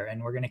over there,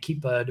 and we're going to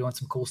keep doing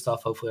some cool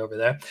stuff, hopefully, over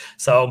there.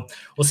 So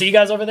we'll see you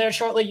guys over there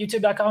shortly,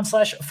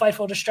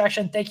 youtube.com/Fightful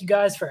Distraction. Thank you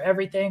guys for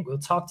everything. We'll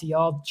talk to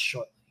y'all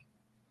shortly.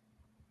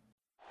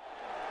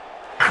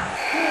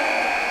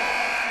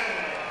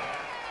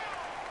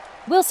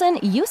 Wilson,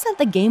 you sent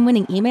the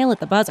game-winning email at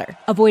the buzzer,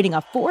 avoiding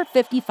a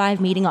 4:55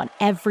 meeting on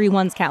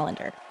everyone's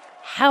calendar.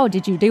 How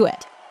did you do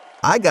it?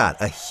 I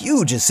got a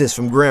huge assist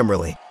from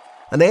Grammarly,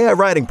 an AI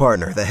writing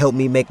partner that helped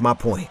me make my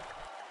point.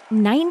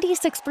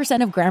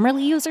 96% of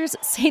Grammarly users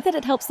say that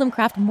it helps them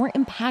craft more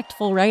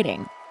impactful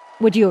writing.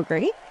 Would you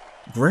agree?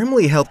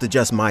 Grammarly helped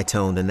adjust my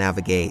tone to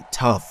navigate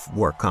tough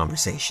work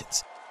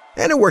conversations.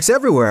 And it works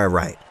everywhere I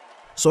write,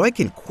 so I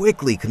can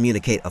quickly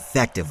communicate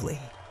effectively.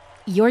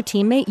 Your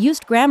teammate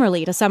used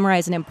Grammarly to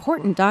summarize an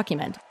important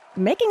document,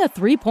 making a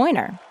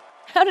 3-pointer.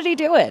 How did he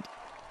do it?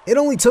 It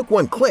only took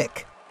one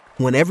click.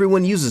 When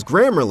everyone uses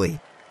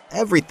Grammarly,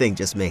 everything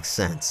just makes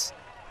sense.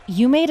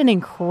 You made an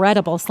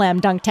incredible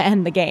slam dunk to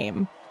end the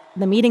game.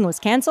 The meeting was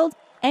canceled,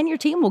 and your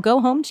team will go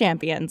home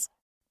champions.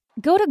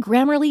 Go to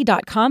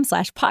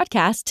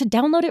Grammarly.com/podcast to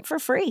download it for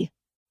free.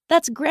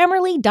 That's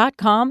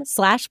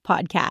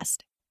Grammarly.com/podcast.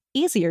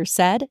 Easier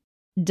said,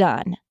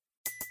 done.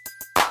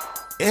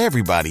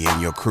 Everybody in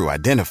your crew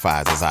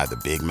identifies as either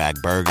Big Mac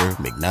Burger,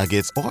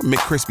 McNuggets, or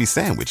McCrispy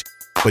Sandwich.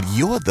 But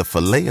you're the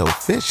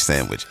Filet-O-Fish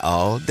Sandwich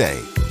all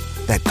day.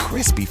 That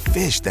crispy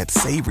fish, that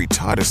savory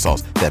tartar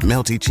sauce, that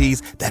melty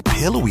cheese, that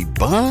pillowy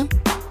bun.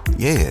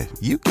 Yeah,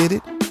 you get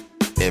it.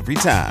 Every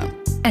time.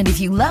 And if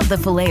you love the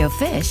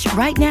Filet-O-Fish,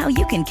 right now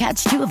you can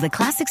catch 2 of the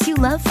classics you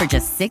love for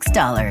just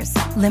 $6.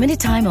 Limited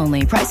time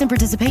only. Price and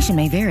participation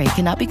may vary.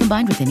 Cannot be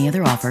combined with any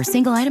other offer.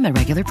 Single item at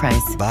regular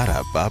price.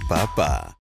 Ba-da-ba-ba-ba.